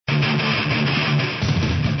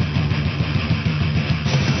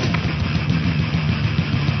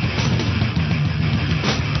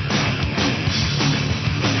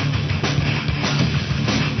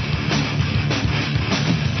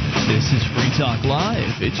Talk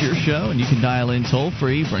Live. It's your show, and you can dial in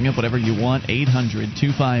toll-free. Bring up whatever you want,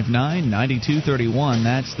 800-259-9231.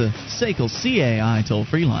 That's the SACL CAI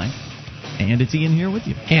toll-free line. And it's Ian here with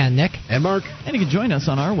you. And Nick. And Mark. And you can join us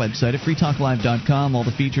on our website at freetalklive.com. All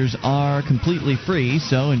the features are completely free,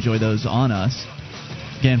 so enjoy those on us.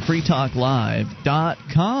 Again,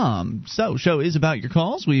 freetalklive.com. So, show is about your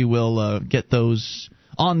calls. We will get those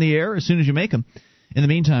on the air as soon as you make them. In the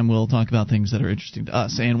meantime, we'll talk about things that are interesting to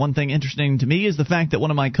us. And one thing interesting to me is the fact that one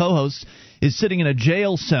of my co-hosts is sitting in a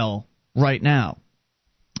jail cell right now.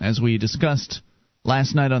 As we discussed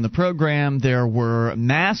last night on the program, there were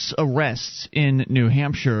mass arrests in New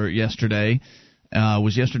Hampshire yesterday. It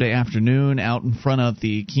was yesterday afternoon out in front of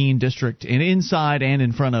the Keene District, and inside and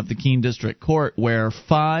in front of the Keene District Court, where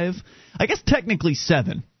technically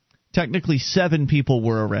seven people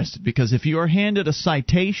were arrested. Because if you are handed a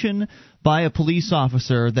citation by a police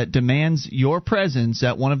officer that demands your presence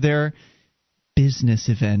at one of their business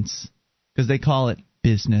events, because they call it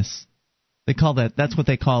business, that's what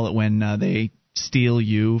they call it when they steal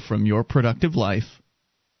you from your productive life,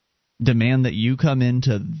 demand that you come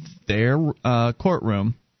into their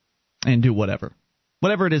courtroom and do whatever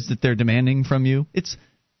it is that they're demanding from you. It's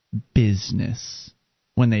business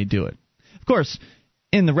when they do it. Of course,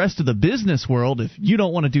 in the rest of the business world, if you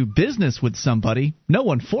don't want to do business with somebody, no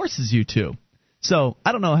one forces you to. So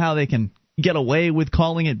I don't know how they can get away with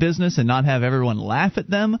calling it business and not have everyone laugh at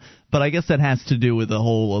them, but I guess that has to do with the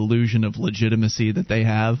whole illusion of legitimacy that they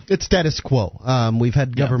have. It's status quo. We've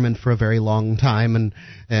had government for a very long time,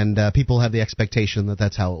 and people have the expectation that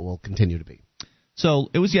that's how it will continue to be. So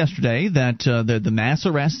it was yesterday that the mass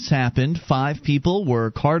arrests happened. 5 people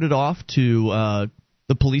were carted off to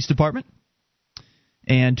the police department,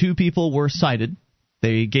 and 2 people were cited.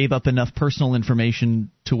 They gave up enough personal information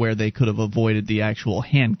to where they could have avoided the actual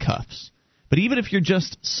handcuffs. But even if you're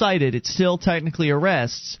just cited, it's still technically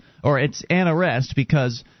arrests, or it's an arrest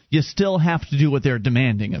because you still have to do what they're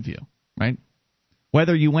demanding of you, right?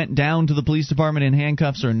 Whether you went down to the police department in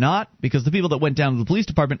handcuffs or not, because the people that went down to the police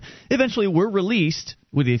department eventually were released,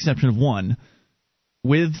 with the exception of one,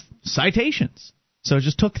 with citations. So it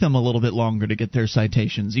just took them a little bit longer to get their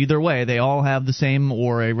citations. Either way, they all have the same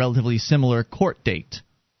or a relatively similar court date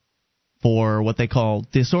for what they call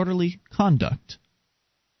disorderly conduct.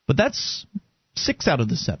 But that's 6 out of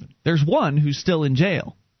the 7. There's one who's still in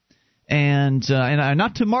jail. And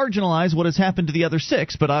not to marginalize what has happened to the other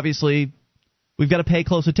 6, but obviously we've got to pay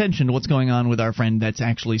close attention to what's going on with our friend that's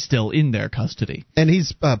actually still in their custody. And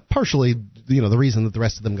he's partially, the reason that the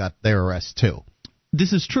rest of them got their arrest, too.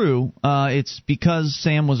 This is true. It's because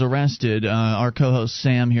Sam was arrested. Our co-host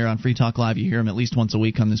Sam here on Free Talk Live, you hear him at least once a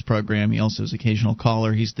week on this program. He also is an occasional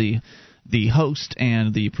caller. He's the host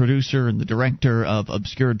and the producer and the director of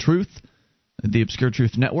Obscured Truth, the Obscured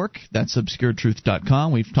Truth Network. That's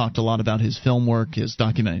obscuredtruth.com. We've talked a lot about his film work, his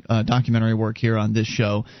documentary work here on this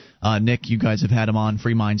show. Nick, you guys have had him on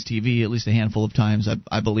Free Minds TV at least a handful of times,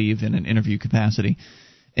 I believe, in an interview capacity.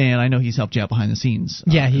 And I know he's helped you out behind the scenes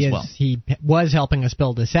he as well. He was helping us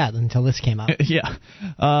build a set until this came up. Yeah.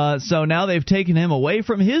 So now they've taken him away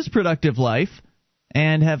from his productive life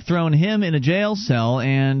and have thrown him in a jail cell.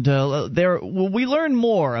 And we learned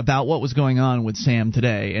more about what was going on with Sam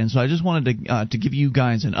today. And so I just wanted to give you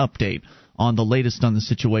guys an update on the latest on the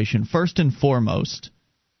situation. First and foremost,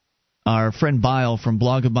 our friend Bile from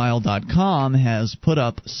blogofbile.com has put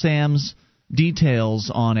up Sam's details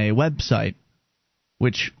on a website,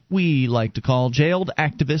 which we like to call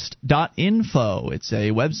jailedactivist.info. It's a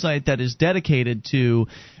website that is dedicated to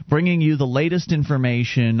bringing you the latest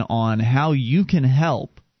information on how you can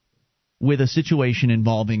help with a situation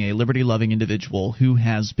involving a liberty-loving individual who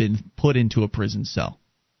has been put into a prison cell.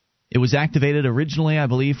 It was activated originally, I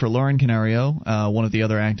believe, for Lauren Canario, one of the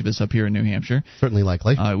other activists up here in New Hampshire. Certainly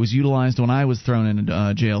likely. It was utilized when I was thrown in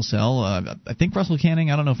a jail cell. I think Russell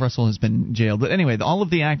Canning, I don't know if Russell has been jailed. But anyway, all of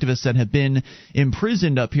the activists that have been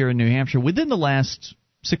imprisoned up here in New Hampshire within the last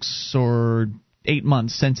 6 or 8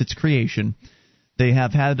 months since its creation, they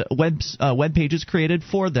have had web pages created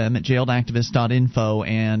for them at jailedactivist.info,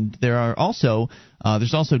 and there's also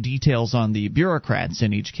details on the bureaucrats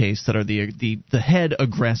in each case that are the head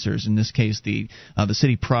aggressors. In this case, the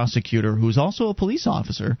city prosecutor, who is also a police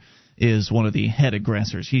officer, is one of the head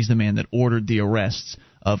aggressors. He's the man that ordered the arrests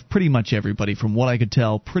of pretty much everybody. From what I could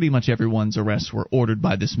tell, pretty much everyone's arrests were ordered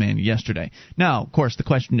by this man yesterday. Now, of course, the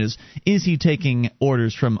question is he taking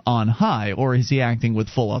orders from on high, or is he acting with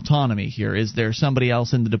full autonomy here? Is there somebody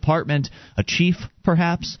else in the department, a chief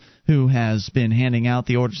perhaps, who has been handing out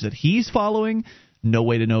the orders that he's following? No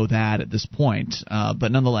way to know that at this point.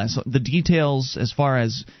 But nonetheless, the details as far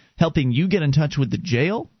as helping you get in touch with the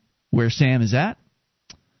jail where Sam is at,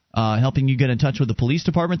 helping you get in touch with the police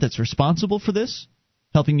department that's responsible for this,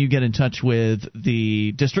 helping you get in touch with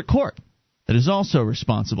the district court that is also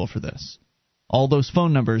responsible for this. All those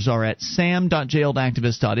phone numbers are at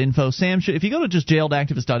sam.jailedactivist.info. If you go to just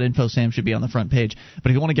jailedactivist.info, Sam should be on the front page. But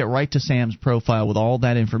if you want to get right to Sam's profile with all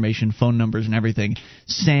that information, phone numbers and everything,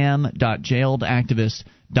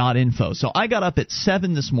 sam.jailedactivist.info. So I got up at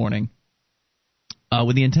 7 this morning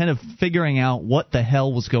with the intent of figuring out what the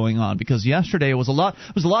hell was going on, because yesterday it was a lot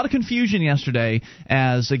of confusion yesterday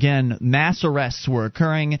as, again, mass arrests were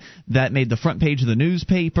occurring that made the front page of the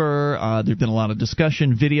newspaper. There've been a lot of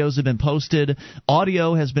discussion. Videos have been posted.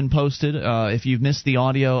 Audio has been posted. If you've missed the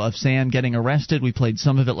audio of Sam getting arrested, we played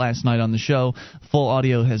some of it last night on the show. Full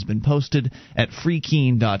audio has been posted at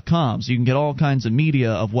freekeen.com, so you can get all kinds of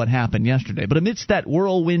media of what happened yesterday. But amidst that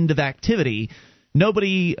whirlwind of activity,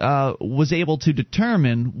 nobody was able to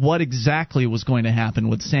determine what exactly was going to happen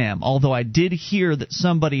with Sam, although I did hear that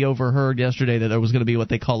somebody overheard yesterday that there was going to be what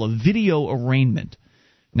they call a video arraignment.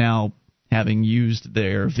 Now, having used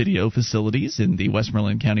their video facilities in the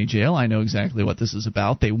Westmoreland County Jail, I know exactly what this is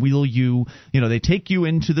about. They wheel you, they take you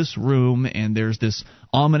into this room, and there's this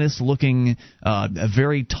ominous-looking, a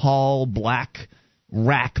very tall, black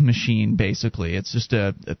rack machine, basically. It's just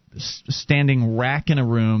a standing rack in a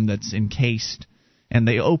room that's encased. And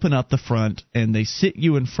they open up the front, and they sit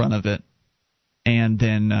you in front of it, and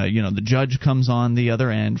then, the judge comes on the other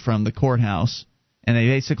end from the courthouse, and they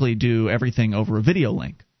basically do everything over a video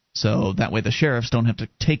link. So that way the sheriffs don't have to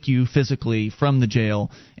take you physically from the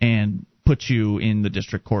jail and put you in the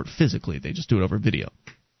district court physically. They just do it over video.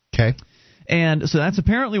 Okay. And so that's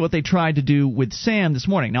apparently what they tried to do with Sam this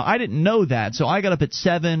morning. Now, I didn't know that, so I got up at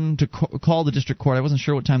 7 to call the district court. I wasn't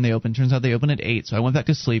sure what time they opened. Turns out they open at 8, so I went back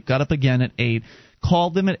to sleep, got up again at 8,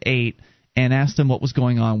 called them at 8, and asked them what was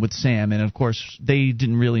going on with Sam. And, of course, they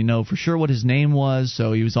didn't really know for sure what his name was,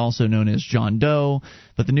 so he was also known as John Doe.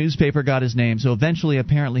 But the newspaper got his name, so eventually,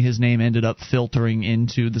 apparently, his name ended up filtering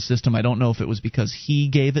into the system. I don't know if it was because he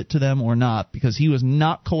gave it to them or not, because he was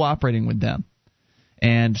not cooperating with them.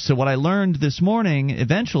 And so what I learned this morning,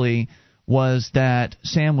 eventually, was that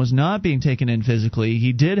Sam was not being taken in physically.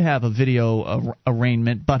 He did have a video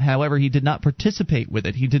arraignment, but, however, he did not participate with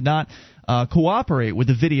it. He did not cooperate with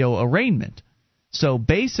the video arraignment. So,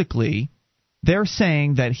 basically, they're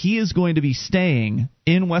saying that he is going to be staying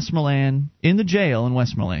in Westmoreland, in the jail in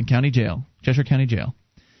Westmoreland County Jail, Cheshire County Jail,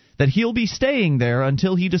 that he'll be staying there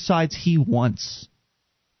until he decides he wants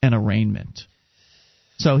an arraignment.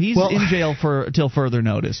 So he's in jail till further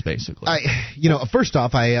notice, basically. First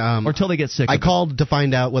off, or till they get sick. I called to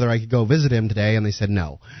find out whether I could go visit him today, and they said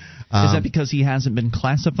no. Is that because he hasn't been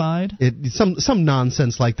classified? Some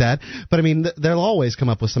nonsense like that. But I mean, they'll always come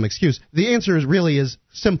up with some excuse. The answer is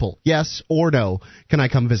simple: yes or no. Can I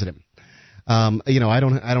come visit him? I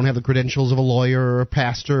don't have the credentials of a lawyer or a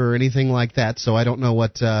pastor or anything like that, so I don't know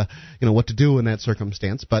what to do in that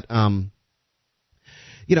circumstance. But I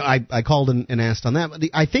called and asked on that. But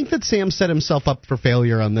I think that Sam set himself up for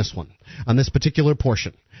failure on this one, on this particular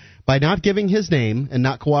portion, by not giving his name and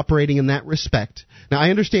not cooperating in that respect. Now, I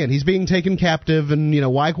understand he's being taken captive, and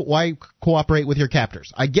why cooperate with your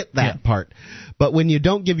captors? I get that part. But when you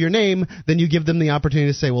don't give your name, then you give them the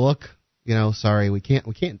opportunity to say, well, look, sorry, we can't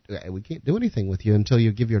do anything with you until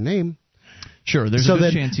you give your name. Sure, there's a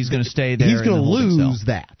good chance he's going to stay there. He's going to lose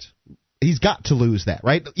that. He's got to lose that,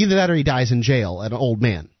 right? Either that or he dies in jail, an old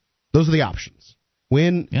man. Those are the options.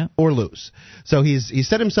 Win or lose. So he's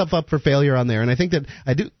set himself up for failure on there, and I think that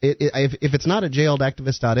if it's not at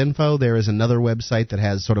jailedactivist.info, there is another website that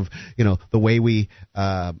has sort of the way we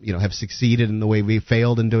have succeeded and the way we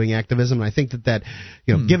failed in doing activism. And I think that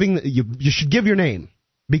you should give your name,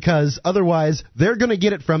 because otherwise they're going to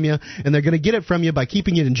get it from you, and they're going to get it from you by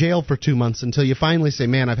keeping you in jail for 2 months until you finally say,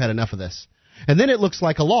 man, I've had enough of this. And then it looks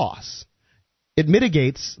like a loss. It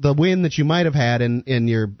mitigates the win that you might have had in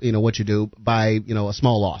your what you do by a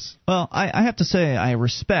small loss. Well, I have to say I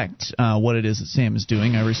respect what it is that Sam is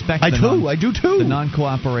doing. I respect. I do too. The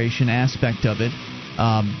non-cooperation aspect of it.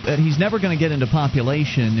 But he's never going to get into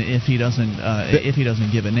population if he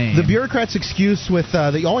doesn't give a name. The bureaucrats' excuse with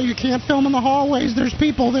you can't film in the hallways. There's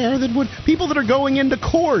people there people that are going into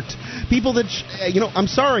court. People that I'm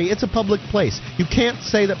sorry, it's a public place. You can't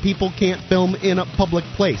say that people can't film in a public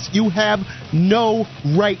place. You have no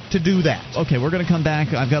right to do that. Okay, we're going to come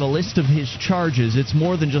back. I've got a list of his charges. It's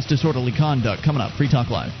more than just disorderly conduct. Coming up, Free Talk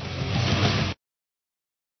Live.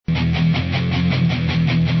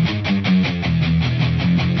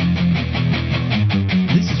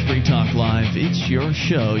 Talk Live. It's your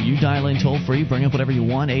show. You dial in toll-free, bring up whatever you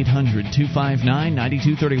want,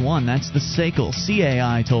 800-259-9231. That's the SACL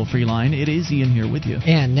CAI toll-free line. It is Ian here with you.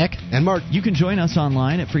 And Nick. And Mark. You can join us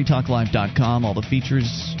online at freetalklive.com. All the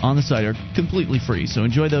features on the site are completely free, so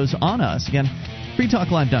enjoy those on us. Again,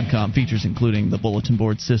 freetalklive.com, features including the bulletin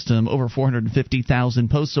board system. Over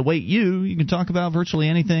 450,000 posts await you. You can talk about virtually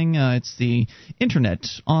anything. It's the Internet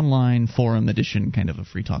Online Forum edition, kind of a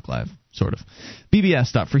Free Talk Live, sort of.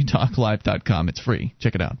 bbs.freetalklive.com. It's free.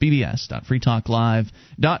 Check it out.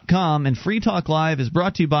 bbs.freetalklive.com. And Free Talk Live is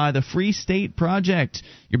brought to you by the Free State Project.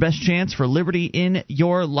 Your best chance for liberty in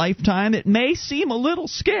your lifetime. It may seem a little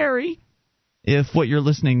scary if what you're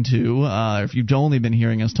listening to, if you've only been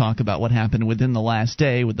hearing us talk about what happened within the last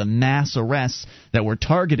day with the mass arrests that were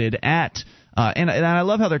targeted at and I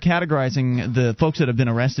love how they're categorizing the folks that have been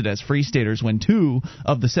arrested as Free Staters when 2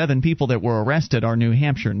 of the 7 people that were arrested are New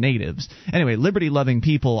Hampshire natives. Anyway, liberty-loving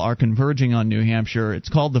people are converging on New Hampshire. It's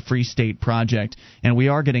called the Free State Project, and we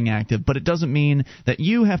are getting active, but it doesn't mean that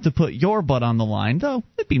you have to put your butt on the line, though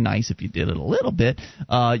it'd be nice if you did it a little bit.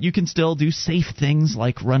 You can still do safe things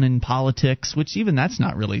like run in politics, which even that's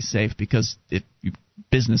not really safe because if you're a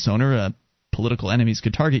business owner, political enemies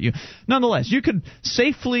could target you. Nonetheless, you could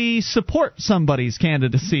safely support somebody's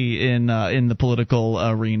candidacy in the political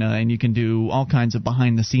arena, and you can do all kinds of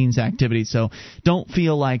behind-the-scenes activities. So don't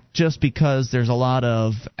feel like just because there's a lot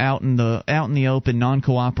of out in the open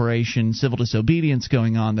non-cooperation, civil disobedience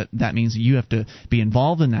going on, that means that you have to be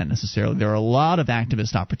involved in that necessarily. There are a lot of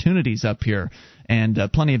activist opportunities up here, and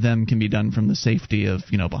plenty of them can be done from the safety of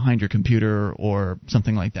behind your computer or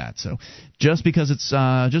something like that. So just because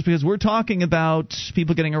we're talking about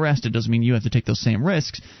people getting arrested doesn't mean you have to take those same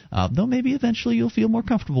risks. Though maybe eventually you'll feel more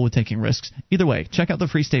comfortable with taking risks. Either way, check out the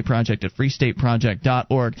Free State Project at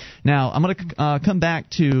freestateproject.org. Now I'm going to come back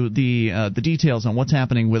to the details on what's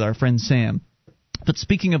happening with our friend Sam. But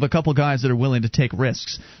speaking of a couple guys that are willing to take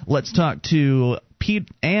risks, let's talk to Pete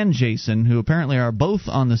and Jason, who apparently are both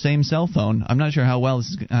on the same cell phone. I'm not sure how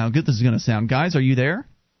good this is going to sound. Guys, are you there?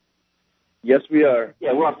 Yes, we are.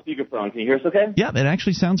 Yeah, we're on speakerphone. Can you hear us okay? Yeah, it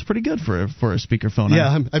actually sounds pretty good for a speakerphone.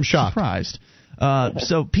 Yeah, I'm shocked. Surprised.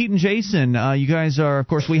 So, Pete and Jason, you guys are, of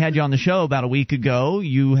course, we had you on the show about a week ago.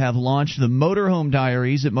 You have launched the Motorhome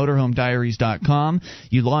Diaries at motorhomediaries.com.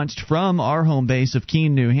 You launched from our home base of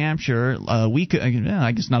Keene, New Hampshire, a week,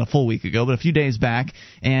 I guess not a full week ago, but a few days back.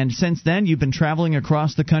 And since then, you've been traveling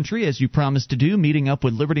across the country, as you promised to do, meeting up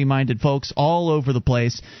with liberty-minded folks all over the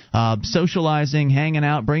place, socializing, hanging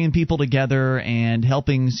out, bringing people together, and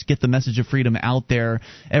helping get the message of freedom out there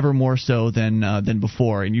ever more so than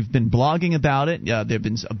before. And you've been blogging about it. There have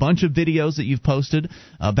been a bunch of videos that you've posted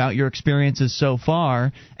about your experiences so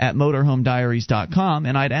far at motorhomediaries.com,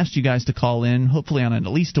 and I'd asked you guys to call in, hopefully on at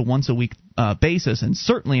least a once-a-week basis, and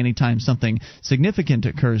certainly anytime something significant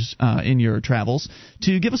occurs in your travels,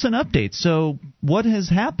 to give us an update. So what has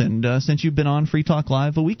happened since you've been on Free Talk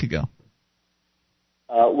Live a week ago?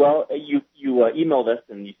 Well, you emailed us,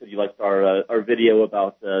 and you said you liked our video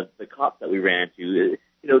about the cops that we ran into.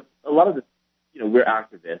 A lot of this, we're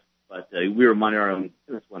activists, but we were minding our own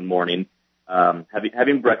business one morning,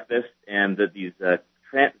 having breakfast, and these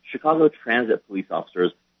Chicago transit police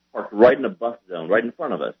officers parked right in a bus zone, right in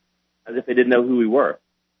front of us, as if they didn't know who we were.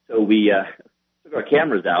 So we took our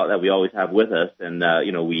cameras out that we always have with us, and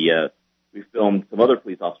we filmed some other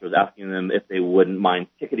police officers asking them if they wouldn't mind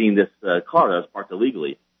ticketing this car that was parked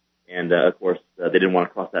illegally. And, of course, they didn't want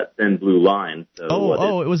to cross that thin blue line.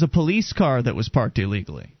 So it was a police car that was parked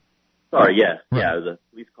illegally. Sorry, yes. Right. Yeah, it was a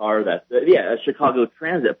police car a Chicago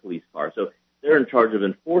Transit police car. So they're in charge of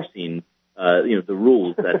enforcing, the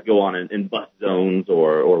rules that go on in bus zones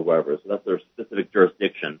or wherever. So that's their specific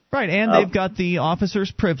jurisdiction. Right, and they've got the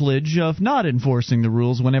officer's privilege of not enforcing the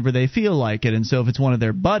rules whenever they feel like it. And so if it's one of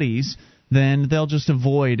their buddies, then they'll just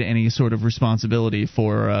avoid any sort of responsibility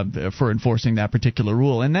for enforcing that particular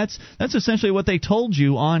rule. And that's essentially what they told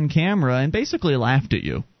you on camera and basically laughed at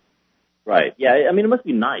you. Right. Yeah. I mean, it must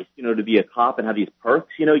be nice, to be a cop and have these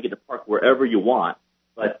perks. You get to park wherever you want.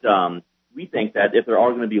 But we think that if there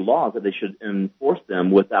are going to be laws, that they should enforce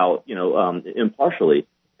them without, impartially.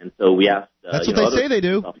 And so we asked. That's what they say they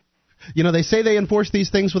do. They say they enforce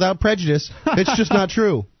these things without prejudice. It's just not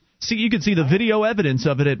true. See, you can see the video evidence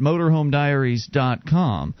of it at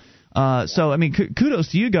motorhomediaries.com. So, I mean,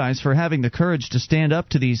 kudos to you guys for having the courage to stand up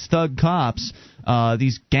to these thug cops,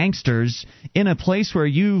 these gangsters, in a place where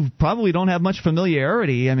you probably don't have much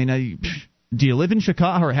familiarity. I mean, do you live in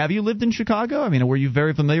Chicago, or have you lived in Chicago? I mean, were you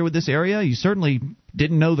very familiar with this area? You certainly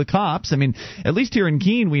didn't know the cops. I mean, at least here in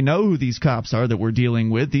Keene, we know who these cops are that we're dealing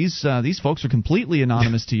with. These folks are completely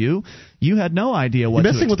anonymous to you. You had no idea what to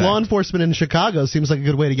expect. Messing with law enforcement in Chicago seems like a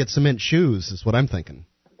good way to get cement shoes, is what I'm thinking.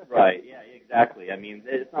 Right, yeah, exactly. I mean,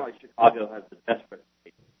 it's not like Chicago has the best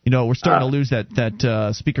reputation. You know, we're starting to lose that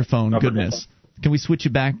speakerphone goodness. Can we switch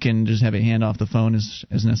you back and just have a hand off the phone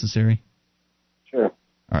as necessary? Sure.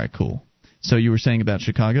 All right, cool. So you were saying about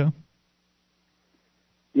Chicago?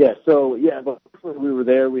 Yeah. So but we were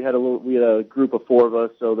there. We had a group of 4 of us,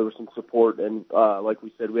 so there was some support, and like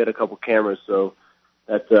we said, we had a couple cameras, so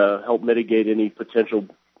that helped mitigate any potential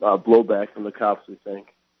blowback from the cops, we think.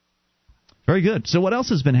 Very good. So what else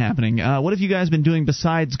has been happening? What have you guys been doing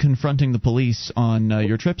besides confronting the police on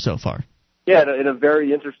your trip so far? Yeah, in a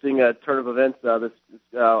very interesting turn of events, a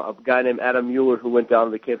guy named Adam Mueller, who went down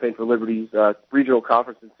to the Campaign for Liberty's regional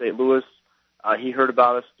conference in St. Louis, he heard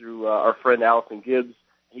about us through our friend Allison Gibbs.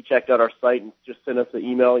 He checked out our site and just sent us an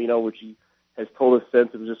email, which he has told us since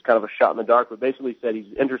it was just kind of a shot in the dark, but basically said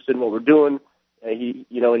he's interested in what we're doing, and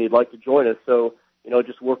and he'd like to join us. So, it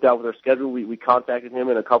just worked out with our schedule. We contacted him,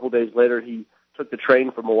 and a couple days later, he took the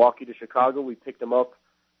train from Milwaukee to Chicago. We picked him up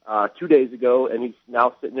 2 days ago, and he's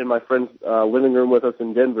now sitting in my friend's living room with us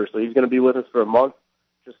in Denver. So he's going to be with us for a month,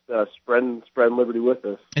 just spreading liberty with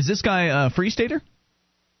us. Is this guy a Free Stater?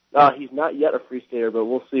 He's not yet a Free Stater, but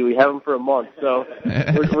we'll see. We have him for a month, so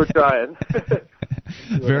we're trying.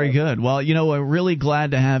 Very good. Well, we're really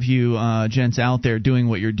glad to have you gents out there doing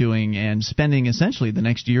what you're doing and spending essentially the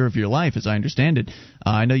next year of your life, as I understand it.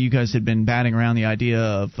 I know you guys had been batting around the idea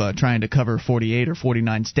of trying to cover 48 or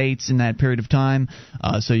 49 states in that period of time.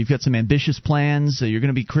 So you've got some ambitious plans. You're going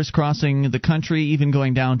to be crisscrossing the country, even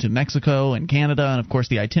going down to Mexico and Canada. And, of course,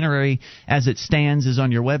 the itinerary as it stands is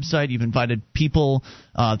on your website. You've invited people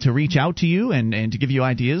to reach out to you and to give you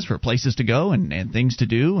ideas for places to go and things to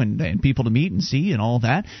do and people to meet and see and all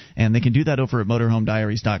that. And they can do that over at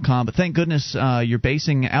motorhomediaries.com. But thank goodness you're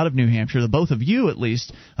basing out of New Hampshire. The both of you, at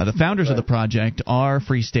least, the founders of the project, are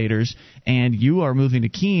Free Staters, and you are moving to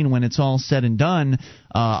Keene when it's all said and done.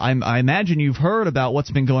 I imagine you've heard about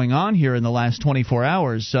what's been going on here in the last 24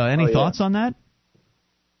 hours. Any thoughts on that?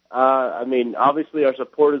 I mean, obviously our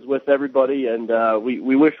support is with everybody, and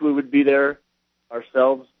we wish we would be there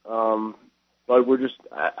ourselves. But we're just,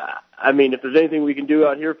 I mean, if there's anything we can do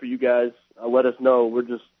out here for you guys, let us know. We're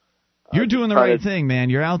just... You're doing the right thing, man.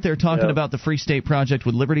 You're out there talking about the Free State Project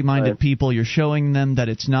with liberty-minded people. You're showing them that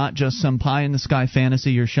it's not just some pie-in-the-sky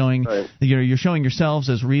fantasy. You're showing you're showing yourselves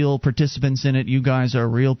as real participants in it. You guys are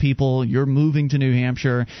real people. You're moving to New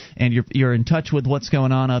Hampshire, and you're in touch with what's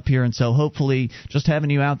going on up here. And so hopefully just having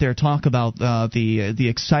you out there talk about the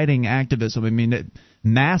exciting activism. I mean,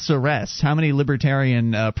 mass arrests. How many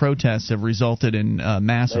libertarian protests have resulted in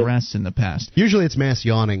mass arrests in the past? Usually it's mass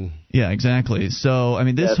yawning. Yeah, exactly. So, I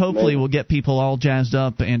mean, this hopefully will get people all jazzed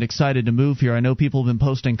up and excited to move here. I know people have been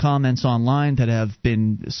posting comments online that have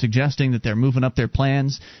been suggesting that they're moving up their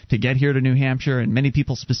plans to get here to New Hampshire, and many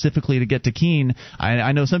people specifically to get to Keene.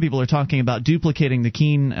 I know some people are talking about duplicating the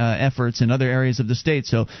Keene efforts in other areas of the state.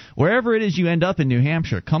 So wherever it is you end up in New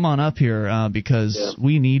Hampshire, come on up here because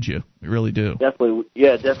we need you. We really do. Definitely.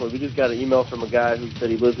 Yeah, definitely. We just got an email from a guy who said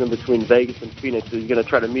he lives in between Vegas and Phoenix, so he's going to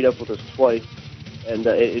try to meet up with us twice. And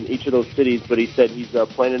in each of those cities, but he said he's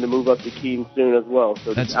planning to move up to Keene soon as well.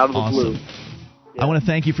 So that's out of the blue. Yeah. I want to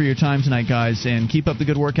thank you for your time tonight, guys, and keep up the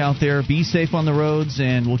good work out there. Be safe on the roads,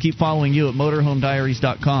 and we'll keep following you at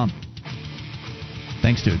motorhomediaries.com.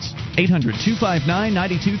 Thanks, dudes.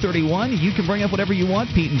 800-259-9231. You can bring up whatever you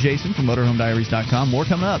want. Pete and Jason from motorhomediaries.com. More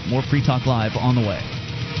coming up. More Free Talk Live on the way.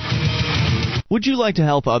 Would you like to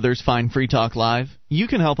help others find Free Talk Live? You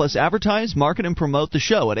can help us advertise, market, and promote the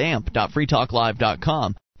show at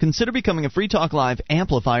amp.freetalklive.com. Consider becoming a Free Talk Live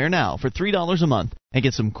amplifier now for $3 a month and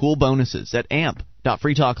get some cool bonuses at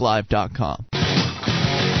amp.freetalklive.com.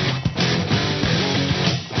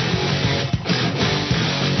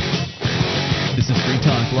 This is Free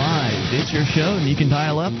Talk Live. It's your show, and you can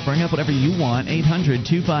dial up, bring up whatever you want.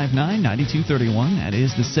 800-259-9231. That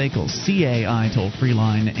is the SACL CAI toll-free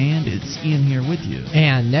line, and it's Ian here with you.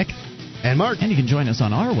 And Nick. And Mark. And you can join us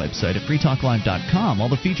on our website at freetalklive.com. All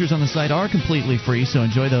the features on the site are completely free, so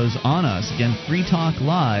enjoy those on us. Again,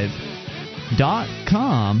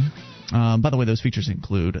 freetalklive.com. By the way, those features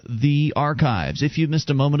include the archives. If you missed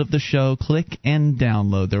a moment of the show, click and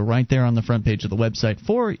download. They're right there on the front page of the website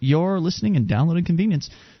for your listening and downloading convenience.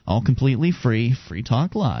 All completely free,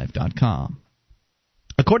 freetalklive.com.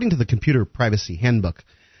 According to the Computer Privacy Handbook,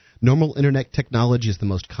 normal Internet technology is the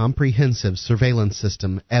most comprehensive surveillance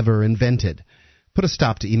system ever invented. Put a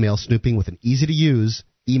stop to email snooping with an easy-to-use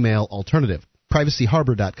email alternative.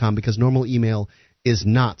 PrivacyHarbor.com, because normal email is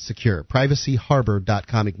not secure.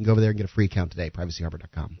 PrivacyHarbor.com. You can go over there and get a free account today.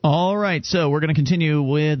 PrivacyHarbor.com. All right, so we're going to continue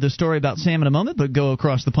with the story about Sam in a moment, but go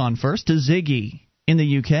across the pond first to Ziggy in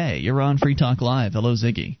the UK. You're on Free Talk Live. Hello,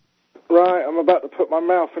 Ziggy. Right, I'm about to put my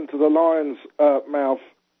mouth into the lion's mouth.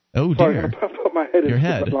 Oh, Sorry, dear. I'm about to put my head Your into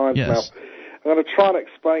head, the lion's yes. mouth. I'm going to try and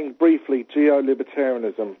explain briefly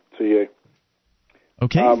geo-libertarianism to you.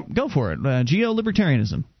 Okay, go for it.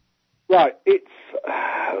 Geo-libertarianism. Right, it's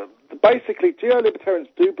basically geo-libertarians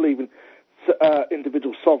do believe in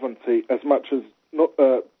individual sovereignty as much as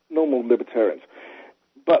normal libertarians,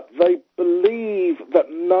 but they believe that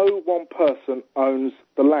no one person owns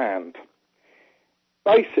the land.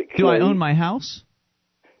 Basically, do I own my house?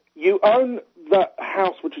 You own the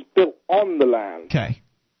house which is built on the land. Okay.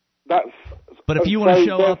 But if you want to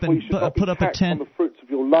show up and put up a tent, on the fruits of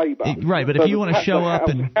your labor. Right, but if you want to show up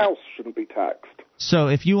and the house shouldn't be taxed. So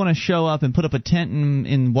if you want to show up and put up a tent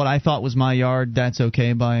in what I thought was my yard, that's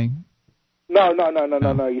okay by? No.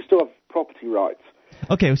 You still have property rights.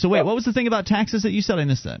 Okay, so wait, what was the thing about taxes that you said? I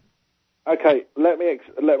missed that. Okay, let me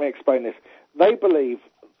explain this. They believe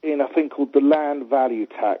in a thing called the land value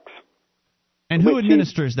tax. And who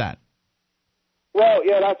administers that? Well,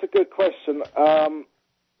 yeah, that's a good question.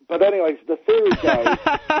 But anyways, the theory goes...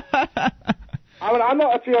 I mean, I'm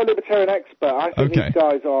not a geo-libertarian expert. I think these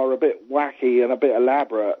guys are a bit wacky and a bit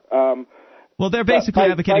elaborate. Well, they're basically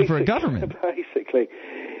advocating for a government. Basically,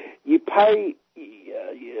 you pay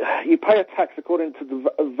a tax according to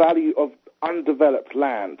the value of undeveloped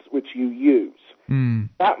land which you use.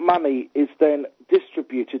 That money is then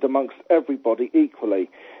distributed amongst everybody equally.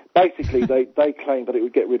 Basically, they claim that it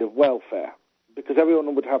would get rid of welfare because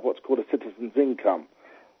everyone would have what's called a citizen's income.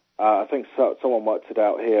 I think someone worked it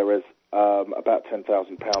out here as about £10,000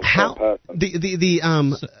 per person.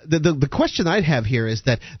 The question I'd have here is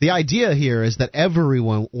that the idea here is that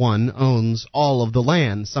everyone owns all of the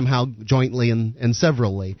land somehow jointly and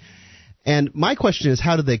severally. And my question is,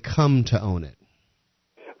 how did they come to own it?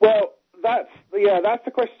 Well, that's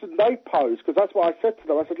the question they pose, because that's what I said to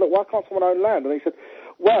them. I said, look, why can't someone own land? And they said,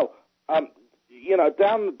 well, down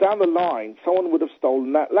the line, someone would have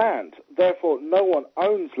stolen that land. Therefore, no one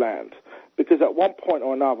owns land, because at one point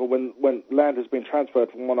or another, when land has been transferred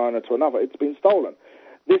from one owner to another, it's been stolen.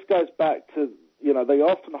 This goes back to, they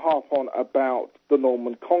often harp on about the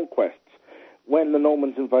Norman conquests. When the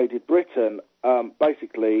Normans invaded Britain,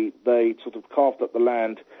 basically, they sort of carved up the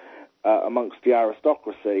land amongst the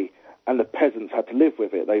aristocracy, and the peasants had to live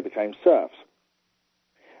with it. They became serfs.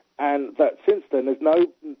 And that since then, there's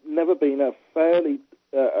never been a fairly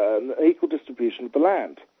an equal distribution of the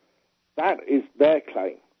land. That is their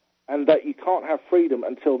claim, and that you can't have freedom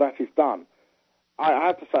until that is done. I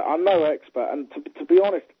have to say, I'm no expert, and to be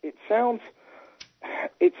honest, it sounds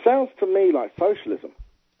to me like socialism.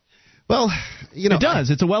 Well, it does.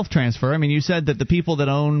 It's a wealth transfer. I mean, you said that the people that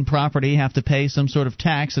own property have to pay some sort of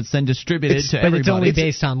tax that's then distributed to everybody. But it's only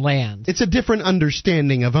based on land. It's a different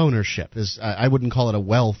understanding of ownership. I wouldn't call it a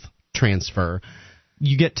wealth transfer.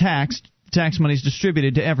 You get taxed. Tax money is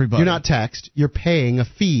distributed to everybody. You're not taxed. You're paying a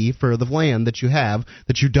fee for the land that you have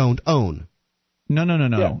that you don't own. No.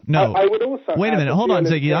 Yeah. I would also wait a minute. Hold on,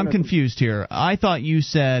 Ziggy. I'm confused here. I thought you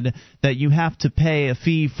said that you have to pay a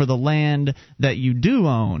fee for the land that you do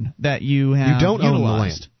own, that you have You don't utilized. own the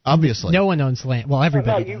land, obviously. No one owns land. Well,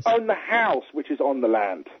 everybody does. You own the house, which is on the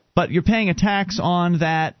land. But you're paying a tax on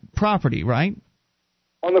that property, right?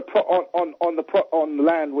 On the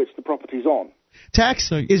land which the property's on.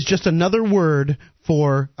 Tax is just another word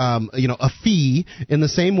for a fee, in the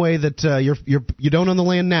same way that you don't own the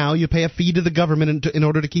land now, you pay a fee to the government in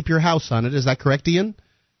order to keep your house on it. Is that correct, Ian?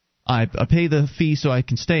 I pay the fee so I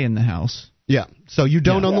can stay in the house. Yeah, so you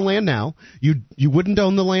don't own the land now. You wouldn't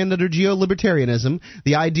own the land under geo-libertarianism.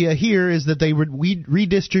 The idea here is that they would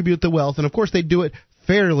redistribute the wealth, and of course they'd do it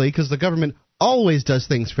fairly because the government always does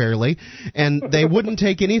things fairly, and they wouldn't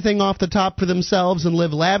take anything off the top for themselves and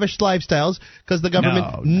live lavish lifestyles because the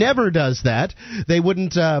government never does that. They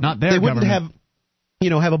wouldn't. They wouldn't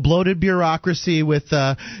have a bloated bureaucracy with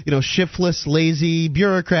shiftless, lazy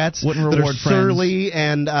bureaucrats that are surly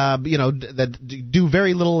and that do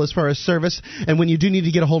very little as far as service. And when you do need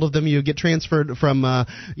to get a hold of them, you get transferred from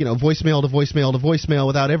voicemail to voicemail to voicemail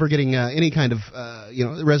without ever getting any kind of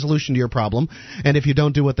resolution to your problem. And if you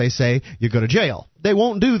don't do what they say, you go to jail. They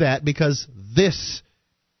won't do that because this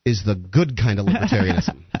is the good kind of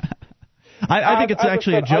libertarianism. I think it's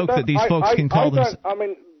actually a joke that these folks can call them. I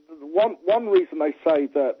mean, one reason they say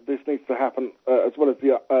that this needs to happen, as well as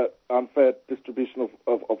the unfair distribution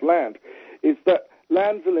of land, is that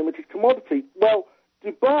land's a limited commodity. Well,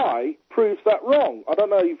 Dubai proves that wrong. I don't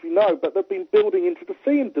know if you know, but they've been building into the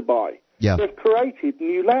sea in Dubai. Yeah. They've created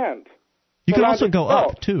new land. You can also go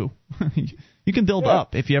up, too. You can build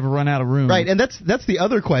up if you ever run out of room. Right, and that's the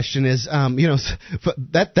other question is,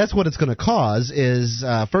 that's what it's going to cause is,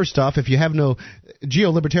 first off, if you have no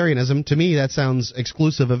geo-libertarianism, to me that sounds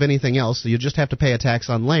exclusive of anything else, so you just have to pay a tax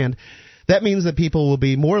on land. That means that people will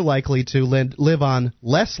be more likely to live on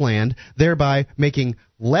less land, thereby making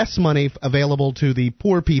less money available to the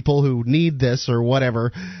poor people who need this or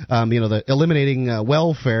whatever, the eliminating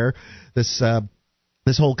welfare, this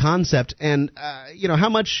whole concept, and how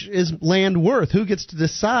much is land worth? Who gets to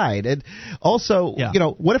decide? And also,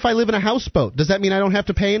 what if I live in a houseboat? Does that mean I don't have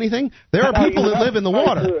to pay anything? There are people that live in the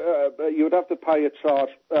water. You would have to pay a charge.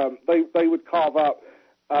 They would carve up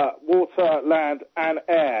water, land, and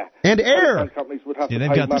air. And air. Some companies would have to they've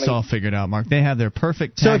pay got money. This all figured out, Mark. They have their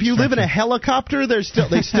perfect tax So if you live in structure. a helicopter,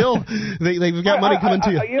 they've got money coming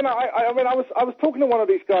to you. I was talking to one of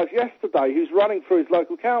these guys yesterday who's running for his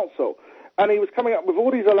local council, and he was coming up with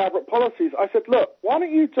all these elaborate policies. I said, look, why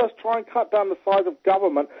don't you just try and cut down the size of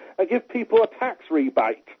government and give people a tax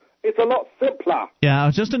rebate? It's a lot simpler. Yeah,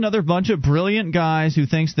 it's just another bunch of brilliant guys who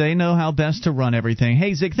thinks they know how best to run everything.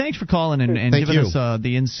 Hey, Zig, thanks for calling and giving us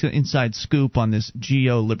the inside scoop on this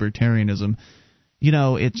geo-libertarianism.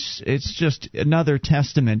 It's just another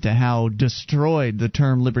testament to how destroyed the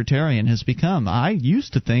term libertarian has become. I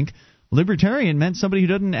used to think libertarian meant somebody who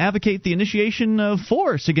doesn't advocate the initiation of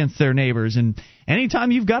force against their neighbors. And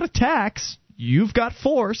anytime you've got a tax, you've got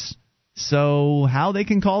force. So how they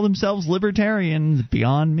can call themselves libertarians,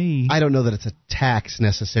 beyond me. I don't know that it's a tax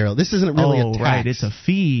necessarily. This isn't really a tax. Right, it's a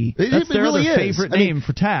fee. That's their really other is. favorite name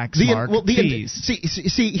for tax, Mark. Fees.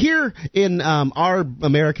 See, here in our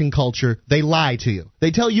American culture, they lie to you.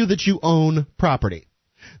 They tell you that you own property.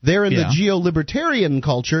 There in the geo-libertarian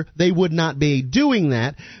culture, they would not be doing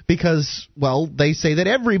that because, well, they say that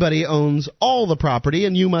everybody owns all the property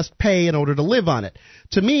and you must pay in order to live on it.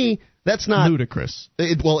 To me, that's not ludicrous.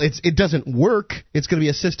 It doesn't work. It's going to be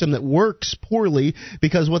a system that works poorly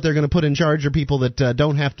because what they're going to put in charge are people that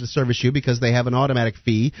don't have to service you because they have an automatic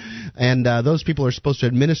fee, and those people are supposed to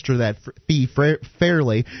administer that fee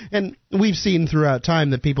fairly. And we've seen throughout time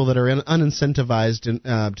that people that are unincentivized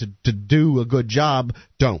to do a good job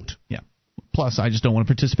don't. Yeah. Plus, I just don't want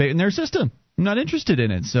to participate in their system. I'm not interested in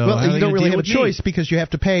it. So you don't really have a choice because you have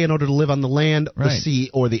to pay in order to live on the land, the sea,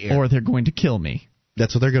 or the air. Or they're going to kill me.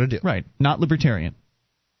 That's what they're going to do. Right. Not libertarian.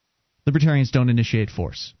 Libertarians don't initiate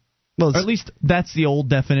force. Well, or at least that's the old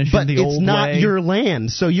definition. But it's not your land,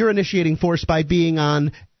 so you're initiating force by being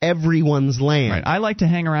on everyone's land. Right. I like to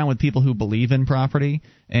hang around with people who believe in property,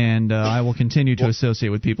 and I will continue to associate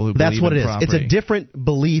with people who believe in property. That's what it is. It's a different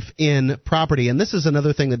belief in property, and this is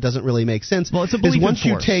another thing that doesn't really make sense. Well, it's a belief in force.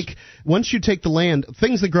 Once you take the land,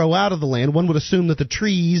 things that grow out of the land, one would assume that the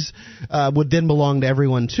trees would then belong to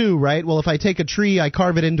everyone too, right? Well, if I take a tree, I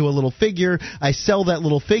carve it into a little figure, I sell that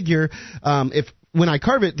little figure. When I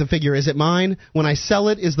carve it, the figure, is it mine? When I sell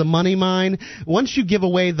it, is the money mine? Once you give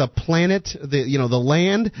away the planet, the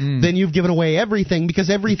land, then you've given away everything because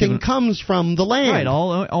everything comes from the land. Right.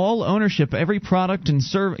 All ownership, every product and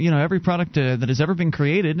every product that has ever been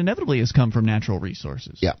created inevitably has come from natural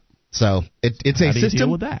resources. Yeah. So it's a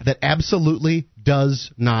system that absolutely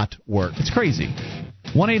does not work. It's crazy.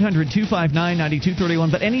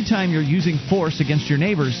 1-800-259-9231. But anytime you're using force against your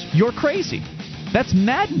neighbors, you're crazy. That's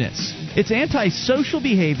madness. It's antisocial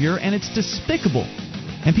behavior, and it's despicable.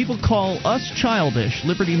 And people call us childish,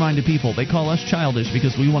 liberty-minded people. They call us childish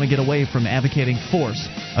because we want to get away from advocating force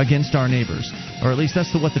against our neighbors. Or at least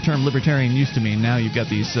that's what the term libertarian used to mean. Now you've got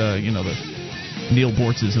these, the Neil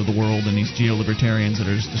Bortzes of the world and these geo-libertarians that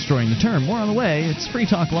are just destroying the term. More on the way. It's Free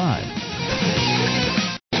Talk Live.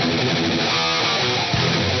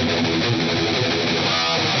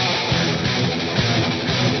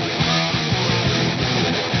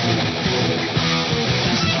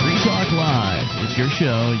 Your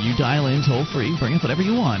show. You dial in toll free, bring up whatever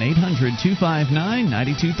you want.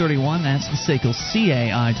 800-259-9231. That's the SACL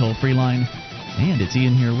CAI toll free line. And it's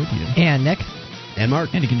Ian here with you. And Nick. And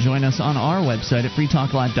Mark. And you can join us on our website at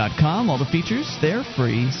freetalklive.com. All the features, they're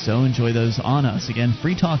free, so enjoy those on us. Again,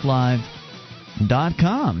 freetalklive.com.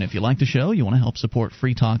 And if you like the show, you want to help support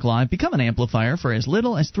Free Talk Live, become an amplifier for as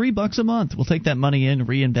little as $3 a month. We'll take that money in,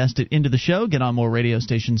 reinvest it into the show, get on more radio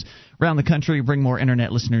stations around the country, bring more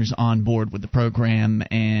internet listeners on board with the program,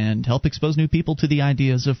 and help expose new people to the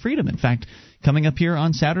ideas of freedom. In fact, coming up here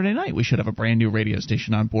on Saturday night, we should have a brand new radio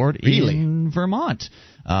station on board in Vermont.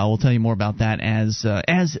 We'll tell you more about that as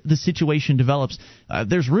the situation develops.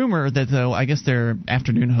 There's rumor that, though, I guess their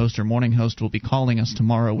afternoon host or morning host will be calling us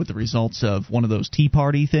tomorrow with the results of one of those Tea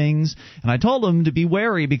Party things. And I told them to be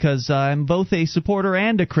wary because I'm both a supporter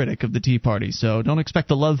and a critic of the Tea Party. So don't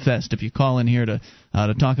expect a love fest if you call in here to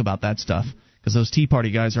talk about that stuff, because those Tea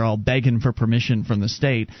Party guys are all begging for permission from the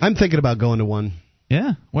state. I'm thinking about going to one.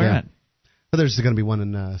 Yeah? Where at? Well, there's going to be one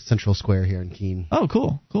in Central Square here in Keene. Oh,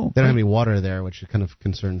 cool. They don't have any water there, which kind of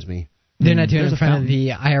concerns me. They're not doing it in front of the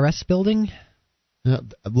IRS building?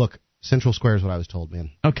 Look, Central Square is what I was told,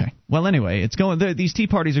 man. Okay. Well, anyway, it's going. These tea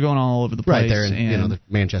parties are going all over the place. Right there in the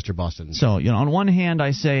Manchester, Boston. So, on one hand,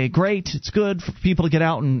 I say, great, it's good for people to get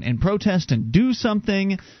out and protest and do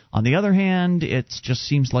something. On the other hand, it just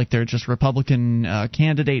seems like they're just Republican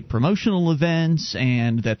candidate promotional events,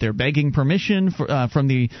 and that they're begging permission from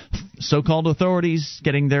the so-called authorities,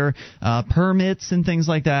 getting their permits and things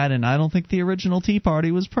like that. And I don't think the original Tea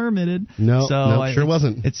Party was permitted. No, sure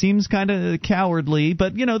wasn't. It seems kind of cowardly,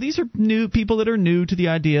 but these are new people that are new to the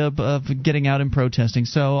idea of getting out and protesting.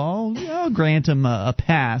 So I'll grant them a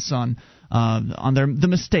pass on the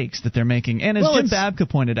mistakes that they're making. And as Jim Babka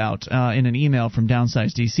pointed out in an email from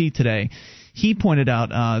Downsize DC today, he pointed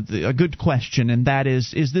out a good question, and that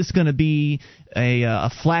is this going to be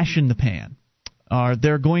a flash in the pan? Is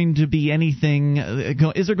there going to be anything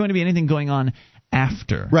going on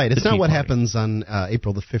after? Right. It's not what happens on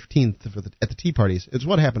April the 15th at the Tea Parties. It's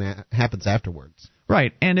what happens afterwards.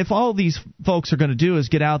 Right, and if all these folks are going to do is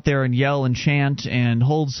get out there and yell and chant and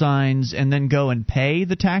hold signs and then go and pay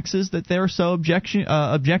the taxes that they're so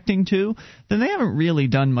objecting to, then they haven't really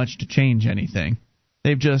done much to change anything.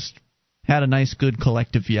 They've just had a nice, good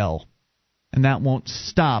collective yell. And that won't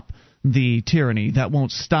stop the tyranny. That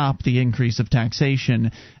won't stop the increase of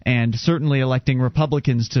taxation. And certainly electing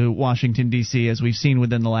Republicans to Washington, D.C., as we've seen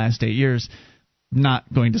within the last 8 years, not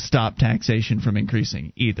going to stop taxation from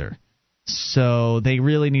increasing either. So they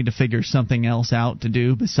really need to figure something else out to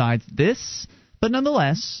do besides this. But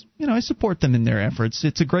nonetheless, I support them in their efforts.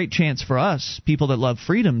 It's a great chance for us, people that love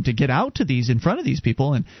freedom, to get out to in front of these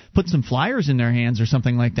people and put some flyers in their hands or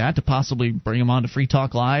something like that to possibly bring them on to Free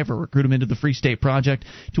Talk Live or recruit them into the Free State Project,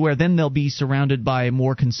 to where then they'll be surrounded by a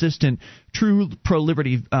more consistent, true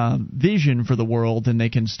pro-liberty vision for the world, and they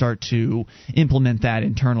can start to implement that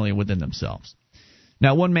internally within themselves.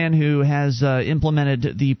 Now, one man who has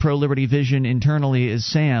implemented the pro-liberty vision internally is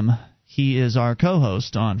Sam. He is our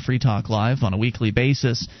co-host on Free Talk Live on a weekly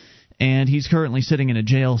basis, and he's currently sitting in a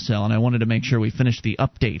jail cell, and I wanted to make sure we finish the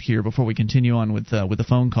update here before we continue on with the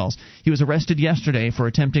phone calls. He was arrested yesterday for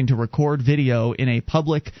attempting to record video in a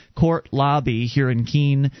public court lobby here in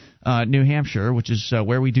Keene, New Hampshire, which is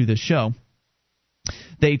where we do this show.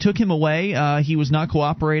 They took him away. He was not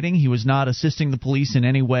cooperating. He was not assisting the police in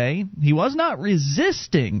any way. He was not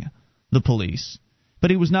resisting the police,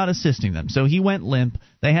 but he was not assisting them. So he went limp.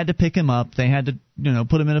 They had to pick him up. They had to,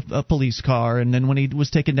 put him in a police car. And then when he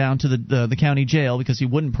was taken down to the county jail because he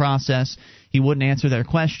wouldn't process, he wouldn't answer their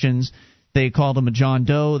questions, they called him a John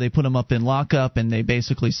Doe. They put him up in lockup, and they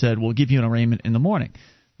basically said, "We'll give you an arraignment in the morning."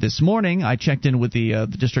 This morning, I checked in with the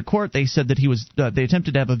district court. They said that they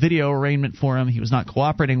attempted to have a video arraignment for him. He was not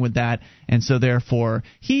cooperating with that, and so therefore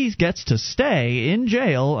he gets to stay in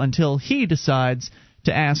jail until he decides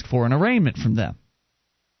to ask for an arraignment from them,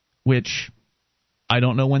 which I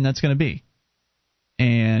don't know when that's going to be.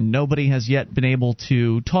 And nobody has yet been able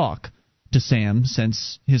to talk to Sam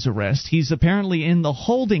since his arrest. He's apparently in the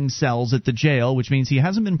holding cells at the jail, which means he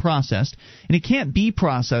hasn't been processed, and he can't be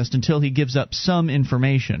processed until he gives up some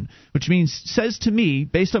information, which says to me,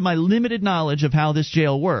 based on my limited knowledge of how this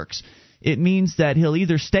jail works, it means that he'll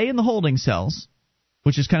either stay in the holding cells,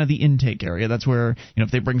 which is kind of the intake area. That's where,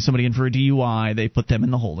 if they bring somebody in for a DUI, they put them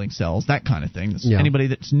in the holding cells, that kind of thing. Anybody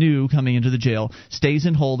that's new coming into the jail stays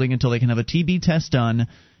in holding until they can have a TB test done,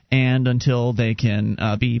 and until they can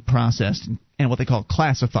be processed and what they call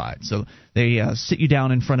classified. So they sit you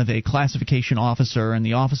down in front of a classification officer, and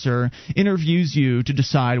the officer interviews you to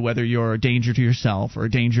decide whether you're a danger to yourself or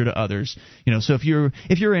a danger to others. So if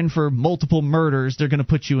you're in for multiple murders, they're going to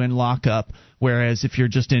put you in lockup, whereas if you're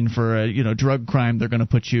just in for a drug crime, they're going to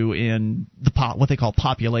put you in what they call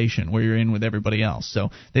population, where you're in with everybody else. So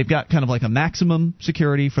they've got kind of like a maximum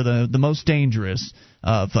security for the most dangerous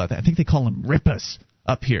of I think they call them RIPAs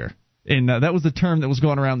up here. And that was the term that was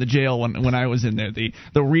going around the jail when I was in there.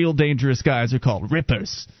 The real dangerous guys are called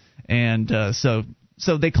rippers. And so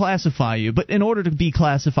they classify you. But in order to be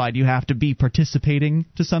classified, you have to be participating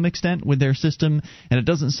to some extent with their system. And it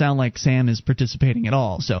doesn't sound like Sam is participating at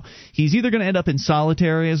all. So he's either going to end up in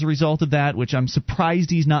solitary as a result of that, which I'm surprised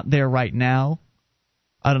he's not there right now.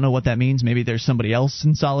 I don't know what that means. Maybe there's somebody else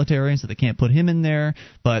in solitary, so they can't put him in there.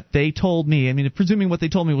 But they told me, I mean, presuming what they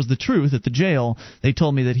told me was the truth at the jail, they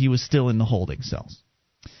told me that he was still in the holding cells.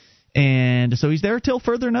 And so he's there till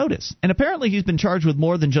further notice. And apparently he's been charged with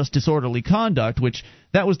more than just disorderly conduct, which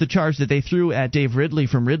that was the charge that they threw at Dave Ridley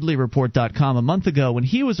from RidleyReport.com a month ago when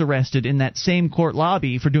he was arrested in that same court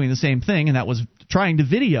lobby for doing the same thing, and that was trying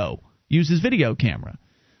to use his video camera.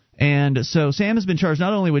 And so Sam has been charged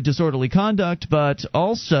not only with disorderly conduct, but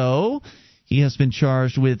also he has been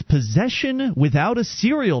charged with possession without a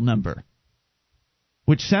serial number,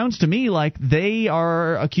 which sounds to me like they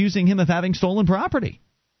are accusing him of having stolen property.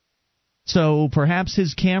 So perhaps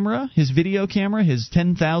his camera, his video camera, his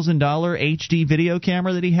 $10,000 HD video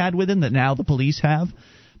camera that he had with him that now the police have,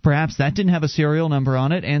 perhaps that didn't have a serial number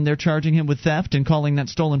on it, and they're charging him with theft and calling that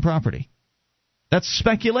stolen property. That's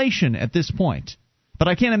speculation at this point. But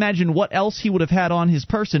I can't imagine what else he would have had on his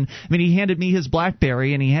person. I mean, he handed me his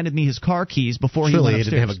BlackBerry and he handed me his car keys before he went upstairs.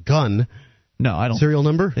 Surely he didn't have a gun. No, I don't. Serial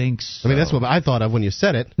number? Think so. I mean, that's what I thought of when you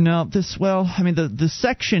said it. No, the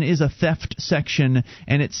section is a theft section,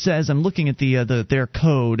 and it says, I'm looking at their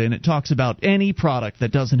code, and it talks about any product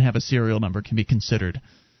that doesn't have a serial number can be considered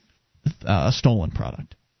a stolen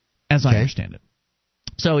product, as I understand it.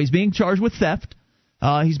 So he's being charged with theft.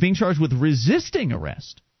 He's being charged with resisting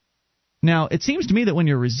arrest. Now, it seems to me that when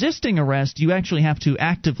you're resisting arrest, you actually have to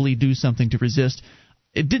actively do something to resist.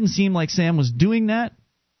 It didn't seem like Sam was doing that,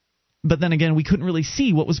 but then again, we couldn't really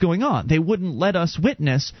see what was going on. They wouldn't let us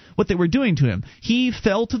witness what they were doing to him. He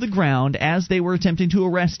fell to the ground as they were attempting to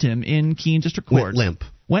arrest him in Keene District Court.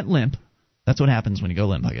 Went limp. That's what happens when you go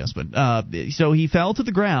limp, I guess. But so he fell to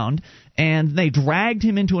the ground, and they dragged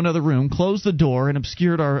him into another room, closed the door, and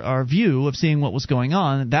obscured our view of seeing what was going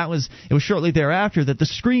on. It was shortly thereafter that the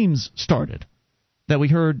screams started, that we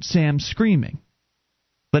heard Sam screaming.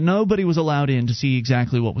 But nobody was allowed in to see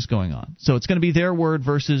exactly what was going on. So it's going to be their word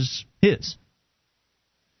versus his.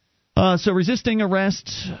 So resisting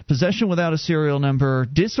arrest, possession without a serial number,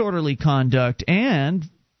 disorderly conduct, and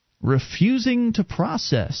refusing to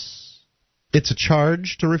process. It's a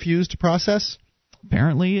charge to refuse to process?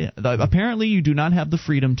 Apparently you do not have the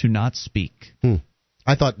freedom to not speak.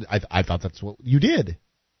 I thought that's what you did.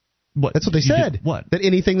 What? That's what they said. Did what? That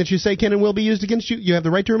anything that you say can and will be used against you. You have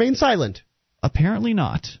the right to remain silent. Apparently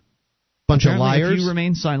not. Bunch of liars. If you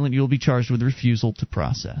remain silent, you'll be charged with refusal to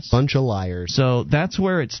process. Bunch of liars. So that's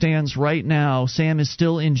where it stands right now. Sam is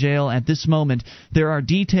still in jail at this moment. There are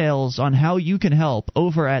details on how you can help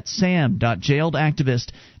over at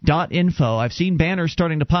sam.jailedactivist.info. I've seen banners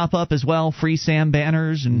starting to pop up as well, free Sam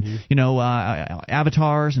banners and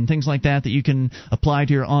avatars and things like that you can apply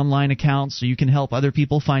to your online accounts so you can help other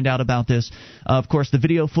people find out about this. Of course, the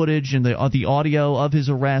video footage and the audio of his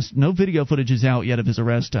arrest. No video footage is out yet of his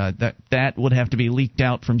arrest. That would have to be leaked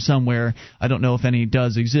out from somewhere. I don't know if any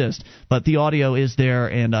does exist, but the audio is there,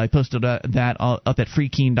 and I posted that up at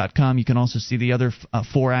freekeene.com. You can also see the other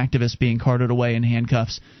 4 activists being carted away in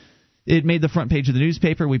handcuffs. It made the front page of the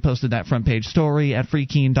newspaper. We posted that front page story at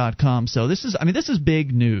freekeene.com. So this is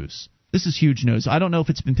big news. This is huge news. I don't know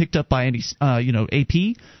if it's been picked up by any AP.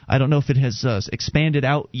 I don't know if it has expanded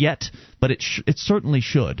out yet, but it certainly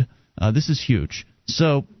should. This is huge.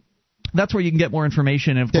 So that's where you can get more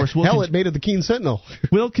information, and of course, it made it the Keene Sentinel.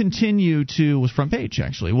 We'll continue to was front page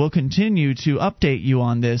actually. We'll continue to update you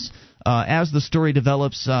on this as the story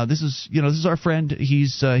develops. This is our friend.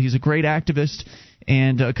 He's a great activist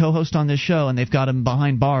and a co-host on this show, and they've got him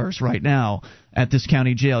behind bars right now at this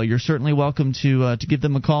county jail. You're certainly welcome to give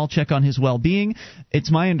them a call, check on his well-being.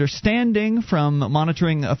 It's my understanding from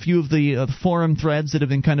monitoring a few of the forum threads that have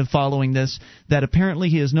been kind of following this that apparently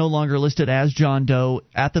he is no longer listed as John Doe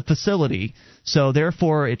at the facility, so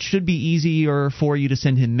therefore it should be easier for you to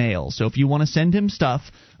send him mail. So if you want to send him stuff,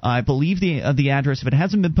 I believe the address, if it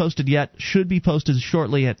hasn't been posted yet, should be posted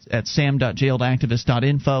shortly at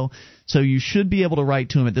sam.jailedactivist.info, so you should be able to write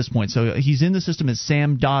to him at this point. So he's in the system as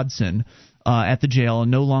Sam Dodson at the jail and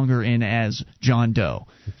no longer in as John Doe.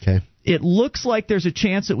 Okay. It looks like there's a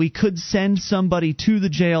chance that we could send somebody to the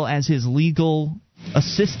jail as his legal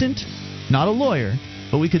assistant, not a lawyer,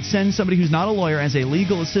 but we could send somebody who's not a lawyer as a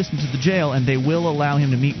legal assistant to the jail, and they will allow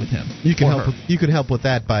him to meet with him. You can help with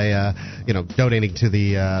that by donating to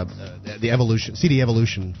the Evolution CD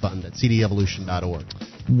Evolution Fund at cdevolution.org.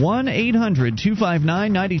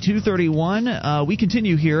 1-800-259-9231. We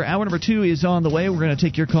continue here. Hour number 2 is on the way. We're going to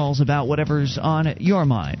take your calls about whatever's on your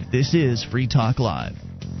mind. This is Free Talk Live.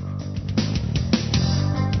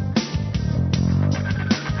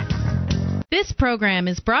 This program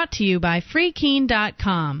is brought to you by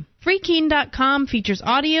FreeKeene.com. FreeKeene.com features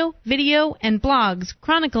audio, video, and blogs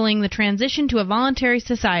chronicling the transition to a voluntary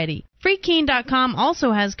society. FreeKeene.com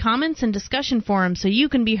also has comments and discussion forums so you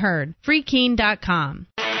can be heard. FreeKeene.com.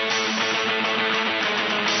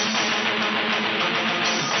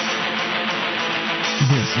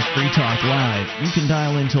 This is Free Talk Live. You can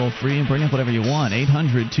dial in toll-free and bring up whatever you want.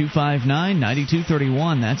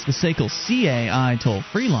 800-259-9231. That's the SACL CAI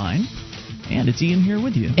toll-free line. And it's Ian here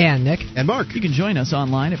with you. And Nick. And Mark. You can join us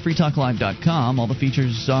online at freetalklive.com. All the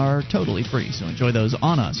features are totally free, so enjoy those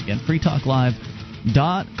on us. Again,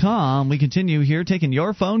 freetalklive.com. We continue here taking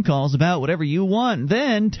your phone calls about whatever you want.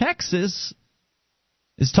 Then Texas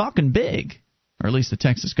is talking big, or at least the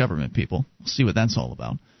Texas government people. We'll see what that's all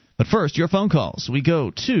about. But first, your phone calls. We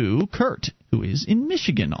go to Kurt, who is in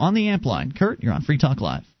Michigan on the amp line. Kurt, you're on Free Talk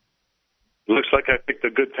Live. Looks like I picked a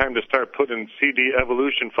good time to start putting CD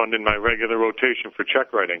Evolution Fund in my regular rotation for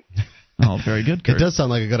check writing. Oh, very good, Kurt. It does sound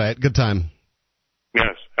like a good time.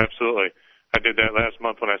 Yes, absolutely. I did that last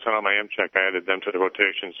month when I sent out my M check. I added them to the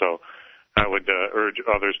rotation, so I would urge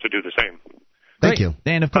others to do the same. Thank you.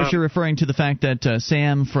 And, of course, you're referring to the fact that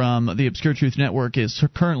Sam from the Obscure Truth Network is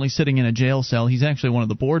currently sitting in a jail cell. He's actually one of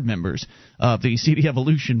the board members of the CD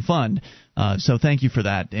Evolution Fund. So thank you for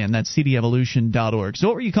that. And that's cdevolution.org. So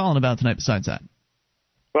what were you calling about tonight besides that?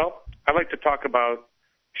 Well, I'd like to talk about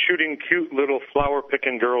shooting cute little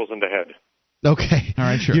flower-picking girls in the head. Okay. All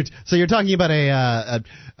right, sure. So you're talking about a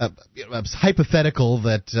hypothetical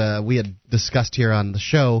that we had discussed here on the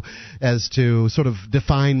show as to sort of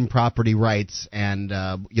define property rights and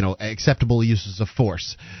acceptable uses of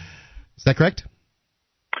force. Is that correct?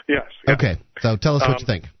 Yes. Okay. So tell us what you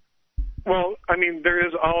think. Well, I mean, there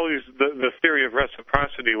is always the theory of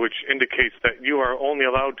reciprocity, which indicates that you are only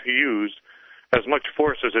allowed to use as much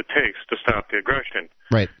force as it takes to stop the aggression.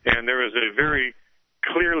 Right. And there is a very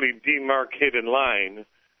clearly demarcated line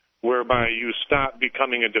whereby you stop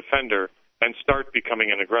becoming a defender and start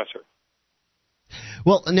becoming an aggressor.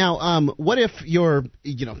 Well, now, what if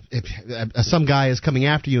if some guy is coming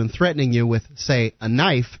after you and threatening you with, say, a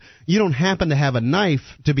knife? You don't happen to have a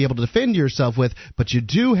knife to be able to defend yourself with, but you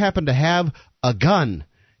do happen to have a gun.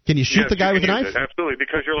 Can you shoot the guy with a knife? Absolutely,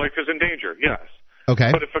 because your life is in danger, yes.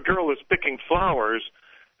 Okay. But if a girl is picking flowers,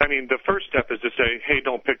 I mean, the first step is to say, hey,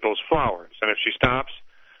 don't pick those flowers. And if she stops,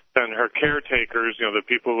 then her caretakers, the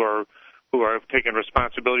people who are taking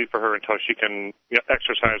responsibility for her until she can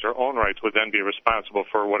exercise her own rights would then be responsible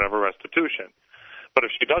for whatever restitution. But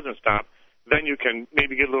if she doesn't stop, then you can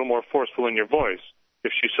maybe get a little more forceful in your voice.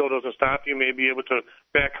 If she still doesn't stop, you may be able to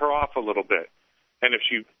back her off a little bit. And if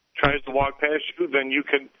she tries to walk past you, then you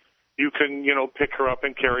can pick her up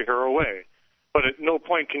and carry her away. But at no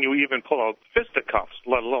point can you even pull out fisticuffs,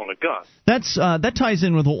 let alone a gun. That ties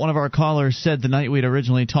in with what one of our callers said the night we'd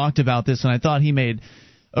originally talked about this, and I thought he made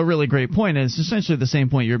a really great point. And it's essentially the same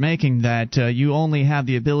point you're making, that you only have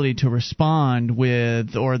the ability to respond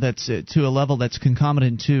with, or that's to a level that's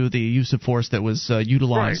concomitant to the use of force that was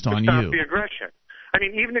utilized on you. Right, to stop the aggression. I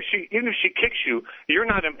mean, even if she kicks you, you're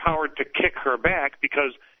not empowered to kick her back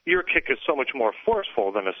because your kick is so much more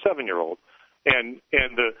forceful than a 7-year-old, and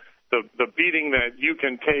the beating that you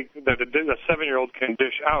can take, that a 7-year-old can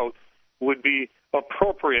dish out, would be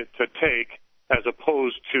appropriate to take as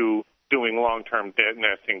opposed to doing long-term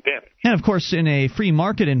lasting damage. And, of course, in a free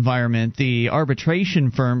market environment, the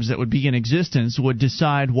arbitration firms that would be in existence would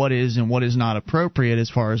decide what is and what is not appropriate as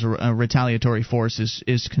far as a retaliatory force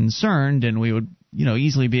is concerned, and we would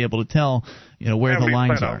easily be able to tell where the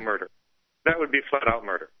lines are. Murder. That would be flat-out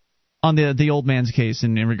murder. On the old man's case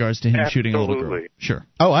in regards to him shooting a little girl. Sure.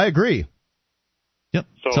 Oh, I agree. Yep.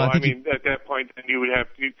 So I mean, at that point, then you would have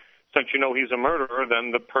to, since he's a murderer, then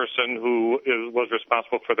the person who was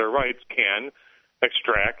responsible for their rights can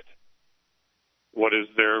extract what is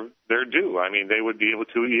their due. I mean, they would be able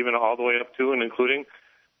to, even all the way up to and including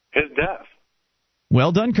his death.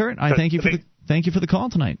 Well done, Kurt. I thank you for the call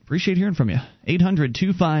tonight. Appreciate hearing from you.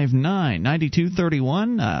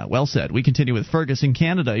 800-259-9231. Well said. We continue with Fergus in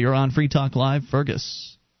Canada. You're on Free Talk Live.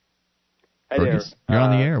 Fergus. Hi Fergus, there. You're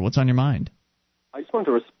on the air. What's on your mind? I just wanted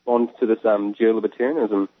to respond to this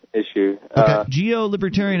geo-libertarianism issue. Okay.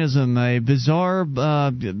 Geo-libertarianism, a bizarre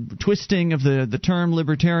twisting of the term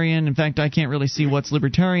libertarian. In fact, I can't really see what's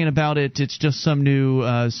libertarian about it. It's just some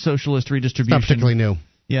new socialist redistribution. Not particularly new.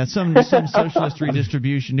 Yeah, some socialist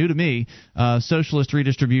redistribution, new to me, socialist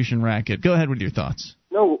redistribution racket. Go ahead with your thoughts.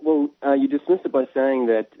 No, you dismissed it by saying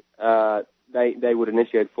that they would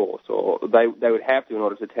initiate force, or they would have to in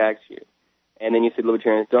order to tax you. And then you said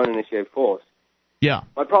libertarians don't initiate force. Yeah.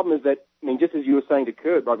 My problem is that, just as you were saying to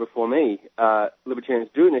Kurt right before me, libertarians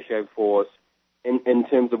do initiate force in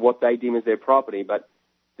terms of what they deem as their property, but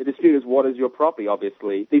the dispute is what is your property,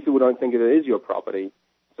 obviously. These people don't think that it is your property.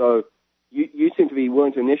 So you seem to be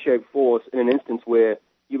willing to initiate force in an instance where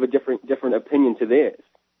you have a different opinion to theirs.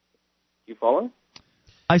 You follow?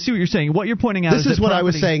 I see what you're saying. What you're pointing out is that what I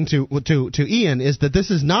was saying to Ian is that this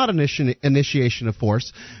is not an initiation of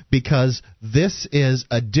force because this is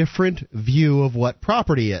a different view of what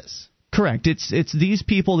property is. Correct. It's these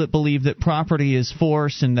people that believe that property is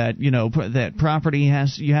force and that that property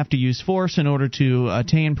you have to use force in order to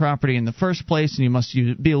attain property in the first place, and you must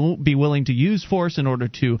be willing to use force in order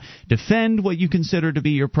to defend what you consider to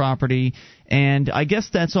be your property. And I guess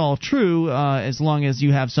that's all true as long as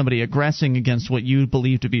you have somebody aggressing against what you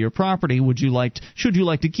believe to be your property. Should you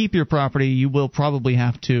like to keep your property, you will probably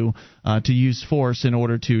have to use force in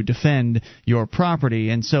order to defend your property.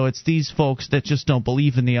 And so it's these folks that just don't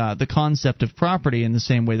believe in the concept of property in the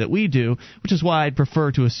same way that we do, which is why I'd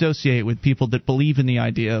prefer to associate with people that believe in the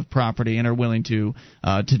idea of property and are willing to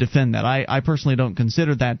defend that. I personally don't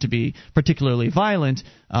consider that to be particularly violent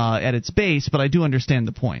at its base, but I do understand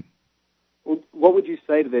the point. What would you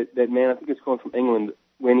say to that man, I think it's calling from England,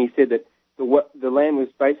 when he said that the land was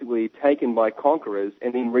basically taken by conquerors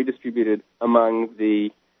and then redistributed among the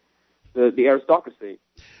aristocracy?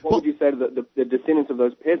 What would you say to the descendants of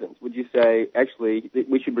those peasants? Would you say, actually,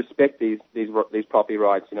 we should respect these property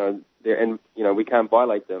rights, and we can't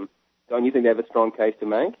violate them? Don't you think they have a strong case to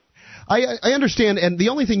make? I understand, and the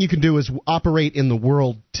only thing you can do is operate in the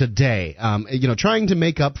world today. Trying to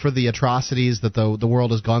make up for the atrocities that the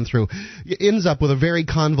world has gone through ends up with a very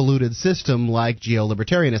convoluted system like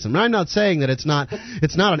geolibertarianism. And I'm not saying that it's not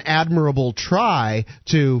an admirable try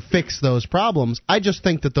to fix those problems. I just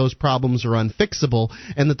think that those problems are unfixable,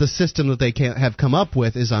 and that the system that they have come up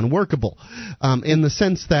with is unworkable, in the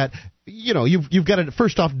sense that you've got to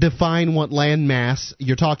first off define what land mass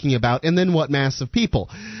you're talking about, and then what mass of people.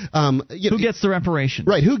 Who gets the reparations?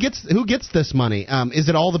 Right. Who gets this money? Is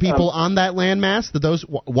it all the people on that land mass?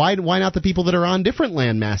 Why not the people that are on different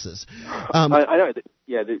land masses? I know.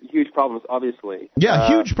 The huge problems, obviously. Yeah,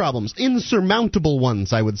 huge problems, insurmountable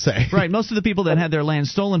ones, I would say. Right. Most of the people that had their land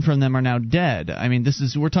stolen from them are now dead.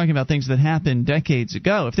 We're talking about things that happened decades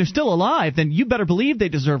ago. If they're still alive, then you better believe they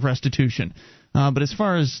deserve restitution. But as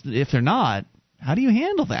far as if they're not, how do you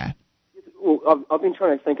handle that? Well, I've been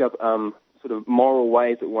trying to think of sort of moral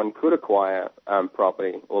ways that one could acquire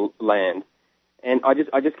property or land, and I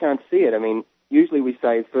just can't see it. Usually we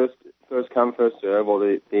say first come, first serve, or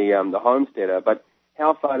the homesteader, but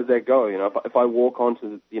how far does that go? If I walk onto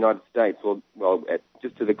the United States,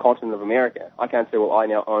 just to the continent of America, I can't say, I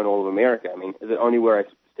now own all of America. Is it only where I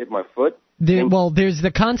step my foot? There's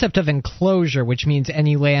the concept of enclosure, which means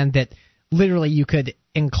any land that literally you could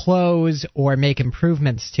enclose or make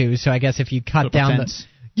improvements to. So I guess if you cut down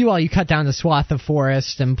the swath of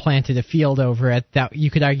forest and planted a field over it, that you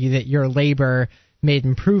could argue that your labor made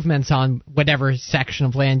improvements on whatever section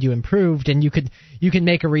of land you improved, and you can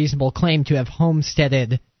make a reasonable claim to have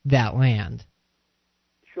homesteaded that land.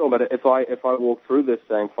 Sure, but if I walk through this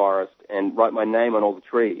same forest and write my name on all the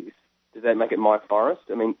trees, does that make it my forest?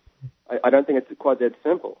 I don't think it's quite that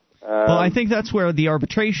simple. Well, I think that's where the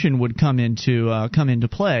arbitration would come into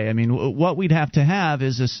play. What we'd have to have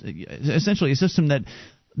is essentially a system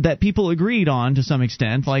that people agreed on to some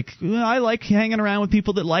extent. Like, I like hanging around with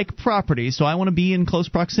people that like property, so I want to be in close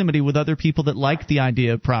proximity with other people that like the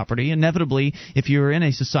idea of property. Inevitably, if you're in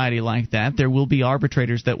a society like that, there will be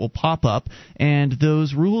arbitrators that will pop up, and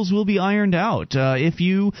those rules will be ironed out. If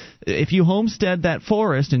you homestead that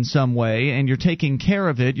forest in some way and you're taking care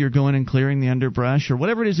of it, you're going and clearing the underbrush or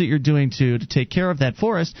whatever it is that you're doing to take care of that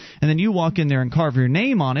forest, and then you walk in there and carve your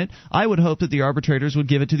name on it, I would hope that the arbitrators would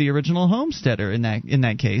give it to the original homesteader in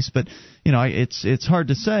that case. But it's hard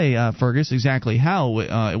to say, Fergus, exactly how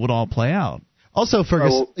it would all play out. Also,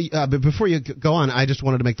 Fergus, before you go on, I just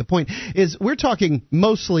wanted to make the point, is we're talking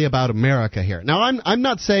mostly about America here. Now, I'm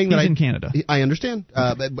not saying that in Canada. I understand.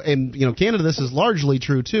 And, Canada, this is largely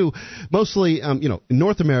true, too. Mostly, in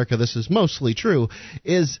North America, this is mostly true,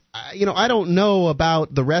 is, I don't know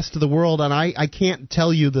about the rest of the world, and I can't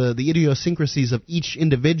tell you the idiosyncrasies of each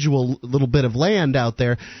individual little bit of land out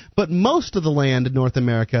there, but most of the land in North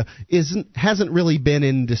America hasn't really been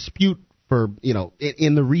in dispute for,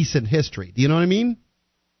 in the recent history. Do you know what I mean?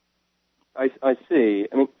 I see.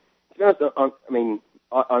 To be honest,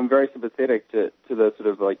 I'm very sympathetic to the sort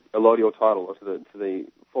of like allodial title, or to the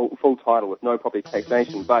full title with no property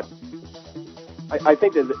taxation. But I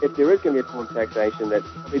think that if there is going to be a form of taxation, that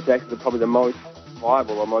property taxes are probably the most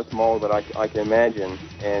viable or most moral that I can imagine.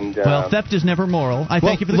 And well, theft is never moral.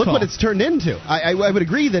 Thank you for the call. Look what it's turned into. I would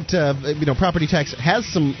agree that property tax has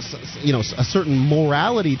some a certain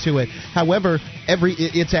morality to it. However,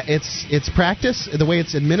 its practice, the way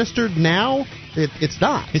it's administered now, it's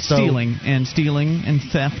not. It's stealing and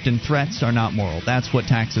theft and threats are not moral. That's what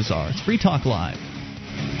taxes are. It's Free Talk Live.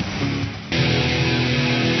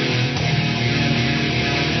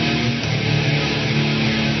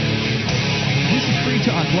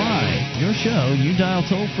 Talk Live, your show. You dial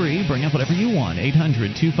toll free, bring up whatever you want.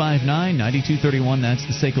 800-259-9231. That's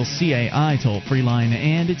the SACL CAI toll free line.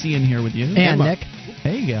 And it's Ian here with you. And Nick.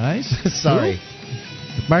 Hey, guys. Sorry.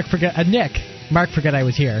 Mark forgot. Nick. Mark forgot I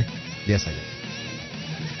was here. Yes, I did.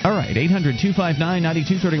 All right,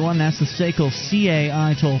 800-259-9231. That's the SACL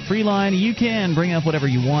CAI toll free line. You can bring up whatever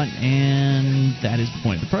you want, and that is the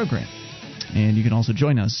point of the program. And you can also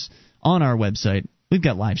join us on our website. We've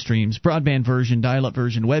got live streams, broadband version, dial-up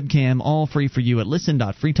version, webcam, all free for you at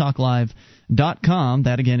listen.freetalklive.com.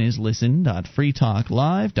 That again is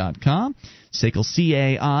listen.freetalklive.com. SACL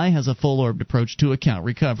CAI has a full-orbed approach to account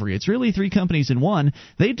recovery. It's really three companies in one.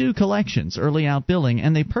 They do collections, early out billing,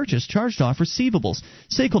 and they purchase charged-off receivables.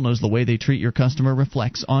 SACL knows the way they treat your customer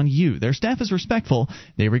reflects on you. Their staff is respectful.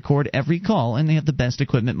 They record every call, and they have the best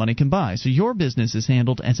equipment money can buy, so your business is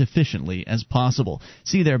handled as efficiently as possible.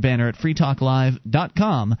 See their banner at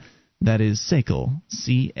freetalklive.com. That is SACL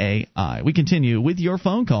CAI. We continue with your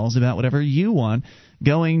phone calls about whatever you want.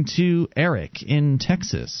 Going to Eric in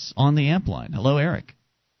Texas on the amp line. Hello, Eric.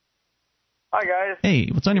 Hi, guys. Hey,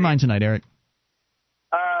 what's on your mind tonight, Eric?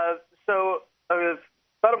 So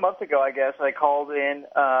about a month ago, I guess, I called in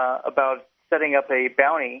about setting up a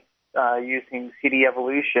bounty using CD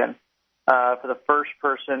Evolution for the first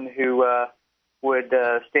person who would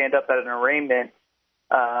stand up at an arraignment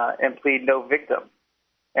and plead no victim.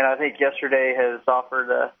 And I think yesterday has offered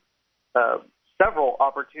several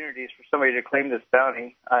opportunities for somebody to claim this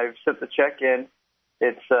bounty. I've sent the check in.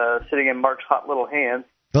 It's sitting in Mark's hot little hands.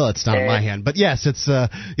 Well, it's not in my hand, but yes, it's the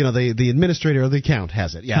administrator of the account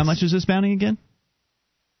has it. Yes. How much is this bounty again?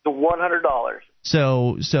 It's $100.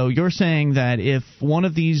 So you're saying that if one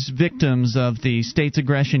of these victims of the state's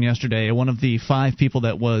aggression yesterday, one of the 5 people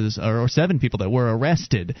that was, or 7 people that were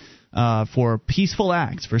arrested for peaceful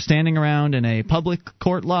acts, for standing around in a public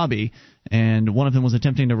court lobby, and one of them was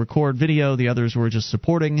attempting to record video, the others were just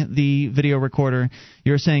supporting the video recorder,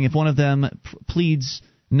 you're saying if one of them pleads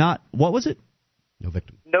not, what was it? No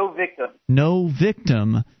victim. No victim. No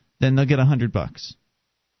victim, then they'll get $100. Exactly.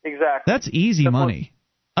 That's easy money.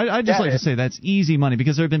 I'd just like to say that's easy money,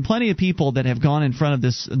 because there have been plenty of people that have gone in front of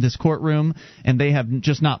this courtroom and they have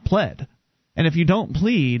just not pled. And if you don't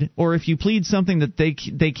plead, or if you plead something that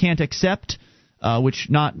they can't accept, which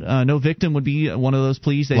no victim would be one of those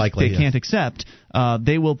pleas they can't accept,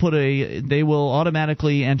 they will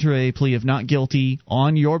automatically enter a plea of not guilty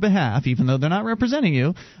on your behalf, even though they're not representing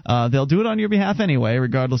you. They'll do it on your behalf anyway,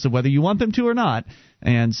 regardless of whether you want them to or not.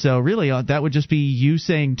 And so really that would just be you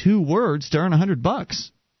saying 2 words to earn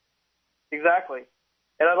 $100. Exactly.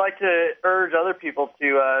 And I'd like to urge other people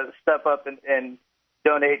to step up and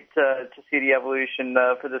donate to CD Evolution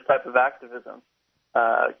for this type of activism.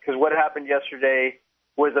 Because what happened yesterday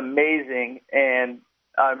was amazing, and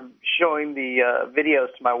I'm showing the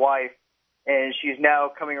videos to my wife, and she's now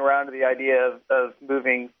coming around to the idea of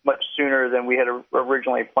moving much sooner than we had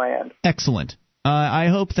originally planned. Excellent. I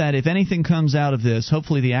hope that if anything comes out of this,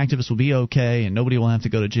 hopefully the activists will be okay and nobody will have to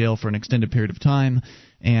go to jail for an extended period of time,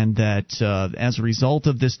 and that as a result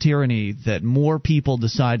of this tyranny, that more people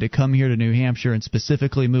decide to come here to New Hampshire and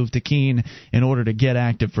specifically move to Keene in order to get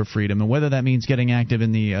active for freedom. And whether that means getting active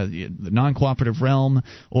in the non-cooperative realm,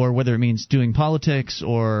 or whether it means doing politics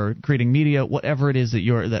or creating media, whatever it is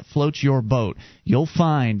that floats your boat, you'll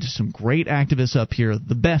find some great activists up here,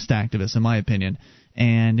 the best activists in my opinion.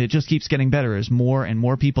 And it just keeps getting better as more and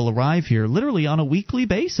more people arrive here, literally on a weekly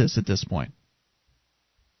basis at this point.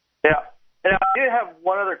 Yeah. And I did have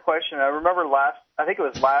one other question. I remember I think it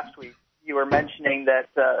was last week, you were mentioning that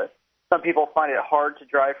some people find it hard to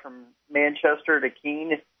drive from Manchester to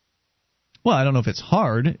Keene. Well, I don't know if it's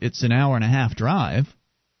hard. It's an hour and a half drive.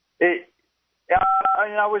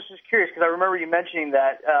 I was just curious, because I remember you mentioning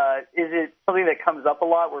that. Is it something that comes up a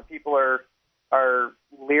lot where people are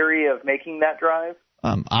leery of making that drive?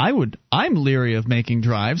 I'm leery of making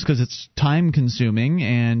drives because it's time consuming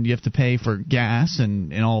and you have to pay for gas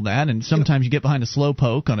and all that. And sometimes you get behind a slow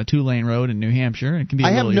poke on a 2-lane road in New Hampshire. It can be.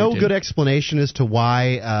 I have no good explanation as to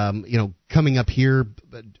why coming up here,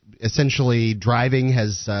 essentially driving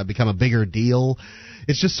has become a bigger deal.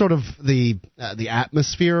 It's just sort of the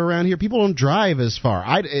atmosphere around here. People don't drive as far.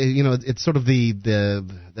 It's sort of the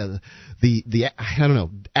I don't know,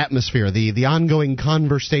 atmosphere, the ongoing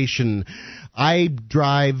conversation. I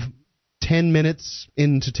drive 10 minutes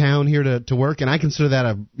into town here to work, and I consider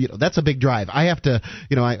that that's a big drive. I have to,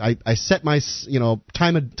 I set my,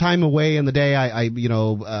 time away in the day. I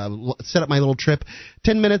set up my little trip.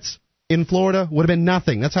 10 minutes in Florida would have been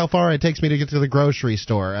nothing. That's how far it takes me to get to the grocery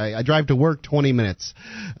store. I drive to work 20 minutes.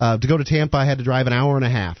 To go to Tampa, I had to drive an hour and a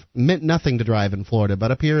half. Meant nothing to drive in Florida,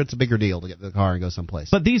 but up here it's a bigger deal to get in the car and go someplace.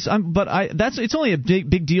 But it's only a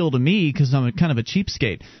big deal to me because I'm kind of a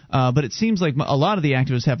cheapskate. But it seems like a lot of the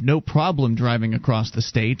activists have no problem driving across the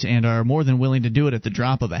state and are more than willing to do it at the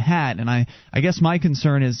drop of a hat. And I guess my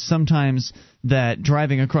concern is sometimes that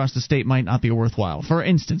driving across the state might not be worthwhile. For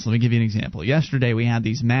instance, let me give you an example. Yesterday we had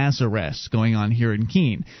these mass arrests going on here in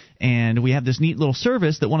Keene, and we have this neat little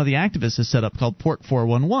service that one of the activists has set up called Port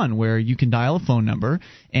 411, where you can dial a phone number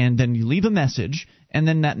and then you leave a message, and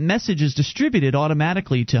then that message is distributed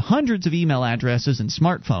automatically to hundreds of email addresses and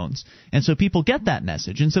smartphones. And so people get that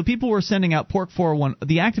message. And so people were sending out Port 411,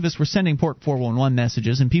 the activists were sending Port 411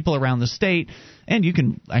 messages, and people around the state, and you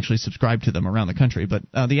can actually subscribe to them around the country, but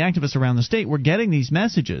the activists around the state were getting these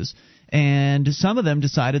messages, and some of them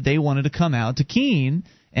decided they wanted to come out to Keene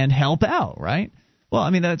and help out, right? Well, I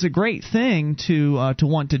mean, that's a great thing to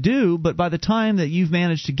want to do, but by the time that you've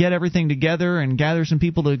managed to get everything together and gather some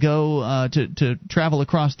people to go to travel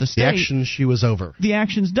across the state, the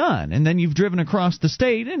action's done, and then you've driven across the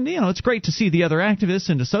state, and it's great to see the other activists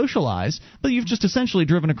and to socialize, but you've just essentially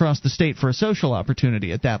driven across the state for a social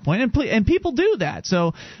opportunity at that point, and people do that.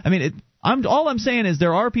 So, I mean, all I'm saying is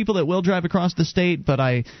there are people that will drive across the state, but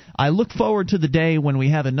I look forward to the day when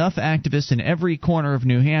we have enough activists in every corner of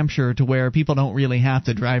New Hampshire to where people don't really have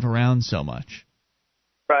to drive around so much.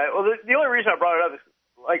 Right. Well, the only reason I brought it up is,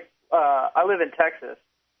 I live in Texas,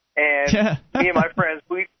 and me and my friends,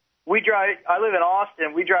 we drive. I live in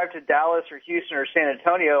Austin. We drive to Dallas or Houston or San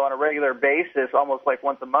Antonio on a regular basis, almost like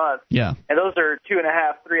once a month. Yeah. And those are 2.5,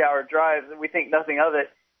 3-hour drives, and we think nothing of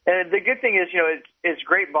it. And the good thing is, it's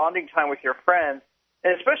great bonding time with your friends,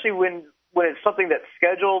 and especially when it's something that's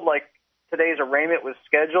scheduled, like today's arraignment was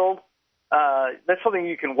scheduled. That's something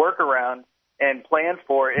you can work around and plan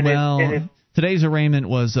for. And today's arraignment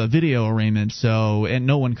was a video arraignment, and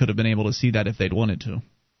no one could have been able to see that if they'd wanted to.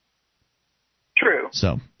 True.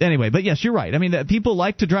 So, anyway, but yes, you're right. I mean, people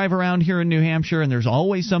like to drive around here in New Hampshire, and there's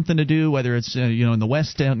always something to do, whether it's in the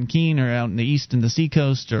west out in Keene or out in the east in the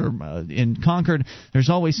seacoast or in Concord. There's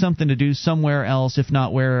always something to do somewhere else, if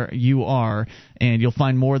not where you are, and you'll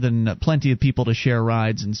find more than plenty of people to share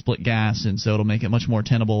rides and split gas, and so it'll make it much more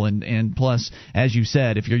tenable. And plus, as you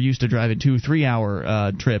said, if you're used to driving 2-3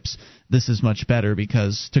 hour trips, this is much better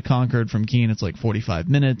because to Concord from Keene it's like 45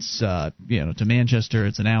 minutes. To Manchester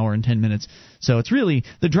it's an hour and 10 minutes. So it's really,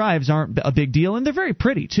 the drives aren't a big deal, and they're very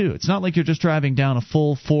pretty too. It's not like you're just driving down a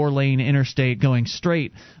full 4-lane interstate going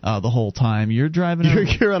straight the whole time. You're driving.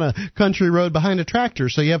 You're on a country road behind a tractor,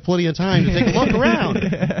 so you have plenty of time to take a look around.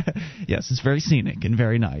 Yes, it's very scenic and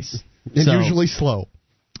very nice. And usually slow.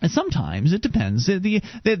 And sometimes it depends.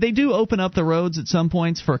 They do open up the roads at some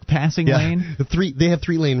points for a passing lane. They have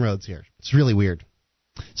 3-lane roads here. It's really weird.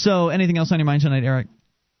 So, anything else on your mind tonight, Eric?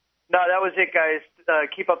 No, that was it, guys.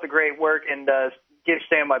 Keep up the great work and give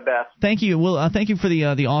Stan my best. Thank you. Well, thank you for the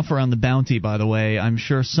offer on the bounty, by the way. I'm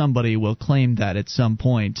sure somebody will claim that at some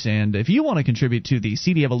point. And if you want to contribute to the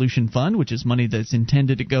CD Evolution Fund, which is money that's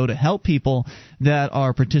intended to go to help people that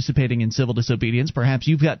are participating in civil disobedience, perhaps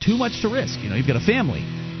you've got too much to risk. You've got a family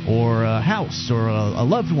or a house or a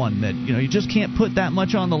loved one that you just can't put that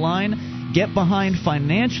much on the line. Get behind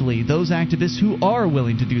financially those activists who are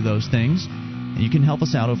willing to do those things. You can help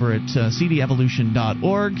us out over at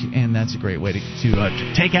cdevolution.org, and that's a great way to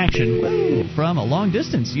take action from a long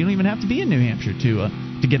distance. You don't even have to be in New Hampshire to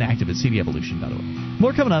get active at cdevolution.org.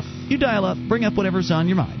 More coming up. You dial up, bring up whatever's on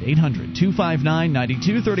your mind.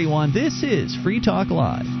 800-259-9231. This is Free Talk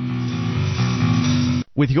Live.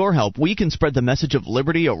 With your help, we can spread the message of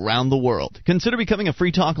liberty around the world. Consider becoming a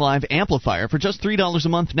Free Talk Live amplifier for just $3 a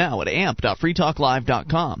month now at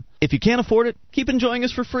amp.freetalklive.com. If you can't afford it, keep enjoying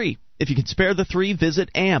us for free. If you can spare the $3, visit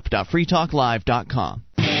amp.freetalklive.com.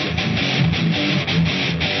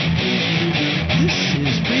 This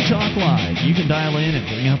is Free Talk Live. You can dial in and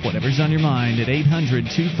bring up whatever's on your mind at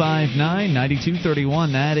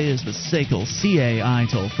 800-259-9231. That is the SACL CAI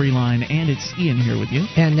toll-free line. And it's Ian here with you.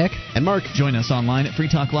 And Nick. And Mark. Join us online at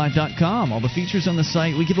freetalklive.com. All the features on the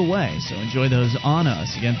site we give away, so enjoy those on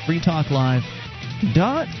us. Again,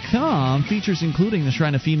 freetalklive.com. Features including the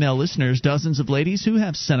Shrine of Female Listeners, dozens of ladies who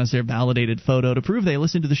have sent us their validated photo to prove they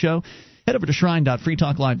listen to the show. Head over to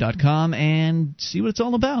shrine.freetalklive.com and see what it's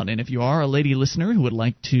all about. And if you are a lady listener who would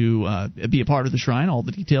like to be a part of the Shrine, all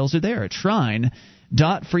the details are there at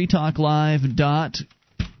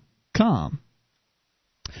shrine.freetalklive.com.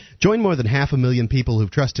 Join more than 500,000 people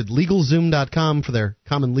who've trusted LegalZoom.com for their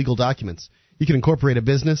common legal documents. You can incorporate a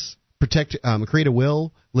business, create a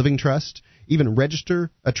will, living trust, even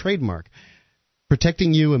register a trademark.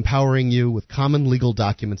 Protecting you, empowering you with common legal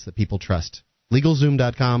documents that people trust.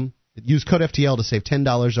 LegalZoom.com. Use code FTL to save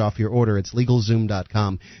 $10 off your order. It's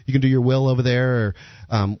LegalZoom.com. You can do your will over there,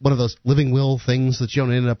 or one of those living will things that you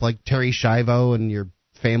don't end up like Terry Schiavo and your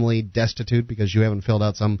family destitute because you haven't filled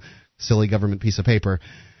out some silly government piece of paper.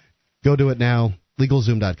 Go do it now.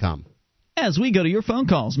 LegalZoom.com. As we go to your phone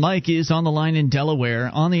calls, Mike is on the line in Delaware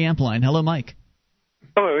on the amp line. Hello, Mike.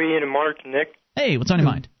 Hello, Ian and Mark, Nick. Hey, what's on your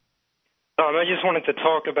mind? I just wanted to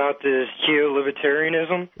talk about this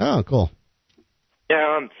geo-libertarianism. Oh, cool.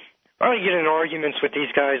 Yeah, I get in arguments with these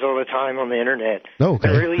guys all the time on the internet. Oh, okay.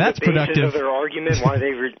 And really That's the basis productive. of their argument why they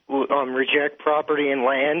reject property and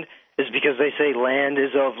land is because they say land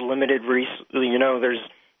is of limited there's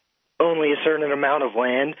only a certain amount of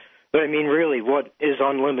land. But I mean, really, what is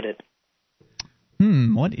unlimited?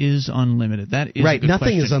 What is unlimited? That is right. A good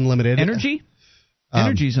Nothing question. is unlimited. Energy?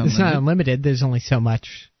 Energy's unlimited. It's not unlimited. There's only so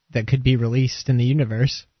much that could be released in the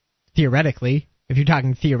universe. Theoretically. If you're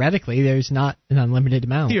talking theoretically, there's not an unlimited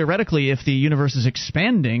amount. Theoretically, if the universe is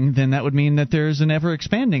expanding, then that would mean that there's an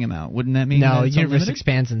ever-expanding amount. Wouldn't that mean no, that it's the universe unlimited?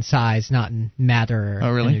 expands in size, not in matter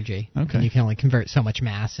or energy. Okay. And you can only convert so much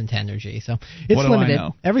mass into energy. So it's what limited. Do I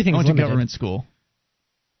know? Everything's I went limited. to government school.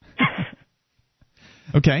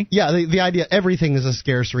 Okay. Yeah, the idea everything is a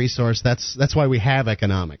scarce resource. That's why we have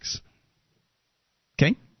economics.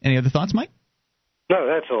 Okay. Any other thoughts, Mike? No,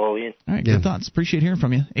 that's all, Ian. All right, good thoughts. Appreciate hearing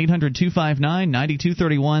from you.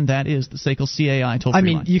 800-259-9231. That is the SACL CAI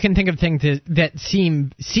toll-free line. You can think of things that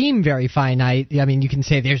seem very finite. I mean, you can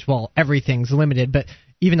say everything's limited, but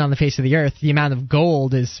even on the face of the earth, the amount of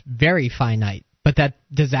gold is very finite. But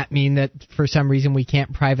does that mean that for some reason we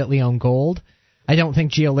can't privately own gold? I don't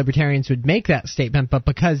think geo-libertarians would make that statement, but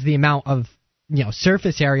because the amount of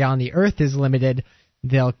surface area on the earth is limited,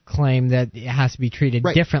 they'll claim that it has to be treated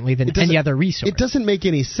differently than any other resource. It doesn't make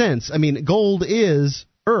any sense. I mean, gold is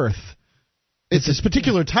earth. It's this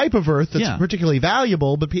particular type of earth that's particularly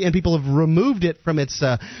valuable, and people have removed it from its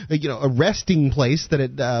a resting place that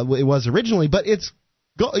it was originally. But it's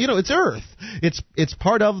earth. It's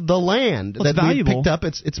part of the land that we picked up.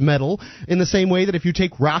 It's metal. In the same way that if you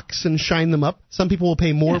take rocks and shine them up, some people will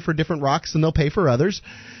pay more for different rocks than they'll pay for others.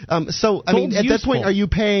 So I mean, at that point,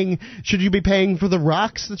 should you be paying for the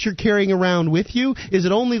rocks that you're carrying around with you? Is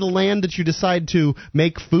it only the land that you decide to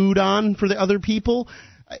make food on for the other people?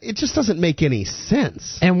 It just doesn't make any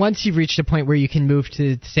sense. And once you've reached a point where you can move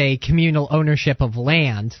to, say, communal ownership of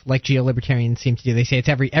land, like geo-libertarians seem to do, they say it's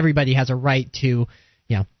everybody has a right to.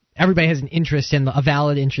 Everybody has a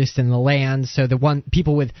valid interest in the land, so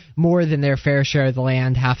people with more than their fair share of the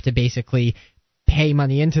land have to basically pay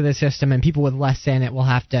money into the system, and people with less than it will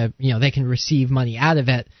have to, they can receive money out of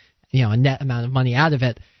it, a net amount of money out of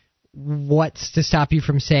it. What's to stop you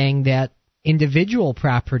from saying that individual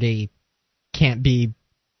property can't be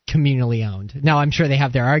communally owned? Now, I'm sure they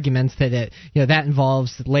have their arguments that that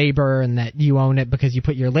involves labor and that you own it because you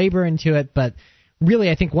put your labor into it, but really,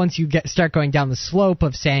 I think once you start going down the slope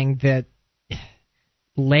of saying that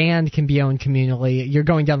land can be owned communally, you're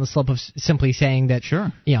going down the slope of simply saying that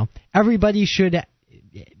everybody should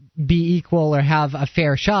be equal or have a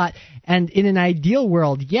fair shot. And in an ideal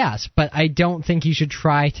world, yes, but I don't think you should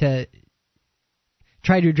try to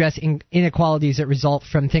address inequalities that result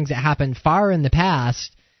from things that happened far in the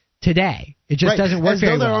past today. It just doesn't work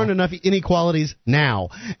very well. As though there aren't enough inequalities now.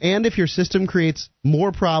 And if your system creates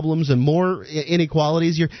more problems and more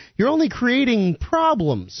inequalities, you're only creating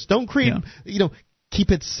problems. Don't create,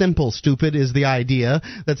 keep it simple, stupid is the idea.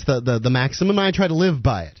 That's the maximum. I try to live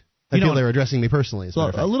by it. I feel they were addressing me personally.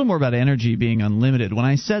 A little more about energy being unlimited. When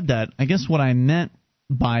I said that, I guess what I meant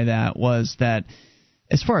by that was that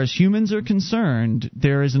As far as humans are concerned,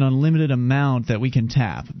 there is an unlimited amount that we can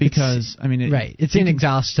tap because it's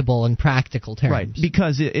inexhaustible in practical terms. Right,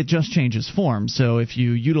 because it just changes form. So if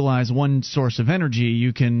you utilize one source of energy,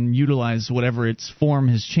 you can utilize whatever its form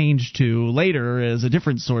has changed to later as a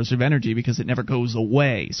different source of energy because it never goes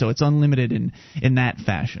away. So it's unlimited in that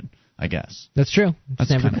fashion, I guess. That's true.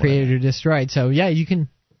 It's never created or destroyed. So yeah, it can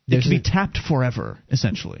be tapped forever,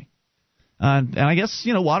 essentially. And I guess,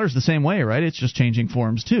 water's the same way, right? It's just changing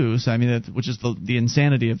forms, too. So, which is the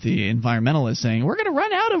insanity of the environmentalists saying, we're going to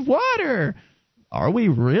run out of water. Are we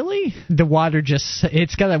really? The water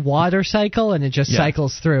it's got a water cycle, and it just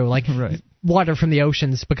cycles through. Like, water from the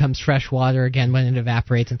oceans becomes fresh water again when it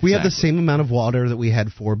evaporates. We have the same amount of water that we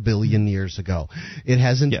had 4 billion years ago. It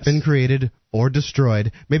hasn't been created or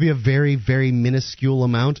destroyed. Maybe a very, very minuscule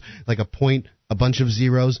amount, like a point, a bunch of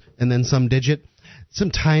zeros, and then some digit. Some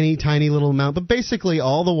tiny, tiny little amount, but basically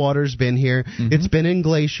all the water's been here. Mm-hmm. It's been in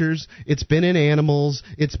glaciers. It's been in animals.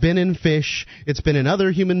 It's been in fish. It's been in other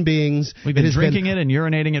human beings. We've been drinking it and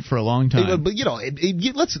urinating it for a long time. But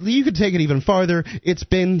you could take it even farther. It's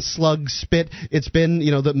been slug spit. It's been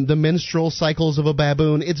the menstrual cycles of a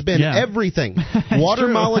baboon. It's been everything. Water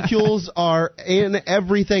molecules are in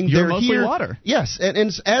everything. They're mostly here. Water. Yes, and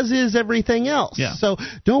as is everything else. Yeah. So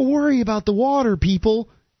don't worry about the water, people.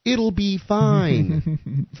 It'll be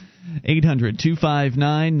fine.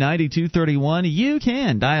 800-259-9231. You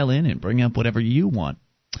can dial in and bring up whatever you want.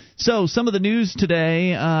 So, some of the news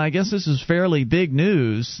today, I guess this is fairly big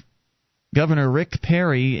news. Governor Rick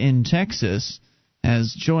Perry in Texas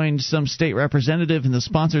has joined some state representative and the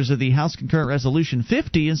sponsors of the House Concurrent Resolution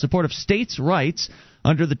 50 in support of states' rights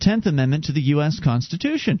under the 10th Amendment to the U.S.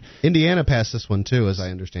 Constitution. Indiana passed this one, too, as I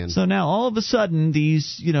understand. So now, all of a sudden,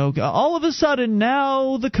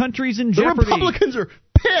 now the country's in jeopardy. The Republicans are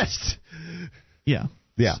pissed! Yeah.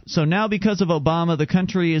 Yeah. So now because of Obama, the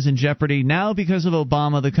country is in jeopardy. Now because of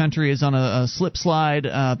Obama, the country is on a slip-slide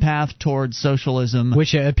path towards socialism.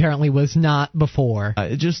 Which it apparently was not before.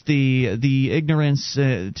 Just the ignorance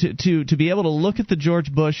to be able to look at the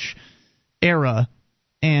George Bush era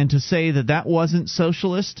and to say that wasn't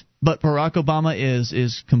socialist, but Barack Obama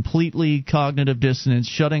is completely cognitive dissonance,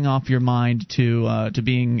 shutting off your mind to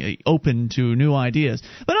being open to new ideas.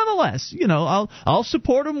 But nonetheless, I'll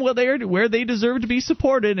support them where they deserve to be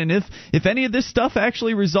supported, and if any of this stuff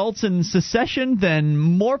actually results in secession, then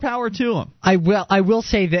more power to them. I will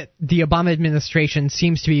say that the Obama administration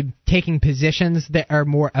seems to be taking positions that are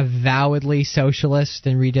more avowedly socialist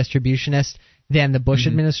and redistributionist than the Bush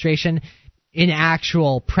administration. In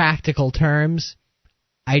actual practical terms,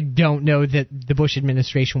 I don't know that the Bush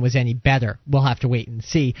administration was any better. We'll have to wait and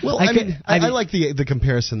see. Well, I like the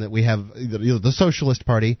comparison that we have, the Socialist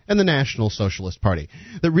Party and the National Socialist Party.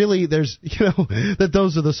 That really, there's, that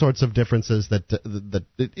those are the sorts of differences that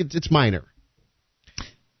it's minor.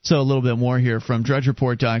 So a little bit more here from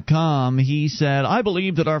DrudgeReport.com. He said, I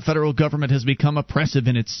believe that our federal government has become oppressive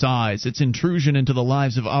in its size, its intrusion into the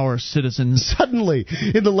lives of our citizens. Suddenly,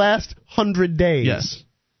 in the last 100 days. Yes.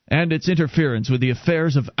 And its interference with the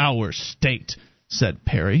affairs of our state, said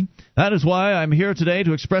Perry. That is why I'm here today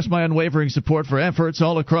to express my unwavering support for efforts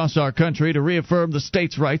all across our country to reaffirm the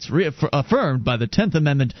states' rights affirmed by the 10th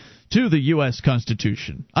Amendment to the U.S.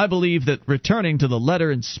 Constitution. I believe that returning to the letter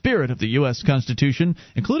and spirit of the U.S. Constitution,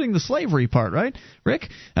 including the slavery part, right, Rick?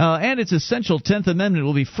 And its essential 10th Amendment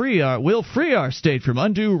will free our state from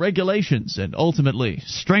undue regulations and ultimately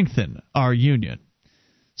strengthen our union.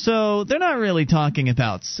 So they're not really talking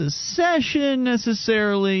about secession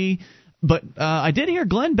necessarily. But I did hear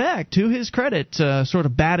Glenn Beck, to his credit, sort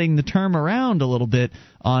of batting the term around a little bit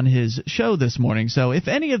on his show this morning. So if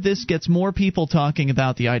any of this gets more people talking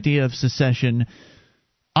about the idea of secession,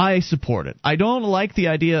 I support it. I don't like the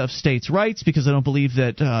idea of states' rights because I don't believe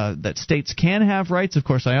that states can have rights. Of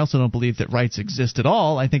course, I also don't believe that rights exist at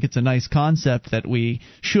all. I think it's a nice concept that we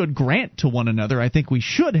should grant to one another. I think we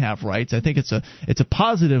should have rights. I think it's a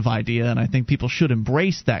positive idea, and I think people should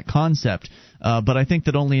embrace that concept. But I think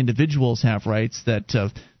that only individuals have rights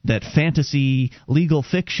that fantasy legal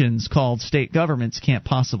fictions called state governments can't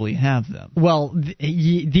possibly have them. Well,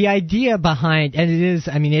 the idea behind, and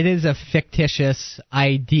it is a fictitious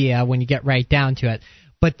idea when you get right down to it,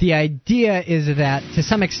 but the idea is that to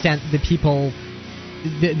some extent the people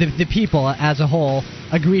the people as a whole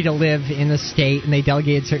agree to live in a state, and they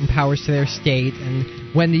delegated certain powers to their state.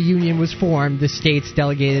 And when the Union was formed, the states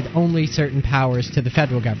delegated only certain powers to the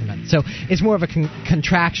federal government. So it's more of a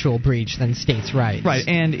contractual breach than states' rights. Right,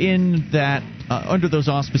 and in that, under those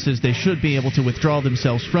auspices, they should be able to withdraw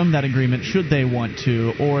themselves from that agreement should they want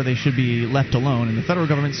to, or they should be left alone. And the federal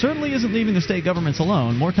government certainly isn't leaving the state governments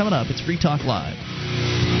alone. More coming up. It's Free Talk Live.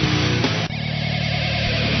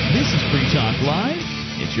 This is Free Talk Live.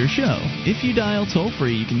 It's your show. If you dial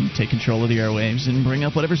toll-free, you can take control of the airwaves and bring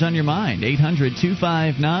up whatever's on your mind.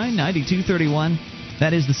 800-259-9231.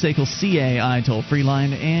 That is the SACL CAI toll-free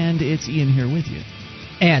line, and it's Ian here with you.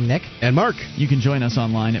 And Nick. And Mark. You can join us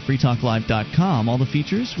online at freetalklive.com. All the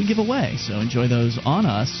features we give away, so enjoy those on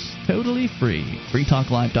us totally free.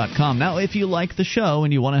 freetalklive.com. Now, if you like the show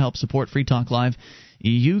and you want to help support Free Talk Live,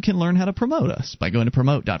 you can learn how to promote us by going to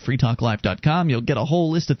promote.freetalklive.com. You'll get a whole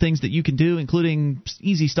list of things that you can do, including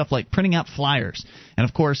easy stuff like printing out flyers. And,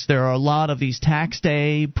 of course, there are a lot of these tax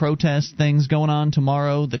day protest things going on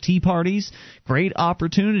tomorrow, the tea parties. Great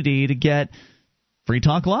opportunity to get Free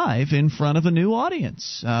Talk Live in front of a new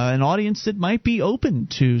audience, an audience that might be open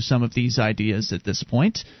to some of these ideas at this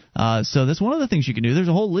point. So that's one of the things you can do. There's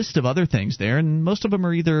a whole list of other things there, and most of them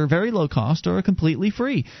are either very low cost or completely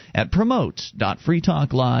free at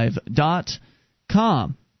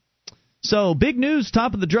promote.freetalklive.com. So, big news,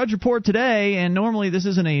 top of the Drudge Report today, and normally this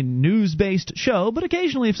isn't a news-based show, but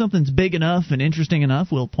occasionally if something's big enough and interesting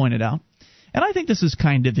enough, we'll point it out. And I think this is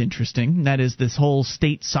kind of interesting. That is this whole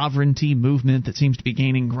state sovereignty movement that seems to be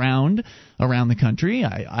gaining ground around the country.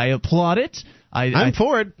 I applaud it. I'm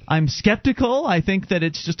for it. I'm skeptical. I think that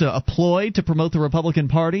it's just a ploy to promote the Republican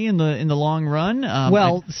Party in the long run.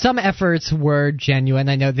 Some efforts were genuine.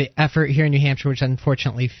 I know the effort here in New Hampshire, which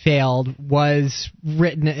unfortunately failed, was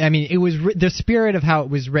written. I mean, it was the spirit of how it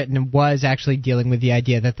was written was actually dealing with the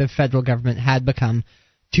idea that the federal government had become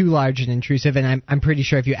too large and intrusive, and I'm pretty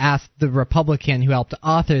sure if you asked the Republican who helped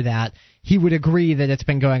author that, he would agree that it's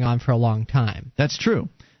been going on for a long time. That's true.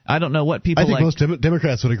 I don't know what people I think most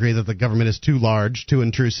Democrats would agree that the government is too large, too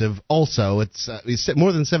intrusive. Also, it's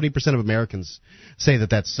more than 70% of Americans say that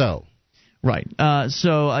that's so. Right.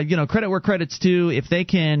 So, credit where credit's due. If they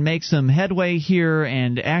can make some headway here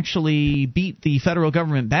and actually beat the federal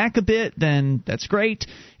government back a bit, then that's great.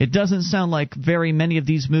 It doesn't sound like very many of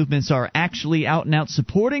these movements are actually out and out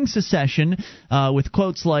supporting secession, with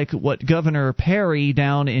quotes like what Governor Perry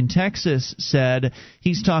down in Texas said.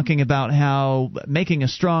 He's talking about how making a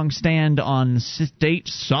strong stand on state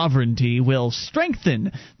sovereignty will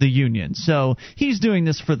strengthen the Union. So he's doing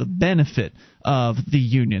this for the benefit of the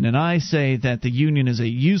Union, and I say that the Union is a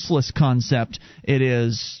useless concept.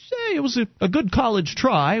 It was a good college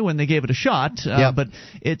try when they gave it a shot, but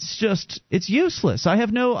it's useless. I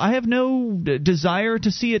have no desire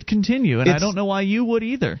to see it continue, and I don't know why you would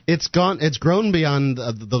either. It's grown beyond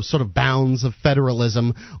the sort of bounds of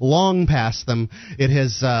federalism, long past them. It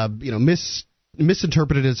has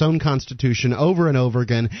misinterpreted its own constitution over and over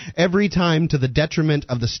again, every time to the detriment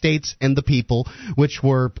of the states and the people, which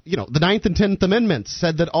were, the 9th and 10th Amendments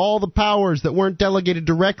said that all the powers that weren't delegated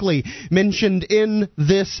directly mentioned in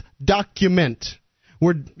this document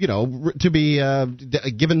were, to be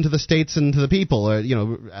given to the states and to the people,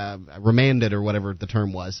 remanded or whatever the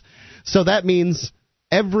term was. So that means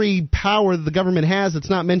every power that the government has that's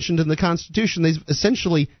not mentioned in the Constitution, they've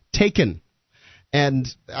essentially taken. And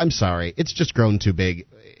I'm sorry, it's just grown too big.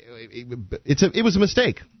 It was a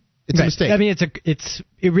mistake. It's a mistake. I mean,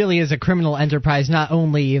 it really is a criminal enterprise, not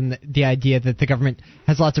only in the idea that the government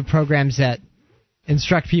has lots of programs that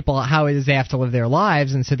instruct people how it is they have to live their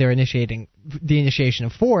lives, and so they're initiating the initiation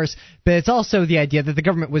of force, but it's also the idea that the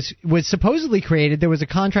government was supposedly created. There was a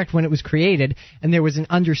contract when it was created, and there was an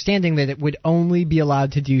understanding that it would only be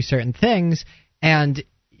allowed to do certain things, and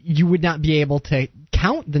you would not be able to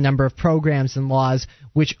count the number of programs and laws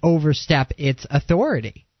which overstep its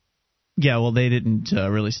authority. Yeah, well, they didn't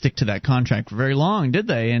really stick to that contract for very long, did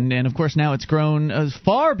they? And of course, now it's grown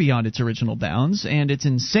far beyond its original bounds, and it's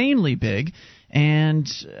insanely big. And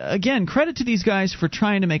again, credit to these guys for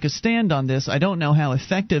trying to make a stand on this. I don't know how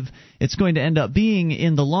effective it's going to end up being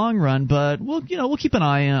in the long run, but we'll keep an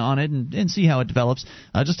eye on it and see how it develops.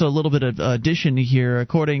 Just a little bit of addition here.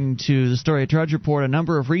 According to the story at Drudge Report, a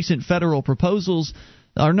number of recent federal proposals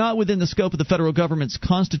are not within the scope of the federal government's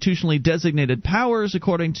constitutionally designated powers,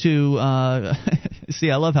 according to see,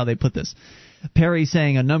 I love how they put this. Perry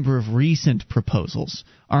saying a number of recent proposals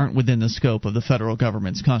aren't within the scope of the federal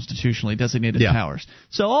government's constitutionally designated powers.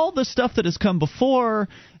 So all the stuff that has come before,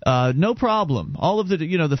 no problem. All of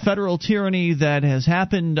the federal tyranny that has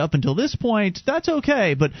happened up until this point, that's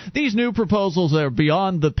okay. But these new proposals are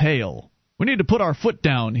beyond the pale. We need to put our foot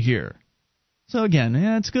down here. So again,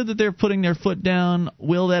 it's good that they're putting their foot down.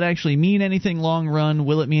 Will that actually mean anything long run?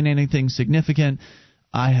 Will it mean anything significant?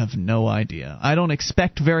 I have no idea. I don't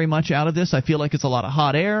expect very much out of this. I feel like it's a lot of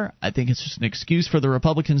hot air. I think it's just an excuse for the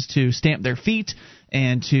Republicans to stamp their feet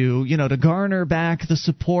and to garner back the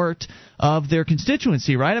support of their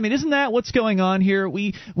constituency, right? I mean, isn't that what's going on here?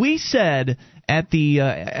 We said at the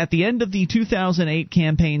end of the 2008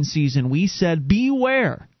 campaign season, we said,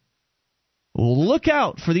 beware. Look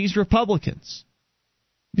out for these Republicans.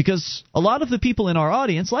 Because a lot of the people in our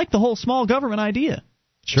audience like the whole small government idea.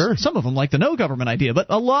 Sure. Some of them like the no government idea, but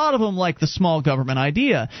a lot of them like the small government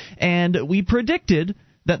idea. And we predicted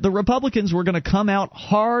that the Republicans were going to come out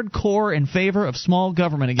hardcore in favor of small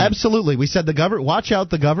government again. Absolutely. We said watch out,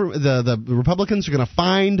 the Republicans are going to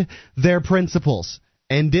find their principles.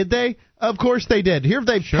 And did they? Of course they did. Here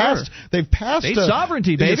they've passed state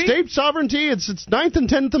sovereignty, baby. State sovereignty. It's 9th and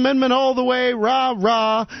 10th Amendment all the way. Rah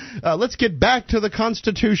rah. Let's get back to the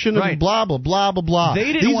Constitution and blah blah blah blah blah.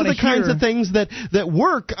 These are the kinds of things that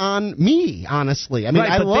work on me. Honestly, I mean,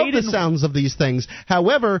 I love the sounds of these things.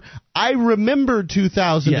 However, I remember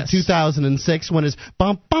 2000 to 2006 when it's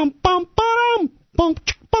bump bump bump bum bump.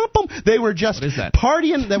 They were just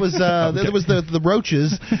partying. That was that was the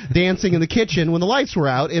Roaches dancing in the kitchen when the lights were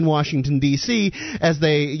out in Washington D.C. as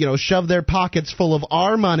they shoved their pockets full of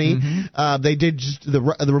our money. They did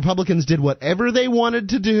the Republicans did whatever they wanted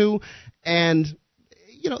to do, and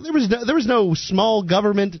there was no small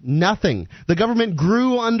government, nothing. The government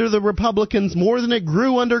grew under the Republicans more than it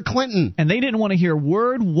grew under Clinton. And they didn't want to hear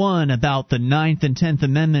word one about the 9th and 10th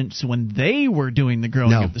Amendments when they were doing the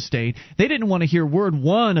growing of the state. They didn't want to hear word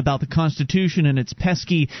one about the Constitution and its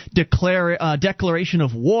pesky declaration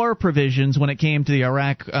of war provisions when it came to the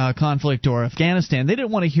Iraq conflict or Afghanistan. They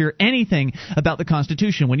didn't want to hear anything about the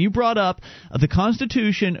Constitution. When you brought up the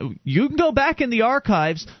Constitution, you can go back in the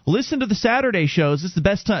archives, listen to the Saturday shows. It's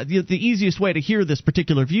the easiest way to hear this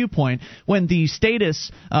particular viewpoint. When the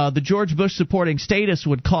the George Bush supporting status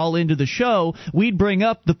would call into the show, we'd bring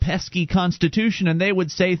up the pesky Constitution, and they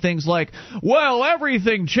would say things like, well,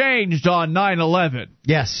 everything changed on 9/11.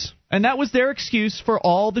 Yes. And that was their excuse for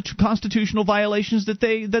all the constitutional violations that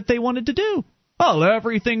they wanted to do. Well,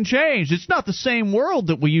 everything changed. It's not the same world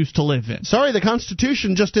that we used to live in. Sorry, the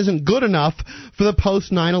Constitution just isn't good enough for the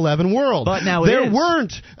post 9/11 world. But now there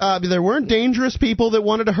weren't dangerous people that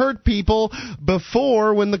wanted to hurt people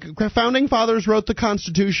before. When the Founding Fathers wrote the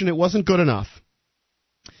Constitution, it wasn't good enough.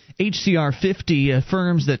 HCR 50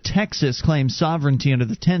 affirms that Texas claims sovereignty under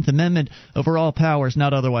the 10th Amendment over all powers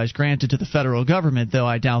not otherwise granted to the federal government, though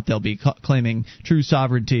I doubt they'll be claiming true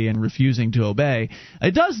sovereignty and refusing to obey.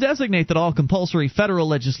 It does designate that all compulsory federal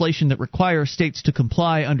legislation that requires states to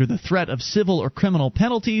comply under the threat of civil or criminal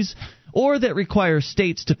penalties, or that requires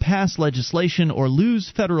states to pass legislation or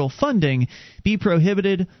lose federal funding, be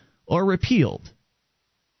prohibited or repealed.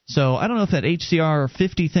 So I don't know if that HCR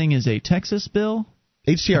 50 thing is a Texas bill.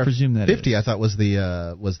 HCR 50, is. I thought was the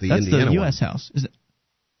That's Indiana the U.S. House. Is it?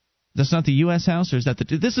 That's not the U.S. House, or is that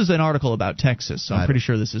this is an article about Texas, so I'm pretty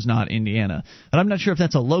sure this is not Indiana. But I'm not sure if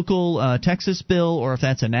that's a local Texas bill or if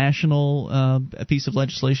that's a national piece of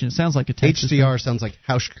legislation. It sounds like a Texas HCR sounds like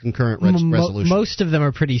House Concurrent Resolution. Most of them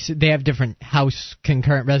are they have different House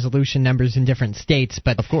Concurrent Resolution numbers in different states,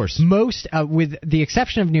 but of course, most, with the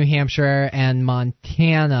exception of New Hampshire and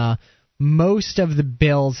Montana, most of the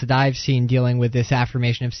bills that I've seen dealing with this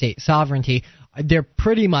affirmation of state sovereignty, they're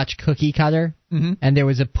pretty much cookie cutter, and there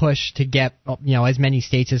was a push to get as many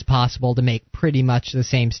states as possible to make pretty much the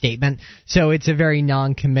same statement. So it's a very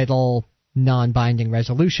non-committal, non-binding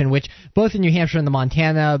resolution, which both in New Hampshire and the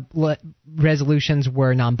Montana resolutions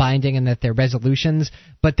were non-binding in that they're resolutions,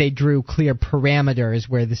 but they drew clear parameters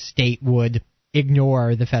where the state would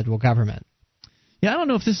ignore the federal government. Yeah, I don't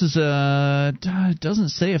know if this is it doesn't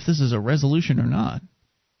say if this is a resolution or not.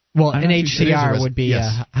 Well, an HCR would be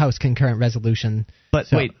a House Concurrent Resolution. But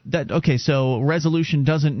wait, so resolution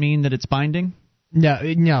doesn't mean that it's binding?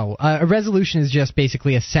 No. A resolution is just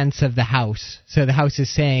basically a sense of the House. So the House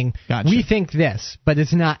is saying, we think this, but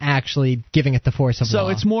it's not actually giving it the force of law. So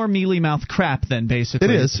it's more mealy-mouthed crap then,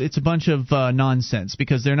 basically. It is. It's a bunch of nonsense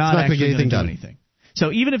because they're not actually going to do anything. So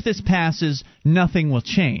even if this passes, nothing will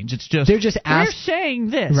change. It's just we're saying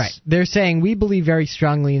this. Right. They're saying we believe very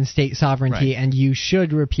strongly in state sovereignty, and you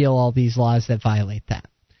should repeal all these laws that violate that.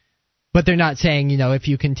 But they're not saying, if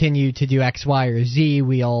you continue to do X, Y, or Z,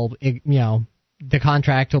 the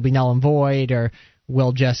contract will be null and void, or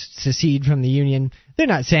we'll just secede from the union. They're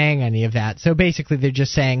not saying any of that. So basically, they're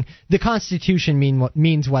just saying the Constitution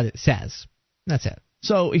means what it says. That's it.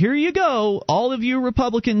 So here you go. All of you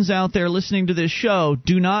Republicans out there listening to this show,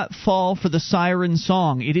 do not fall for the siren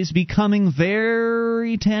song. It is becoming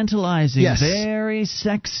very tantalizing, very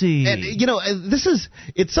sexy. And,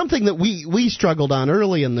 it's something that we struggled on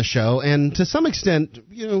early in the show, and to some extent,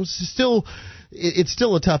 it's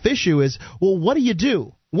still a tough issue is, well, what do you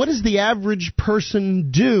do? What does the average person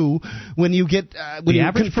do when you get the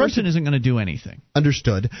average person isn't going to do anything.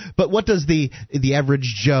 Understood. But what does the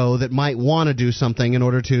average Joe that might want to do something in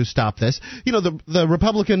order to stop this? The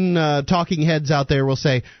Republican talking heads out there will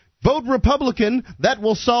say, vote Republican, that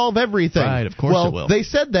will solve everything. Right, of course it will. Well, they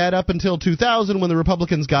said that up until 2000 when the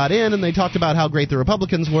Republicans got in, and they talked about how great the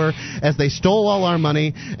Republicans were as they stole all our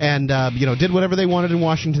money and, did whatever they wanted in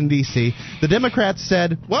Washington, D.C. The Democrats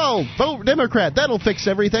said, well, vote Democrat, that'll fix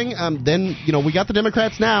everything. Then, we got the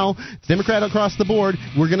Democrats now. It's Democrat across the board.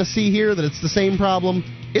 We're going to see here that it's the same problem.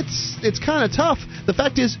 It's kind of tough. The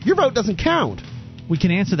fact is, your vote doesn't count. We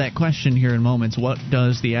can answer that question here in moments. What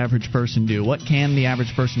does the average person do? What can the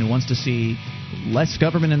average person who wants to see less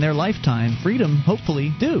government in their lifetime, freedom,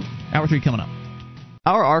 hopefully, do? Hour 3 coming up.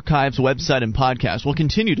 Our archives, website, and podcast will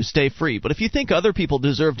continue to stay free, but if you think other people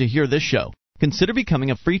deserve to hear this show, consider becoming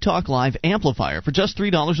a Free Talk Live amplifier for just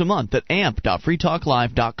 $3 a month at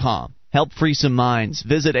amp.freetalklive.com. Help free some minds.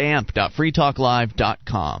 Visit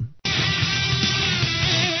amp.freetalklive.com.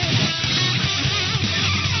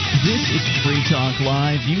 This is Free Talk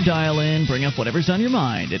Live. You dial in, bring up whatever's on your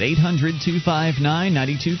mind at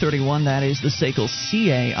 800-259-9231. That is the SACL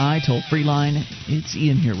CAI toll-free line. It's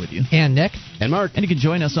Ian here with you. And Nick. And Mark. And you can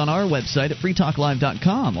join us on our website at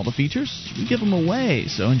freetalklive.com. All the features, we give them away,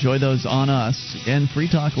 so enjoy those on us. Again,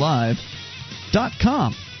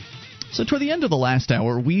 freetalklive.com. So toward the end of the last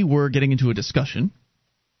hour, we were getting into a discussion.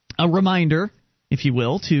 A reminder, if you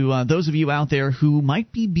will, to those of you out there who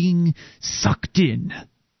might be being sucked in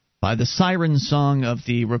by the siren song of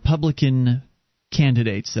the Republican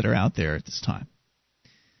candidates that are out there at this time.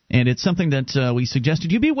 And it's something that we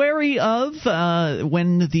suggested you be wary of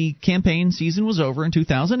when the campaign season was over in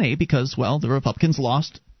 2008 because, well, the Republicans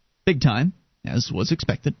lost big time, as was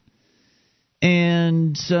expected.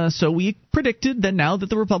 And so we predicted that now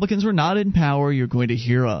that the Republicans were not in power, you're going to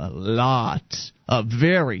hear a lot of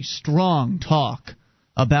very strong talk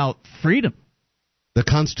about freedom. The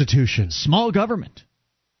Constitution. Small government.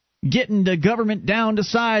 Getting the government down to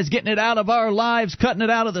size, getting it out of our lives, cutting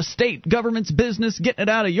it out of the state government's business, getting it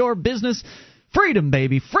out of your business. Freedom,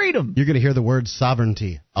 baby, freedom. You're going to hear the word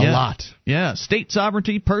sovereignty a lot. Yeah, state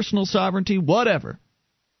sovereignty, personal sovereignty, whatever.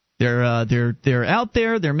 They're out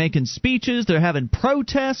there. They're making speeches. They're having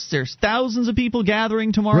protests. There's thousands of people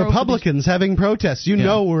gathering tomorrow. Republicans having protests. You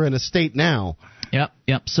know we're in a state now. Yep.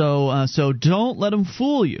 So don't let them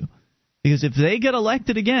fool you, because if they get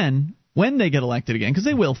elected again. When they get elected again, because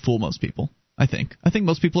they will fool most people, I think. I think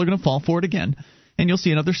most people are going to fall for it again. And you'll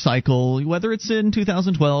see another cycle, whether it's in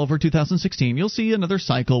 2012 or 2016, you'll see another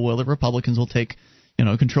cycle where the Republicans will take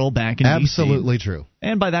control back in D.C. Absolutely true.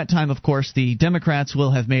 And by that time, of course, the Democrats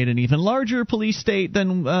will have made an even larger police state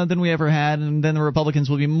than we ever had, and then the Republicans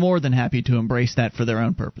will be more than happy to embrace that for their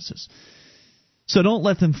own purposes. So don't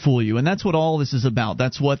let them fool you. And that's what all this is about.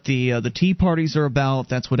 That's what the Tea Parties are about.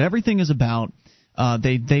 That's what everything is about.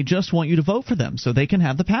 They just want you to vote for them so they can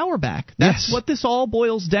have the power back. That's what this all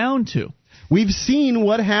boils down to. We've seen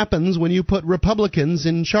what happens when you put Republicans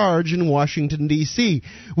in charge in Washington, D.C.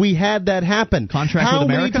 We had that happen. Contract with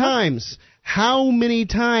America? How many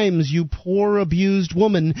times, you poor abused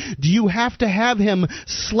woman, do you have to have him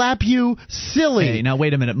slap you silly? Hey, now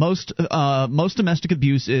wait a minute. Most domestic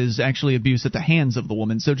abuse is actually abuse at the hands of the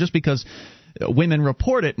woman. So just because women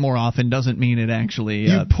report it more often doesn't mean it actually...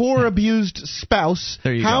 you poor abused spouse,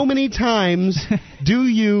 how many times do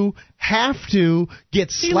you have to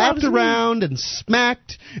get slapped around and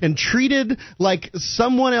smacked and treated like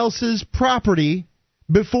someone else's property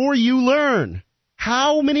before you learn?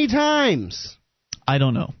 How many times? I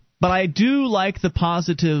don't know. But I do like the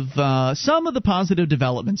positive, some of the positive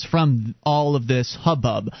developments from all of this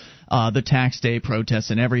hubbub, the tax day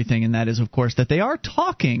protests and everything, and that is, of course, that they are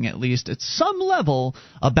talking, at least at some level,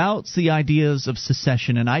 about the ideas of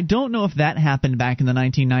secession. And I don't know if that happened back in the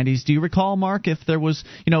 1990s. Do you recall, Mark, if there was,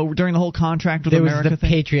 during the whole contract with America thing? There was the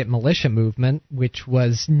Patriot Militia movement, which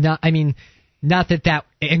was not, Not that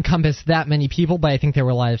encompassed that many people, but I think there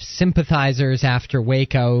were a lot of sympathizers after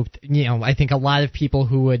Waco. I think a lot of people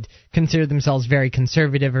who would consider themselves very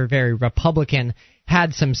conservative or very Republican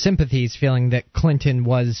had some sympathies, feeling that Clinton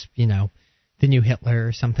was, the new Hitler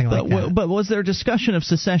or something like that. But was there discussion of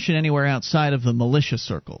secession anywhere outside of the militia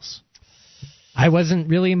circles? I wasn't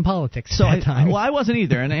really in politics at that time. Well, I wasn't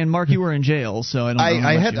either, and Mark, you were in jail, so I don't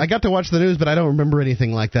know. I got to watch the news, but I don't remember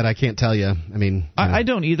anything like that. I can't tell you. I mean, I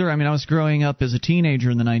don't either. I mean, I was growing up as a teenager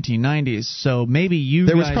in the 1990s, so maybe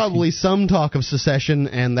there was probably some talk of secession,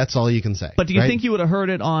 and that's all you can say. But do you think you would have heard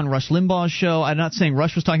it on Rush Limbaugh's show? I'm not saying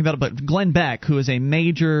Rush was talking about it, but Glenn Beck, who is a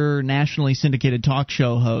major nationally syndicated talk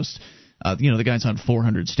show host. The guy's on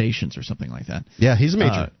 400 stations or something like that. Yeah, he's a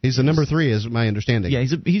major. He's the number 3, is my understanding. Yeah,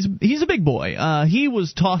 he's a big boy. He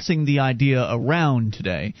was tossing the idea around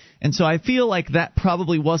today, and so I feel like that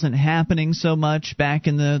probably wasn't happening so much back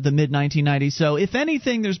in the mid 1990s. So if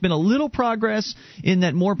anything, there's been a little progress in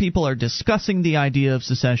that more people are discussing the idea of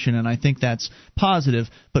secession, and I think that's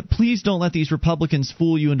positive. But please don't let these Republicans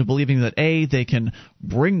fool you into believing that they can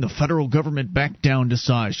bring the federal government back down to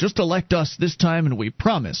size. Just elect us this time, and we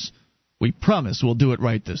promise we'll do it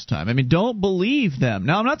right this time. I mean, don't believe them.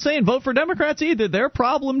 Now, I'm not saying vote for Democrats either. They're a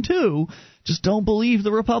problem, too. Just don't believe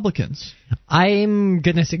the Republicans. I'm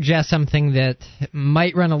going to suggest something that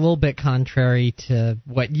might run a little bit contrary to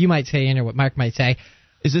what you might say or what Mark might say.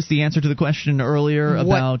 Is this the answer to the question earlier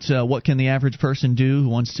about what can the average person do who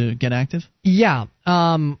wants to get active? Yeah,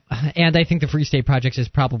 and I think the Free State Project is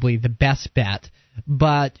probably the best bet.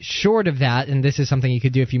 But short of that, and this is something you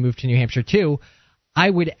could do if you move to New Hampshire, too, I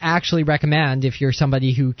would actually recommend, if you're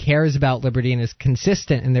somebody who cares about liberty and is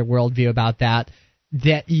consistent in their worldview about that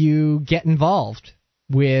you get involved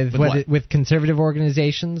with conservative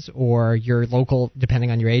organizations or your local, depending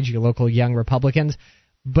on your age, your local young Republicans.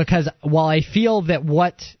 Because while I feel that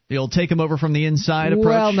you'll take them over from the inside approach?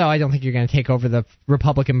 Well, no, I don't think you're going to take over the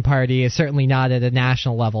Republican Party, certainly not at a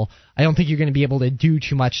national level. I don't think you're going to be able to do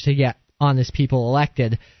too much to get honest people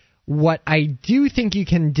elected. What I do think you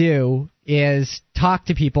can do is talk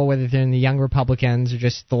to people, whether they're in the Young Republicans or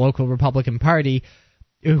just the local Republican Party,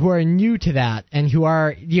 who are new to that and who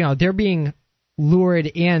are, they're being lured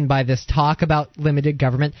in by this talk about limited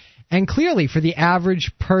government. And clearly, for the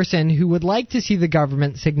average person who would like to see the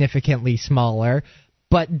government significantly smaller,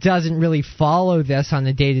 but doesn't really follow this on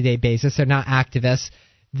a day-to-day basis, they're not activists,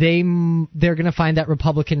 they're going to find that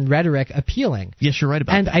Republican rhetoric appealing. Yes, you're right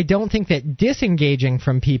about that. And I don't think that disengaging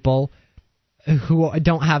from people who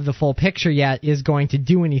don't have the full picture yet is going to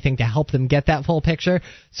do anything to help them get that full picture.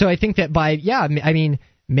 So I think that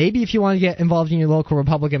maybe if you want to get involved in your local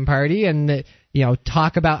Republican Party and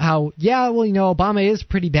talk about how Obama is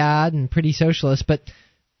pretty bad and pretty socialist, but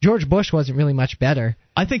George Bush wasn't really much better.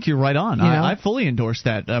 I think you're right on. I fully endorse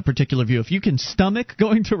that particular view. If you can stomach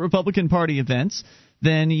going to Republican Party events,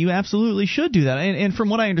 then you absolutely should do that. And from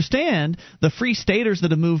what I understand, the Free Staters that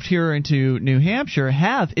have moved here into New Hampshire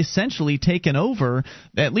have essentially taken over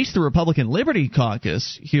at least the Republican Liberty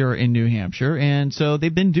Caucus here in New Hampshire. And so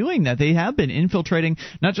they've been doing that. They have been infiltrating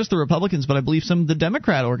not just the Republicans, but I believe some of the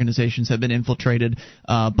Democrat organizations have been infiltrated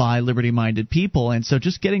by liberty-minded people. And so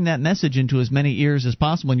just getting that message into as many ears as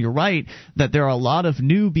possible. And you're right that there are a lot of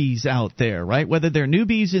newbies out there, right? Whether they're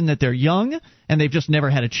newbies in that they're young and they've just never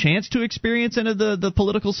had a chance to experience any of the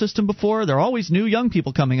political system before. There are always new young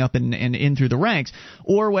people coming up and in through the ranks.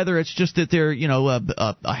 Or whether it's just that they're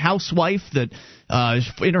a housewife that is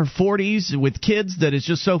in her 40s with kids that is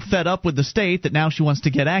just so fed up with the state that now she wants to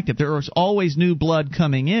get active. There is always new blood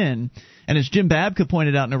coming in. And as Jim Babka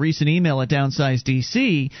pointed out in a recent email at Downsize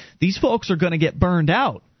DC, these folks are going to get burned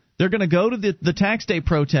out. They're going to go to the tax day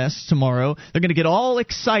protests tomorrow. They're going to get all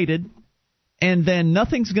excited, and then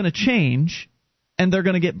nothing's going to change. And they're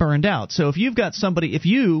going to get burned out. So if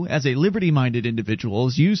you, as a liberty-minded individual,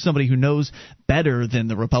 as you, somebody who knows better than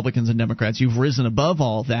the Republicans and Democrats, you've risen above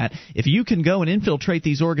all that, if you can go and infiltrate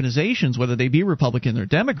these organizations, whether they be Republican or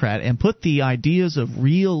Democrat, and put the ideas of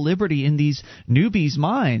real liberty in these newbies'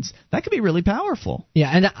 minds, that could be really powerful.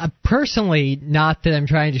 Yeah, and personally, not that I'm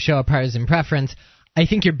trying to show a partisan preference, I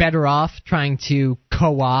think you're better off trying to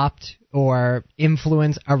co-opt or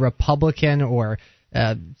influence a Republican or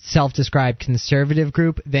self-described conservative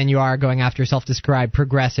group than you are going after self-described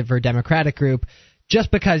progressive or Democratic group, just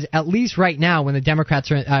because at least right now when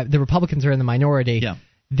the Republicans are in the minority,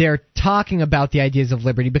 they're talking about the ideas of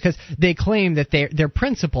liberty because they claim that their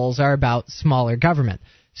principles are about smaller government.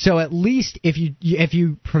 So at least if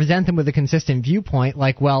you present them with a consistent viewpoint,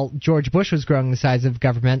 like, well, George Bush was growing the size of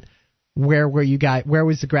government, where was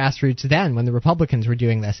the grassroots then when the Republicans were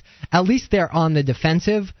doing this? At least they're on the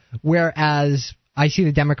defensive, whereas I see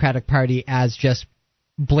the Democratic Party as just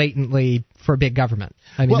blatantly for big government.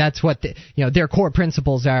 I mean, that's what their core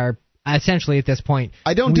principles are. Essentially, at this point,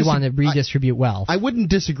 we want to redistribute wealth. I wouldn't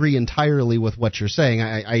disagree entirely with what you're saying.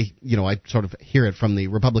 I sort of hear it from the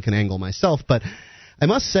Republican angle myself, but I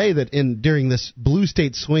must say that during this blue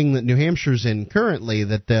state swing that New Hampshire's in currently,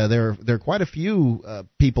 that there are quite a few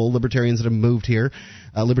people, libertarians that have moved here,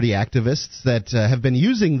 liberty activists that have been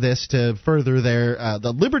using this to further their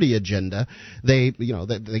the liberty agenda. They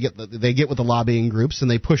get with the lobbying groups and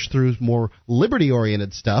they push through more liberty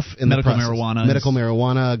oriented stuff in medical the process. Medical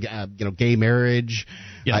marijuana, gay marriage.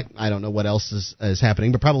 Yeah. I don't know what else is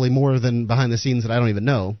happening, but probably more than behind the scenes that I don't even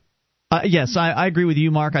know. Yes, I agree with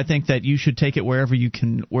you, Mark. I think that you should take it wherever you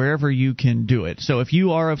can do it. So if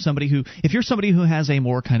you're somebody who has a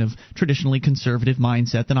more kind of traditionally conservative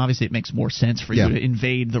mindset, then obviously it makes more sense for you to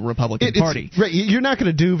invade the Republican Party. Right, you're not going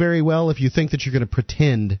to do very well if you think that you're going to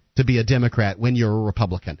pretend to be a Democrat when you're a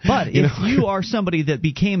Republican. But if you are somebody that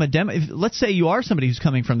became let's say you are somebody who's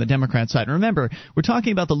coming from the Democrat side. And remember, we're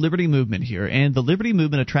talking about the liberty movement here, and the liberty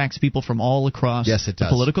movement attracts people from all across the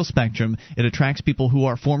political spectrum. It attracts people who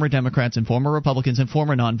are former Democrats and former Republicans and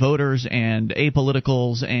former non-voters and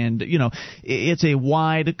apoliticals, and it's a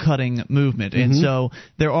wide-cutting movement. And so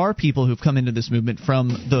there are people who've come into this movement from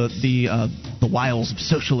the wiles of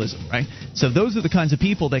socialism, right? So those are the kinds of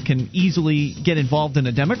people that can easily get involved in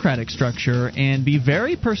a democratic structure and be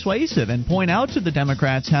very persuasive and point out to the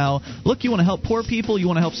Democrats how, look, you want to help poor people, you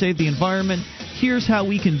want to help save the environment, here's how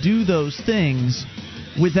we can do those things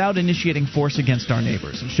without initiating force against our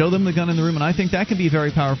neighbors, and show them the gun in the room, and I think that can be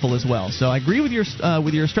very powerful as well. So I agree with your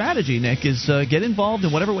strategy, Nick, is get involved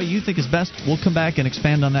in whatever way you think is best. We'll come back and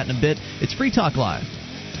expand on that in a bit. It's Free Talk Live.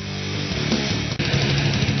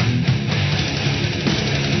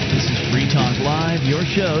 This is Free Talk Live, your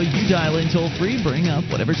show. You dial in toll-free, bring up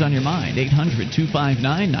whatever's on your mind.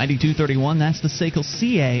 800-259-9231. That's the SACL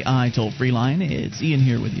CAI toll-free line. It's Ian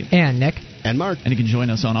here with you. And Nick. And Mark. And you can join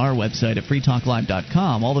us on our website at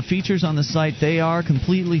freetalklive.com. All the features on the site, they are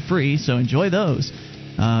completely free, so enjoy those.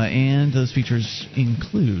 And those features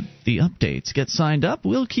include the updates. Get signed up.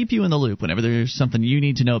 We'll keep you in the loop. Whenever there's something you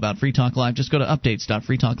need to know about Free Talk Live, just go to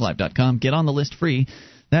updates.freetalklive.com. Get on the list free.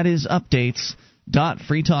 That is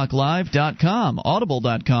updates.freetalklive.com.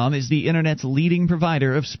 Audible.com is the Internet's leading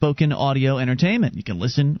provider of spoken audio entertainment. You can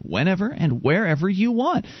listen whenever and wherever you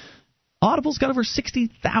want. Audible's got over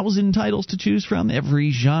 60,000 titles to choose from.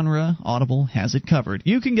 Every genre, Audible has it covered.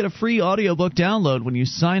 You can get a free audiobook download when you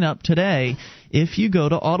sign up today if you go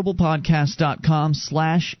to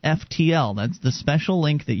audiblepodcast.com/FTL. That's the special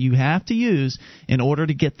link that you have to use in order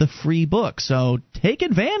to get the free book. So take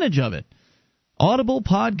advantage of it.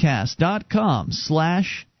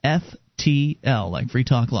 audiblepodcast.com/FTL, like Free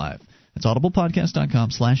Talk Live. That's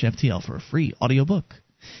audiblepodcast.com/FTL for a free audiobook.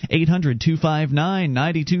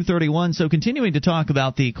 800-259-9231. So continuing to talk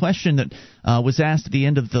about the question that was asked at the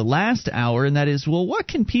end of the last hour, and that is, well, what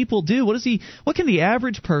can people do? What can the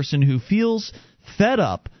average person who feels fed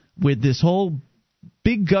up with this whole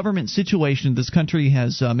big government situation this country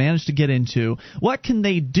has managed to get into, what can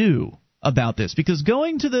they do about this? Because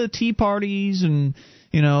going to the Tea Parties and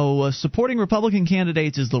supporting Republican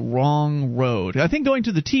candidates is the wrong road. I think going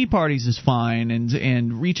to the Tea Parties is fine,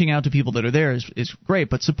 and reaching out to people that are there is great.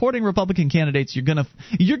 But supporting Republican candidates, you're gonna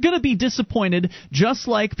be disappointed, just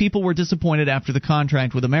like people were disappointed after the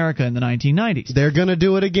contract with America in the 1990s. They're gonna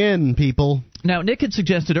do it again, people. Now, Nick had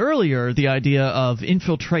suggested earlier the idea of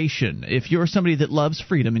infiltration. If you're somebody that loves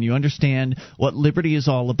freedom and you understand what liberty is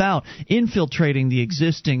all about, infiltrating the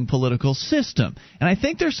existing political system. And I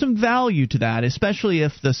think there's some value to that, especially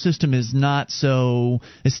if the system is not so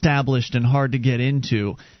established and hard to get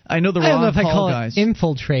into. I know the Ron Paul guys. It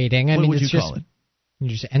infiltrating. What would you call it?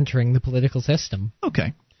 You're just entering the political system.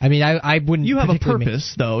 Okay. I mean, I wouldn't. You have a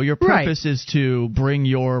purpose, though. Your purpose is to bring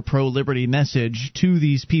your pro-liberty message to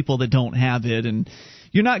these people that don't have it, and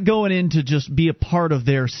you're not going in to just be a part of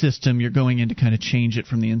their system. You're going in to kind of change it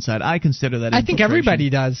from the inside. I consider that. I think everybody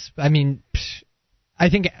does. I mean, I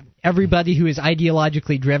think everybody who is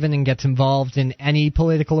ideologically driven and gets involved in any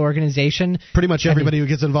political organization. Pretty much everybody who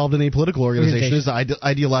gets involved in any political organization is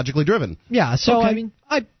ideologically driven. Yeah. So okay. I mean,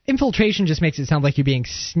 infiltration just makes it sound like you're being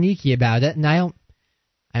sneaky about it, and I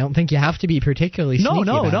don't think you have to be particularly sneaky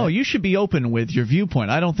about it. No, you should be open with your viewpoint.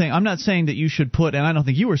 I'm not saying that you should put, and I don't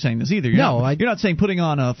think you were saying this either. You're not saying putting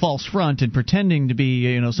on a false front and pretending to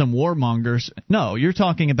be, some warmongers. No, you're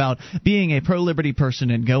talking about being a pro-liberty person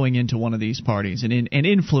and going into one of these parties and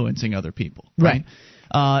influencing other people. Right.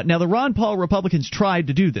 Now, the Ron Paul Republicans tried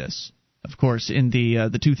to do this of course, in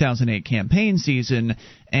the 2008 campaign season,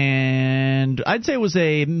 and I'd say it was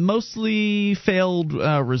a mostly failed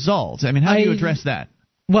result. I mean, how do you address that?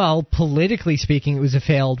 Well, politically speaking, it was a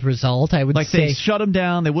failed result. I would say they shut them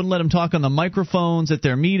down. They wouldn't let them talk on the microphones at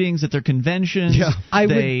their meetings, at their conventions. Yeah.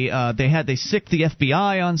 They sicked the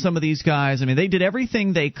FBI on some of these guys. I mean, they did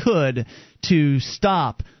everything they could to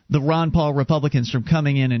stop the Ron Paul Republicans from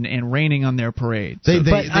coming in and raining on their parade. They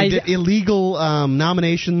did illegal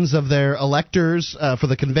nominations of their electors for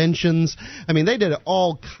the conventions. I mean, they did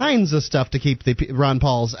all kinds of stuff to keep the Ron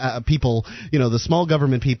Paul's people, the small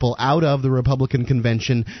government people, out of the Republican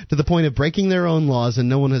convention, to the point of breaking their own laws, and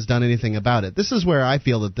no one has done anything about it. This is where I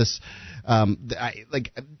feel that this,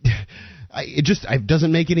 it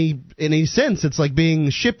doesn't make any sense. It's like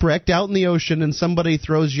being shipwrecked out in the ocean and somebody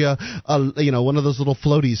throws you one of those little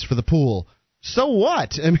floaties for the pool. So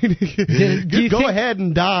what? I mean, go ahead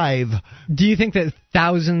and dive. Do you think that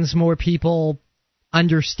thousands more people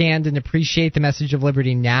understand and appreciate the message of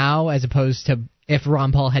liberty now as opposed to if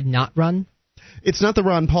Ron Paul had not run? It's not the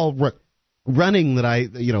Ron Paul running that I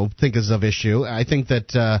think is of issue. I think that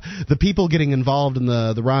the people getting involved in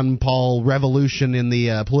the Ron Paul revolution in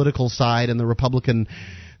the political side and the Republican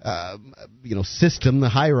system, the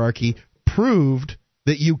hierarchy, proved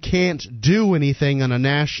that you can't do anything on a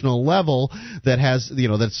national level that has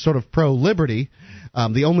that's sort of pro liberty.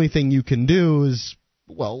 The only thing you can do is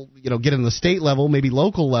get in the state level, maybe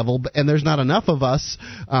local level, and there's not enough of us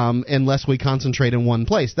unless we concentrate in one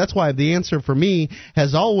place. That's why the answer for me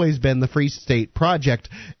has always been the Free State Project,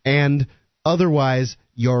 and otherwise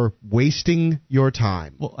you're wasting your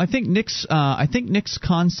time. Well, I think Nick's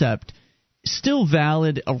concept is still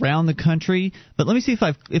valid around the country, but let me see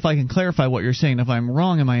if I can clarify what you're saying. If I'm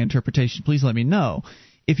wrong in my interpretation, please let me know.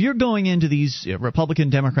 If you're going into these Republican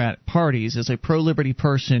Democrat parties as a pro-liberty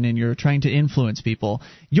person and you're trying to influence people,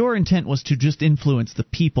 your intent was to just influence the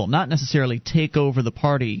people, not necessarily take over the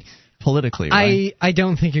party politically, right? I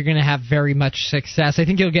don't think you're going to have very much success. I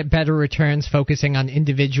think you'll get better returns focusing on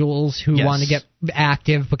individuals who want to get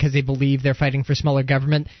active because they believe they're fighting for smaller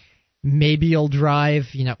government. Maybe you'll drive,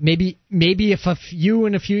 maybe if you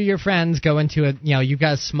and a few of your friends go into you've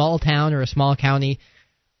got a small town or a small county,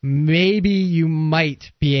 maybe you might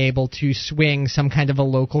be able to swing some kind of a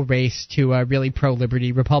local race to a really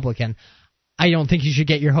pro-liberty Republican. I don't think you should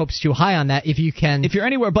get your hopes too high on that. If you're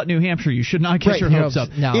anywhere but New Hampshire, you should not get your hopes up.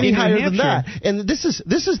 No. Any higher than that. And this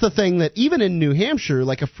is the thing that even in New Hampshire,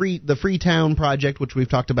 like the Freetown Project, which we've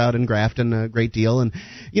talked about in Grafton a great deal, and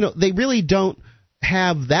they really don't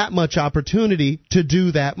have that much opportunity to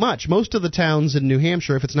do that much. Most of the towns in New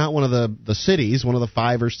Hampshire, if it's not one of the cities, one of the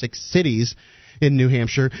 5 or 6 cities in New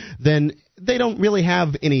Hampshire, then they don't really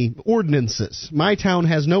have any ordinances. My town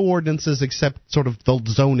has no ordinances except sort of the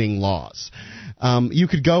zoning laws. You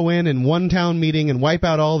could go in one town meeting and wipe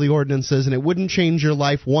out all the ordinances, and it wouldn't change your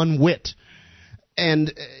life one whit.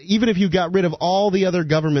 And even if you got rid of all the other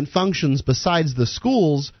government functions besides the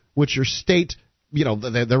schools, which are state,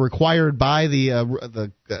 they're required by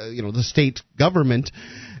the state government.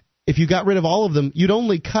 If you got rid of all of them, you'd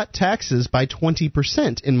only cut taxes by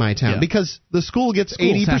 20% in my town because the school gets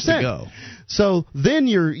 80%. So then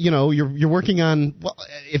you're working on,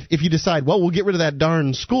 if you decide, we'll get rid of that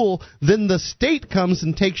darn school, then the state comes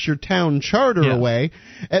and takes your town charter away,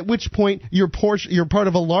 at which point you're part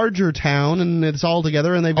of a larger town and it's all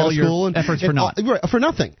together and they've got a school and efforts for naught. For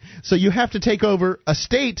nothing. So you have to take over a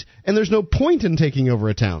state, and there's no point in taking over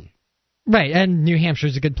a town. Right, and New Hampshire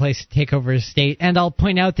is a good place to take over a state. And I'll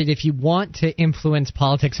point out that if you want to influence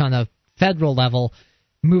politics on a federal level,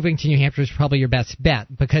 moving to New Hampshire is probably your best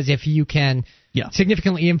bet, because if you can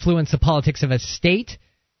significantly influence the politics of a state,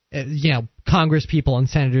 Congress people and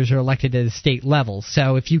senators are elected at a state level.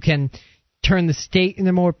 So if you can turn the state in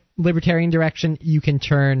a more libertarian direction, you can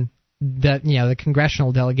turn the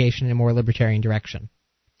congressional delegation in a more libertarian direction.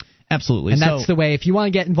 Absolutely. And that's the way. If you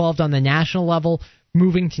want to get involved on the national level,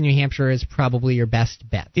 moving to New Hampshire is probably your best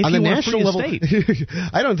bet. On the national level,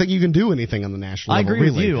 I don't think you can do anything on the national level. I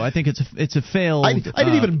agree with you. I think it's a failed. I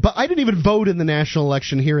didn't even vote in the national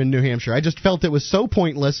election here in New Hampshire. I just felt it was so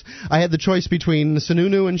pointless. I had the choice between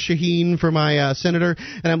Sununu and Shaheen for my senator,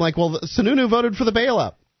 and I'm like, Sununu voted for the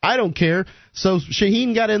bailout. I don't care. So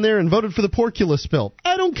Shaheen got in there and voted for the porculus bill.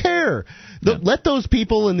 I don't care. Let those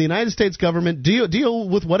people in the United States government deal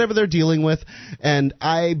with whatever they're dealing with, and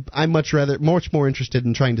I'm much more interested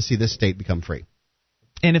in trying to see this state become free.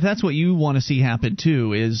 And if that's what you want to see happen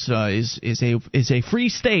too, is a free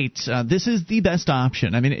state, this is the best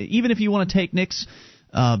option. I mean, even if you want to take Nick's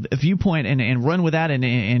viewpoint and run with that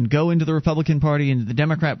and go into the Republican Party and the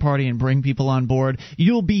Democrat Party and bring people on board,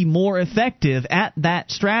 you'll be more effective at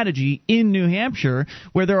that strategy in New Hampshire,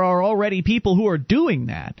 where there are already people who are doing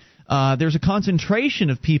that. There's a concentration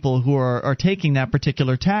of people who are taking that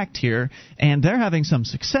particular tact here, and they're having some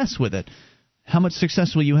success with it. How much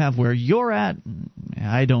success will you have where you're at?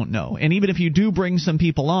 I don't know. And even if you do bring some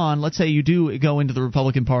people on, let's say you do go into the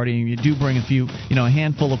Republican Party and you do bring a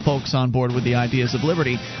handful of folks on board with the ideas of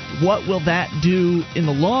liberty, what will that do in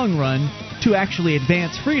the long run to actually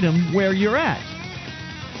advance freedom where you're at?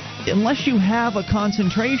 Unless you have a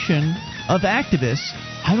concentration of activists,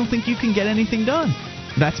 I don't think you can get anything done.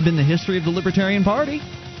 That's been the history of the Libertarian Party.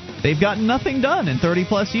 They've gotten nothing done in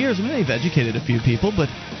 30-plus years. I mean, they've educated a few people, but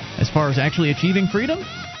as far as actually achieving freedom,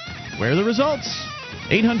 where are the results?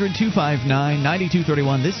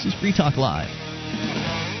 800-259-9231. This is Free Talk Live.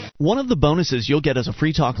 One of the bonuses you'll get as a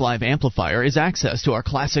Free Talk Live amplifier is access to our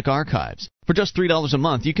classic archives. For just $3 a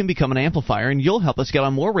month, you can become an amplifier, and you'll help us get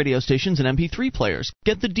on more radio stations and MP3 players.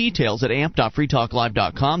 Get the details at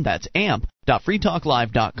amp.freetalklive.com. That's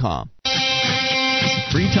amp.freetalklive.com.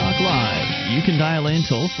 Free Talk Live. You can dial in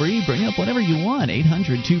toll-free, bring up whatever you want.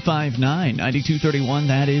 800-259-9231.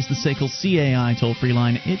 That is the SACL CAI toll-free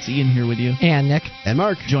line. It's Ian here with you. And Nick. And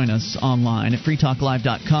Mark. Join us online at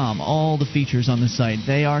freetalklive.com. All the features on the site,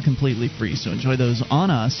 they are completely free, so enjoy those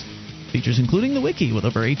on us. Features including the wiki with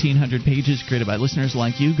over 1,800 pages created by listeners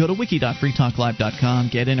like you. Go to wiki.freetalklive.com.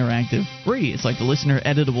 Get interactive free. It's like the listener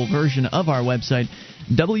editable version of our website,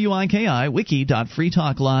 WIKI,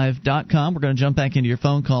 wiki.freetalklive.com. We're going to jump back into your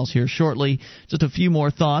phone calls here shortly. Just a few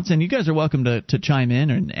more thoughts, and you guys are welcome to chime in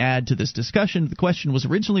and add to this discussion. The question was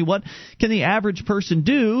originally, what can the average person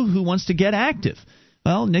do who wants to get active?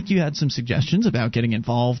 Well, Nick, you had some suggestions about getting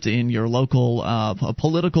involved in your local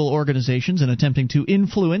political organizations and attempting to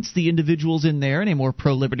influence the individuals in there in a more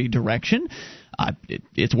pro-liberty direction.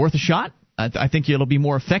 It's worth a shot. I think it'll be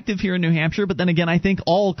more effective here in New Hampshire, but then again, I think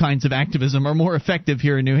all kinds of activism are more effective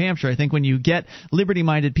here in New Hampshire. I think when you get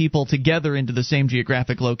liberty-minded people together into the same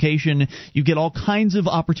geographic location, you get all kinds of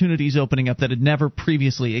opportunities opening up that had never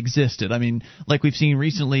previously existed. I mean, like we've seen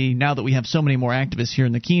recently, now that we have so many more activists here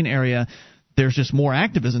in the Keene area, there's just more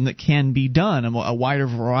activism that can be done. A wider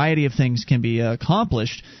variety of things can be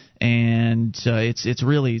accomplished, and it's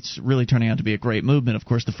really turning out to be a great movement. Of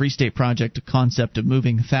course, the Free State Project, a concept of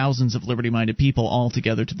moving thousands of liberty-minded people all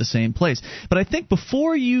together to the same place. But I think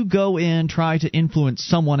before you go in, try to influence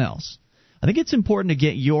someone else, I think it's important to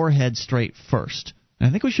get your head straight first. And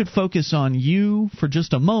I think we should focus on you for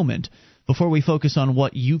just a moment before we focus on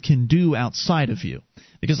what you can do outside of you.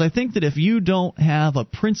 Because I think that if you don't have a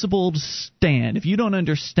principled stand, if you don't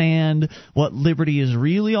understand what liberty is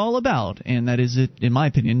really all about, and that is, in my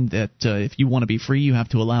opinion, that if you want to be free, you have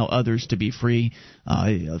to allow others to be free.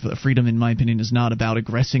 Freedom, in my opinion, is not about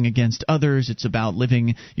aggressing against others. It's about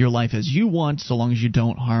living your life as you want, so long as you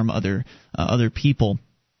don't harm other people.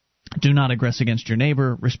 Do not aggress against your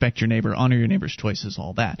neighbor, respect your neighbor, honor your neighbor's choices,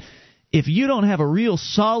 all that. If you don't have a real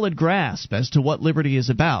solid grasp as to what liberty is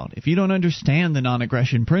about, if you don't understand the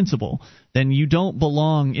non-aggression principle, then you don't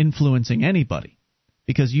belong influencing anybody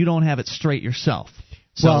because you don't have it straight yourself.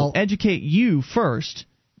 So educate you first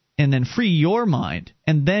and then free your mind,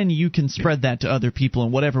 and then you can spread that to other people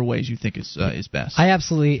in whatever ways you think is best. I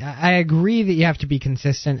agree that you have to be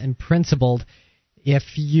consistent and principled.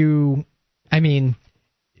 If you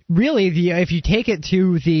take it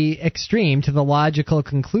to the extreme, to the logical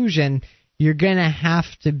conclusion, you're going to have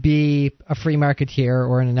to be a free marketeer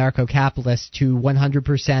or an anarcho-capitalist to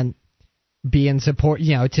 100% be in support, to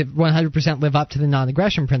 100% live up to the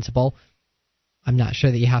non-aggression principle. I'm not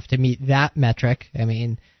sure that you have to meet that metric. I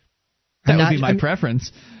mean, that would be my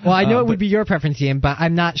preference. Well, I know it would be your preference, Ian, but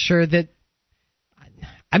I'm not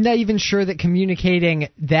even sure that communicating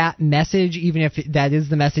that message, even if that is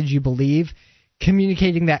the message you believe,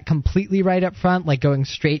 communicating that completely right up front, like going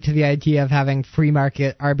straight to the idea of having free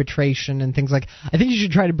market arbitration and things like, I think you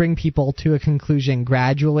should try to bring people to a conclusion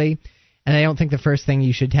gradually. And I don't think the first thing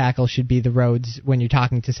you should tackle should be the roads when you're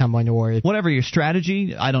talking to someone or whatever your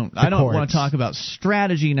strategy. I don't want to talk about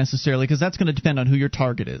strategy necessarily because that's going to depend on who your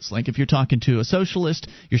target is. Like if you're talking to a socialist,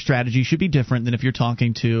 your strategy should be different than if you're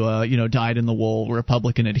talking to dyed-in-the-wool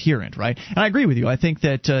Republican adherent, right? And I agree with you. I think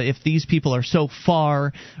that if these people are so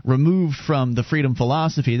far removed from the freedom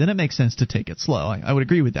philosophy, then it makes sense to take it slow. I would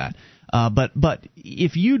agree with that. But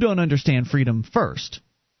if you don't understand freedom first,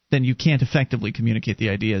 then you can't effectively communicate the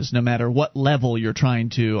ideas no matter what level you're trying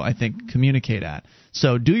to, I think, communicate at.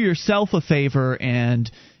 So do yourself a favor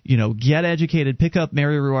and, get educated, pick up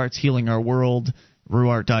Mary Ruart's Healing Our World,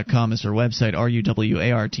 Ruart.com is her website,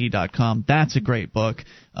 RUWART.com. That's a great book.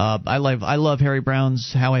 I love Harry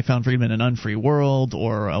Brown's How I Found Freedom in an Unfree World,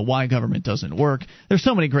 or Why Government Doesn't Work. There's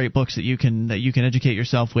so many great books that you can educate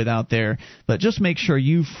yourself with out there, but just make sure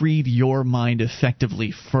you freed your mind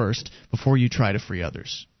effectively first before you try to free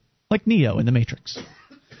others. Like Neo in The Matrix.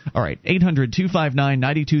 All right,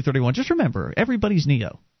 800-259-9231. Just remember, everybody's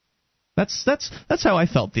Neo. That's how I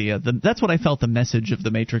felt that's what I felt the message of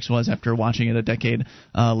The Matrix was after watching it a decade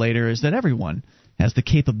later, is that everyone has the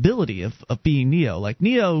capability of being Neo. Like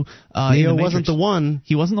Neo Neo wasn't the one.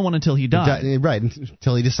 He wasn't the one until he died. Right,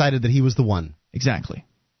 until he decided that he was the one. Exactly.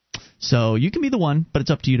 So you can be the one, but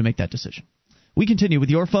it's up to you to make that decision. We continue with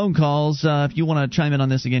your phone calls. If you want to chime in on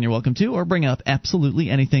this again, you're welcome to, or bring up absolutely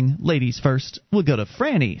anything. Ladies first. We'll go to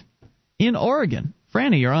Franny in Oregon.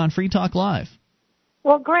 Franny, you're on Free Talk Live.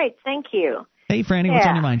 Well, great. Thank you. Hey, Franny, what's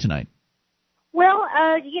on your mind tonight? Well,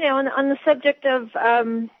 on the subject of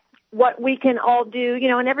what we can all do,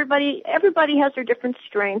 and everybody has their different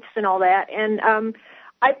strengths and all that. And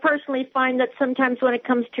I personally find that sometimes when it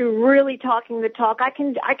comes to really talking the talk, I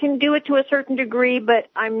can do it to a certain degree, but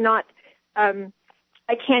I'm not.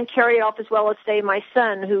 I can't carry it off as well as, say, my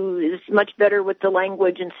son, who is much better with the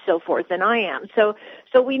language and so forth than I am. So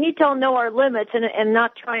we need to all know our limits and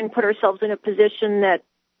not try and put ourselves in a position that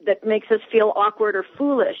makes us feel awkward or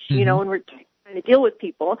foolish, when we're trying to deal with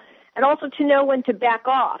people. And also to know when to back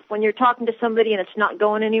off. When you're talking to somebody and it's not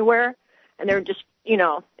going anywhere and they're just,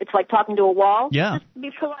 it's like talking to a wall. Yeah. Just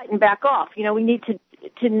be polite and back off. We need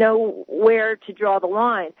to know where to draw the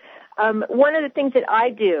line. One of the things that I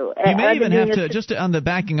do... You may even have to, just on the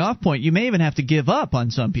backing off point, you may even have to give up on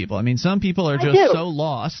some people. I mean, some people are just so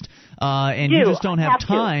lost, and you just don't have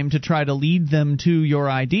time to try to lead them to your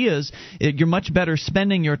ideas. You're much better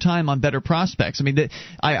spending your time on better prospects. I mean,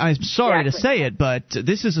 I'm sorry to say it, but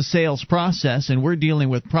this is a sales process, and we're dealing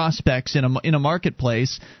with prospects in a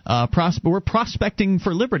marketplace. We're prospecting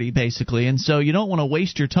for liberty, basically, and so you don't want to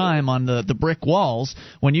waste your time on the brick walls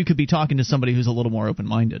when you could be talking to somebody who's a little more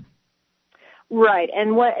open-minded. Right,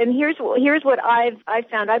 and here's what I've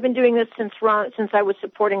found. I've been doing this since I was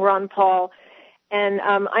supporting Ron Paul, and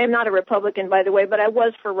I am not a Republican, by the way, but I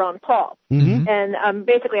was for Ron Paul. Mm-hmm. And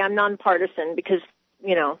basically, I'm nonpartisan because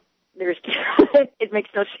there's it makes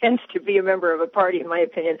no sense to be a member of a party, in my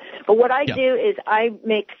opinion. But what I do is I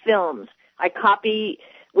make films. I copy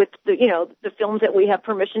with the films that we have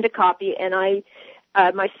permission to copy, and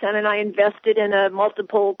my son and I invested in a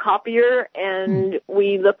multiple copier, and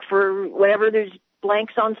we look for whenever there's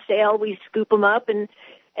blanks on sale, we scoop them up. And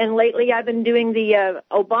lately I've been doing the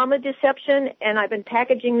Obama deception, and I've been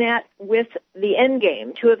packaging that with the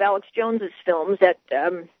Endgame, two of Alex Jones's films that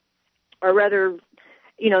are rather,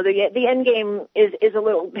 the Endgame is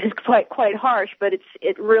quite harsh, but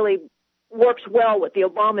it really works well with the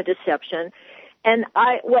Obama deception. And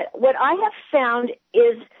what I have found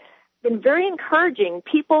is been very encouraging.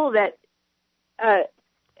 People that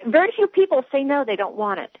very few people say no, they don't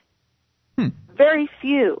want it. Very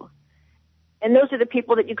few, and those are the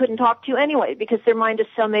people that you couldn't talk to anyway because their mind is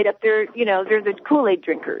so made up. They're the Kool-Aid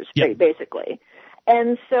drinkers, basically.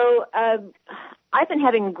 And so I've been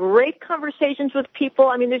having great conversations with people.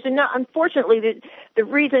 I mean, unfortunately, the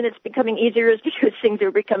reason it's becoming easier is because things are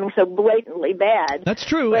becoming so blatantly bad. That's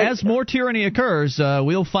true. But as more tyranny occurs,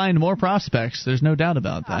 we'll find more prospects. There's no doubt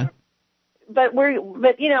about that. But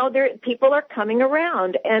people are coming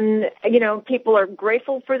around, and people are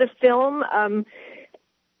grateful for the film.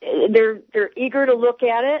 They're eager to look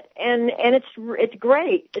at it, and it's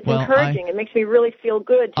great. It's encouraging. It makes me really feel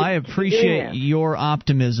good. I appreciate your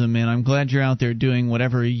optimism, and I'm glad you're out there doing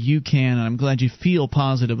whatever you can, and I'm glad you feel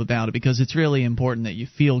positive about it because it's really important that you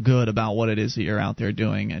feel good about what it is that you're out there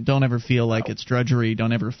doing, and don't ever feel like it's drudgery.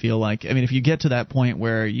 Don't ever feel like if you get to that point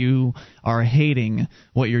where you are hating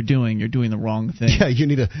what you're doing the wrong thing. Yeah, you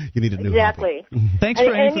need a new exactly. Thanks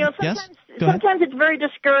for sometimes it's very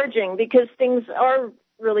discouraging because things are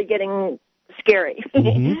really getting scary.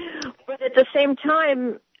 Mm-hmm. But at the same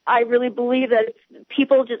time, I really believe that if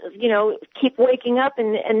people just, keep waking up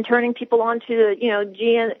and turning people on to,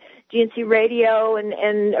 GNC radio or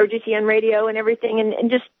GCN radio and everything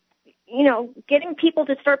and just, getting people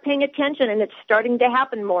to start paying attention, and it's starting to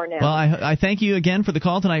happen more now. Well, I thank you again for the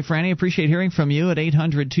call tonight, Franny. Appreciate hearing from you at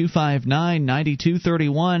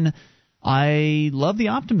 800-259-9231. I love the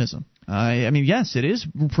optimism. I mean, yes, it is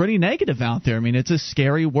pretty negative out there. I mean, it's a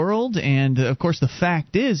scary world, and, of course, the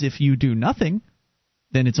fact is if you do nothing,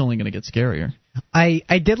 then it's only going to get scarier. I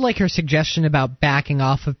did like her suggestion about backing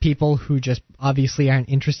off of people who just obviously aren't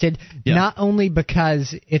interested, not only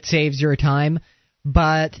because it saves your time,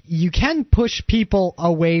 but you can push people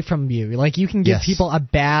away from you. Like, you can give people a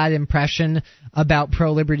bad impression about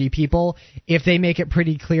pro-liberty people if they make it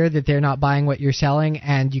pretty clear that they're not buying what you're selling,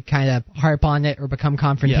 and you kind of harp on it or become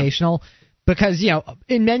confrontational. Yeah. Because,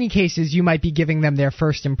 in many cases, you might be giving them their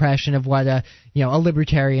first impression of what a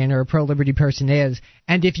libertarian or a pro-liberty person is.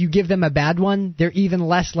 And if you give them a bad one, they're even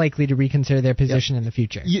less likely to reconsider their position in the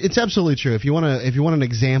future. It's absolutely true. If you want an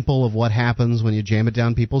example of what happens when you jam it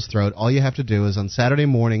down people's throat, all you have to do is on Saturday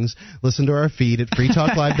mornings listen to our feed at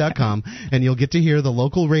freetalklive.com, and you'll get to hear the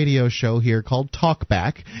local radio show here called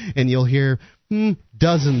Talkback, and you'll hear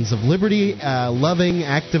dozens of liberty-loving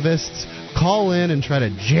activists call in and try to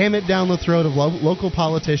jam it down the throat of local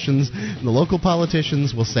politicians, and the local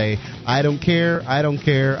politicians will say, I don't care, I don't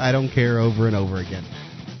care, I don't care, over and over again.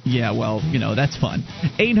 Yeah, well, that's fun.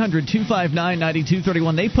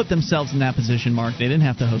 800-259-9231. They put themselves in that position, Mark. They didn't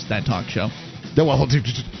have to host that talk show. No, well,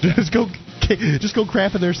 just go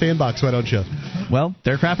crap in their sandbox, why don't you? Well,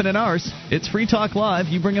 they're crapping in ours. It's Free Talk Live.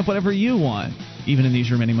 You bring up whatever you want, even in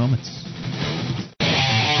these remaining moments.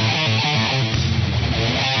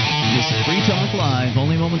 This is Free Talk Live.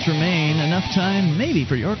 Only moments remain. Enough time, maybe,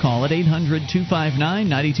 for your call at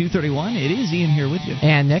 800-259-9231. It is Ian here with you.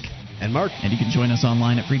 And Nick. And Mark. And you can join us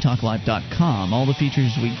online at freetalklive.com. All the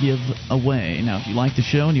features we give away. Now, if you like the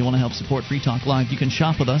show and you want to help support Free Talk Live, you can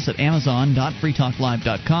shop with us at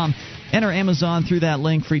amazon.freetalklive.com. Enter Amazon through that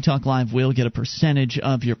link. Free Talk Live will get a percentage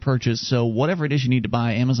of your purchase. So whatever it is you need to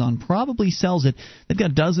buy, Amazon probably sells it. They've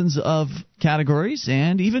got dozens of categories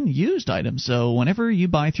and even used items. So whenever you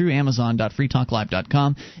buy through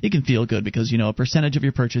amazon.freetalklive.com, you can feel good because, a percentage of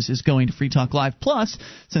your purchase is going to Free Talk Live. Plus,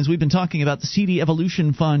 since we've been talking about the CD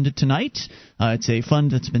Evolution Fund tonight, it's a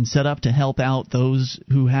fund that's been set up to help out those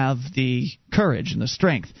who have the courage and the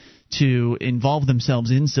strength to involve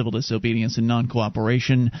themselves in civil disobedience and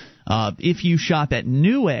non-cooperation. If you shop at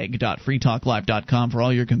newegg.freetalklive.com for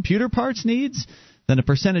all your computer parts needs, then a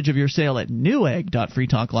percentage of your sale at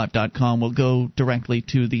newegg.freetalklive.com will go directly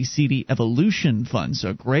to the CD Evolution Fund.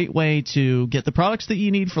 So a great way to get the products that you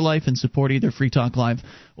need for life and support either Free Talk Live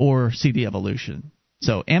or CD Evolution.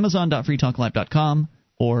 So amazon.freetalklive.com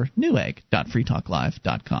or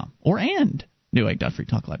newegg.freetalklive.com or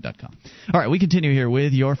newegg.freetalklive.com. All right, we continue here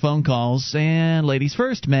with your phone calls. And ladies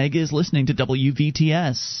first, Meg is listening to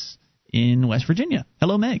WVTS in West Virginia.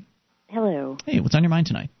 Hello, Meg. Hello. Hey, what's on your mind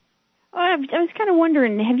tonight? I was kind of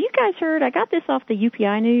wondering, have you guys heard, I got this off the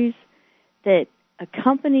UPI News, that a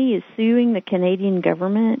company is suing the Canadian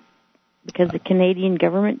government because the Canadian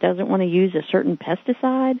government doesn't want to use a certain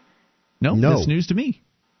pesticide? No, that's news to me.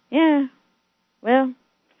 Yeah. Well,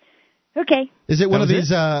 okay. Is it one of these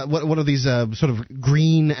sort of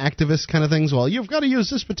green activist kind of things? Well, you've got to use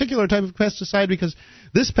this particular type of pesticide because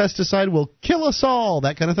this pesticide will kill us all,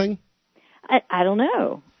 that kind of thing? I don't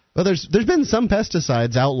know. Well, there's been some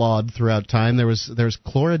pesticides outlawed throughout time. There's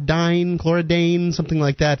chloridane, something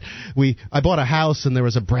like that. I bought a house and there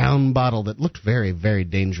was a brown bottle that looked very, very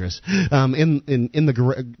dangerous. In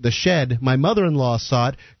the shed, my mother-in-law saw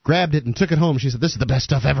it, grabbed it, and took it home. She said, "This is the best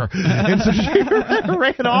stuff ever," and so she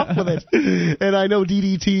ran off with it. And I know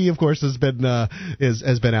DDT, of course, has been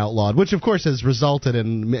outlawed, which of course has resulted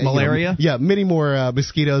in malaria. Many more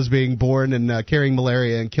mosquitoes being born and carrying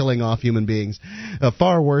malaria and killing off human beings.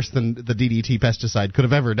 Far worse than the DDT pesticide could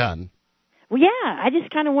have ever done. Well, yeah, I just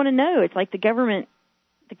kind of want to know. It's like the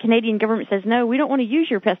Canadian government says, no, we don't want to use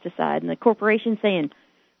your pesticide, and the corporation's saying,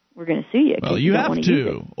 we're going to sue you. Well, you have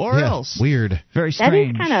to, or else. Weird. Very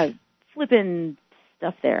strange. That is kind of flipping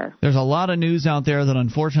stuff there. There's a lot of news out there that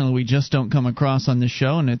unfortunately we just don't come across on this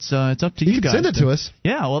show, and it's up to you guys. Send it to us.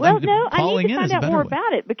 Yeah, no, I need to find out more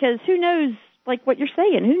about it because who knows, like what you're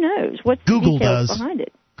saying, who knows? What's Google the details does. behind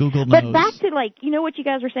it? Google knows. But back to, what you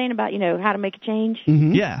guys were saying about, how to make a change?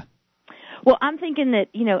 Mm-hmm. Yeah. Well, I'm thinking that,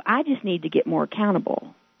 I just need to get more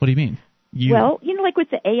accountable. What do you mean? Well, like with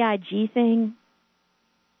the AIG thing.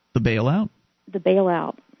 The bailout? The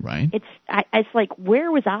bailout. Right. It's like,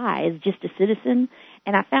 where was I as just a citizen?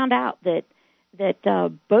 And I found out that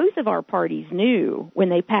both of our parties knew when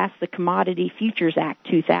they passed the Commodity Futures Act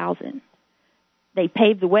 2000. They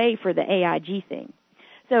paved the way for the AIG thing.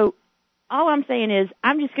 So all I'm saying is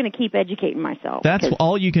I'm just going to keep educating myself. That's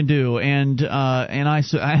all you can do, and I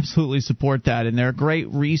absolutely support that. And there are great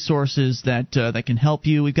resources that can help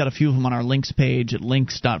you. We've got a few of them on our links page at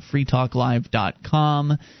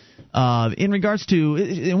links.freetalklive.com. In regards to,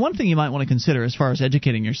 and one thing you might want to consider as far as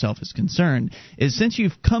educating yourself is concerned is since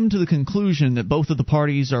you've come to the conclusion that both of the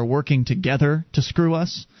parties are working together to screw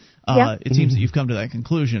us, it seems that you've come to that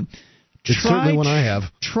conclusion. It's certainly one I have.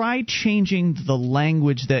 Try changing the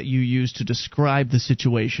language that you use to describe the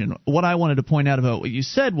situation. What I wanted to point out about what you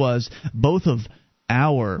said was both of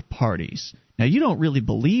our parties. Now, you don't really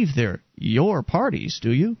believe they're your parties,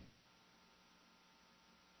 do you?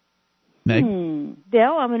 Meg?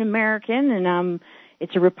 Dale, I'm an American, and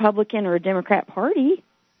it's a Republican or a Democrat party.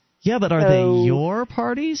 Yeah, but are they your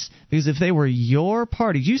parties? Because if they were your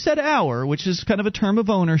parties, you said our, which is kind of a term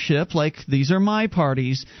of ownership, like these are my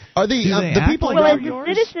parties. Are the people? Well, as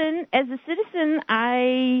a citizen,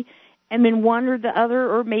 I am in one or the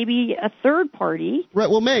other, or maybe a third party.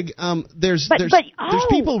 Right. Well, Meg, there's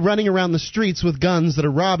people running around the streets with guns that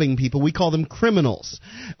are robbing people. We call them criminals.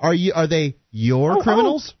 Are they your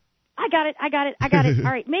criminals? I got it.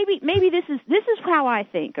 All right, maybe this is how I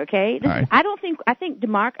think. Okay,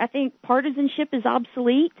 I think partisanship is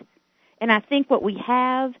obsolete, and I think what we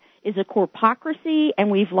have is a corpocracy, and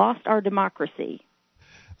we've lost our democracy.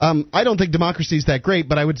 I don't think democracy is that great,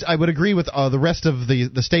 but I would agree with the rest of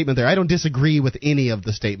the statement there. I don't disagree with any of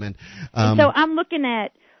the statement. So I'm looking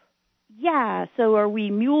at So are we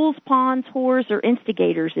mules, pawns, whores, or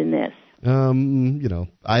instigators in this? I don't know.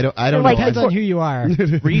 Depends on who you are.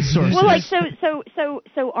 Resources. Well,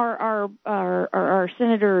 so are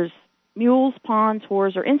senators mules, pawns,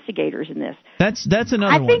 whores, or instigators in this? That's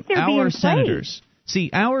another one. I think they're our being senators. played.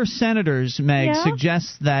 See, our senators, Meg,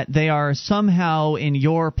 suggest that they are somehow in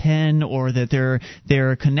your pen, or that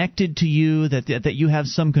they're connected to you, that you have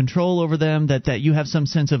some control over them, that you have some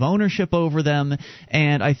sense of ownership over them.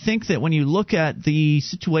 And I think that when you look at the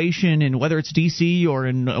situation in whether it's D.C. or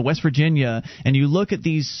in West Virginia, and you look at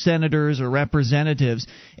these senators or representatives,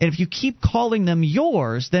 and if you keep calling them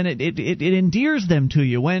yours, then it endears them to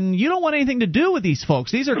you, when you don't want anything to do with these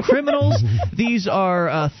folks. These are criminals. These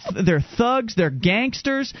are they're thugs. They're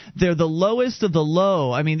gangsters. They're the lowest of the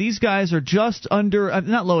low. I mean, these guys are just under,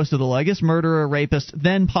 not lowest of the low, I guess murderer, rapist,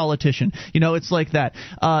 then politician. It's like that.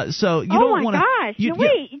 So you don't want to. Oh my gosh!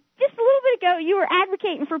 Wait, just a little bit ago, you were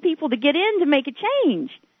advocating for people to get in to make a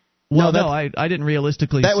change. Well, no, I didn't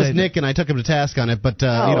realistically say that. That was Nick, and I took him to task on it, but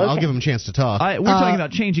I'll give him a chance to talk. We're talking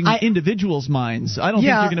about changing individuals' minds. I don't think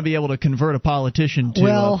you're going to be able to convert a politician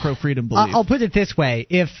to pro-freedom belief. I'll put it this way.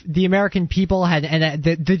 If the American people had, and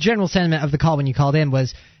the general sentiment of the call when you called in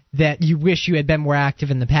was that you wish you had been more active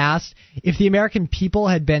in the past, if the American people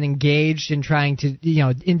had been engaged in trying to,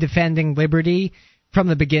 in defending liberty from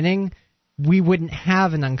the beginning, we wouldn't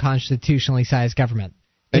have an unconstitutionally sized government.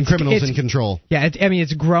 And criminals in control. Yeah,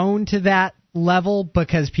 it's grown to that level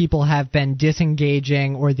because people have been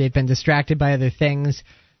disengaging or they've been distracted by other things.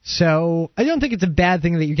 So I don't think it's a bad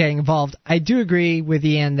thing that you're getting involved. I do agree with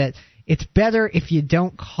Ian that it's better if you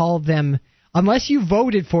don't call them, unless you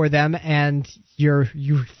voted for them and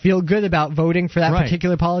you feel good about voting for that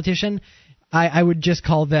particular politician, I would just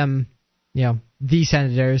call them, the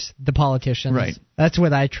senators, the politicians. Right. That's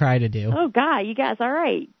what I try to do. Oh, God, you guys all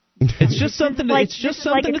right. It's just something. It's just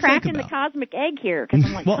something to think about. Like a crack in the cosmic egg here, because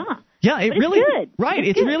I'm like, Yeah, it really good. Right.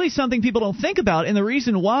 It's really something people don't think about, and the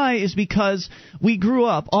reason why is because we grew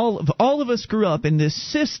up. All of us grew up in this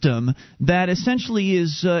system that essentially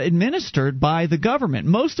is administered by the government.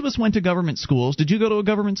 Most of us went to government schools. Did you go to a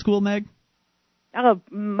government school, Meg?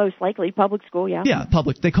 Most likely public school, yeah. Yeah,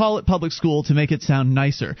 public. They call it public school to make it sound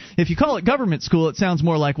nicer. If you call it government school, it sounds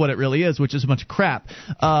more like what it really is, which is a bunch of crap.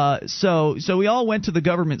 So we all went to the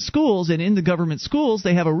government schools, and in the government schools,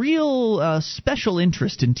 they have a real special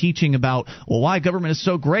interest in teaching about, why government is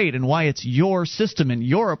so great and why it's your system and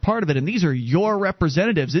you're a part of it, and these are your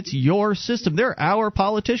representatives. It's your system. They're our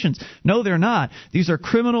politicians. No, they're not. These are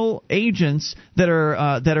criminal agents that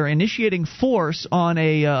are initiating force on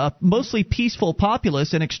a mostly peaceful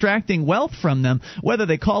populace and extracting wealth from them, whether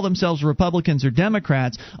they call themselves Republicans or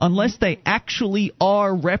Democrats. Unless they actually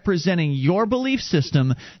are representing your belief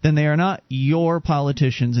system, then they are not your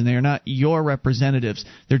politicians and they are not your representatives.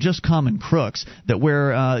 They're just common crooks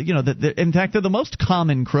in fact, they're the most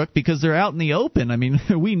common crook because they're out in the open. I mean,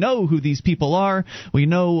 we know who these people are. We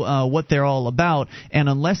know what they're all about. And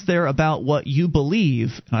unless they're about what you believe,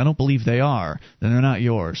 and I don't believe they are, then they're not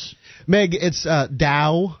yours. Meg, it's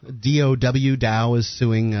Dow, D-O-W, Dow is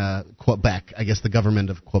suing Quebec, I guess the government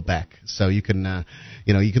of Quebec. So you can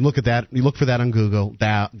you can look at that. You look for that on Google,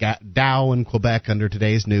 Dow in Quebec under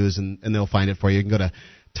today's news, and they'll find it for you. You can go to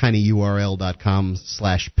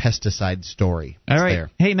tinyurl.com/pesticide story. All right. There.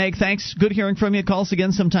 Hey, Meg, thanks. Good hearing from you. Call us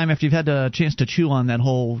again sometime after you've had a chance to chew on that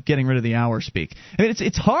whole getting rid of the hour speak. I mean,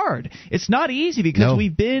 it's hard. It's not easy because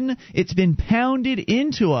it's been pounded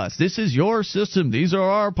into us. This is your system. These are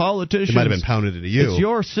our politicians. It might have been pounded into you. It's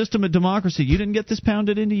your system of democracy. You didn't get this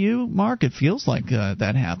pounded into you, Mark? It feels like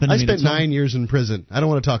that happened. I spent 9 years in prison. I don't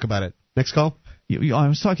want to talk about it. Next call. I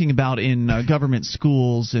was talking about in government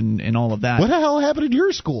schools and all of that. What the hell happened in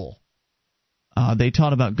your school? They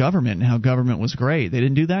taught about government and how government was great. They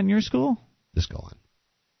didn't do that in your school? Just go on.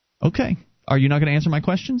 Okay. Are you not going to answer my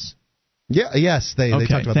questions? Yeah. Yes, they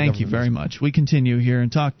talked about thank you very much. We continue here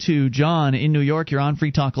and talk to John in New York. You're on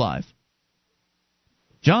Free Talk Live.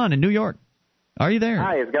 John in New York. Are you there?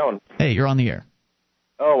 Hi, how's it going? Hey, you're on the air.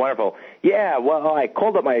 Oh, wonderful. Yeah, well, I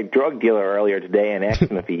called up my drug dealer earlier today and asked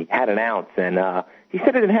him if he had an ounce, and he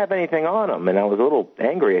said he didn't have anything on him, and I was a little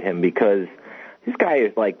angry at him because this guy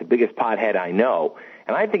is like the biggest pothead I know,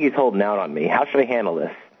 and I think he's holding out on me. How should I handle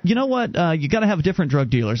this? You know what? You got to have different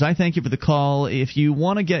drug dealers. I thank you for the call. If you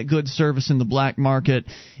want to get good service in the black market,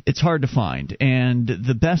 it's hard to find. And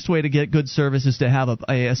the best way to get good service is to have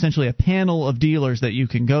essentially a panel of dealers that you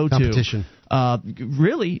can go to. Competition.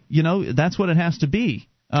 Really, that's what it has to be.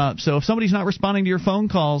 So if somebody's not responding to your phone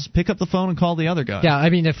calls, pick up the phone and call the other guy. Yeah, I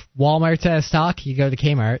mean, if Walmart's out of stock, you go to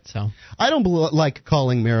Kmart. So I don't like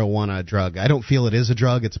calling marijuana a drug. I don't feel it is a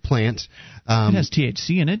drug. It's a plant. It has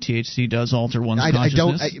THC in it. THC does alter one's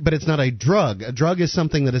consciousness. But it's not a drug. A drug is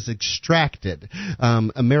something that is extracted.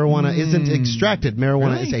 Marijuana isn't extracted.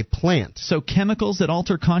 Marijuana is a plant. So chemicals that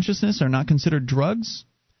alter consciousness are not considered drugs?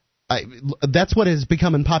 That's what has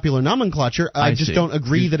become in popular nomenclature. I just don't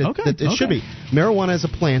agree that it should be. Marijuana is a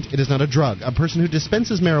plant. It is not a drug. A person who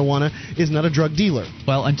dispenses marijuana is not a drug dealer.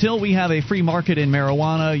 Well, until we have a free market in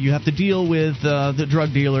marijuana, you have to deal with the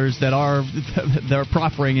drug dealers that are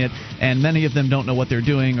proffering it, and many of them don't know what they're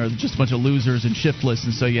doing, or just a bunch of losers and shiftless,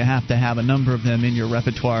 and so you have to have a number of them in your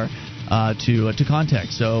repertoire to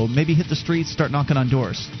contact. So maybe hit the streets, start knocking on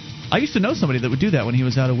doors. I used to know somebody that would do that when he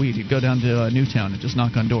was out of weed. He'd go down to Newtown and just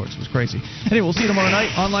knock on doors. It was crazy. Anyway, we'll see you tomorrow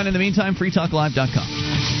night. Online in the meantime,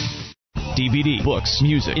 freetalklive.com. DVD, books,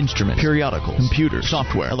 music, instrument, periodical, computer,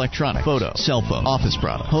 software, electronic, photo, cell phone, office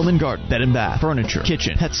product, home and garden, bed and bath, furniture,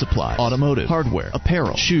 kitchen, pet supply, automotive, hardware,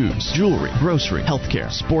 apparel, shoes, jewelry, grocery, healthcare,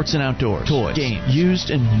 sports and outdoors, toys, games, used,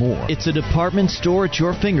 and more. It's a department store at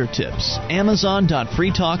your fingertips.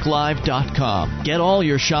 Amazon.freetalklive.com. Get all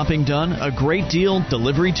your shopping done, a great deal,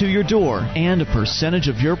 delivery to your door, and a percentage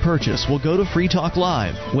of your purchase will go to Free Talk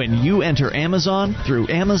Live when you enter Amazon through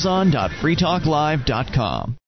Amazon.freetalklive.com.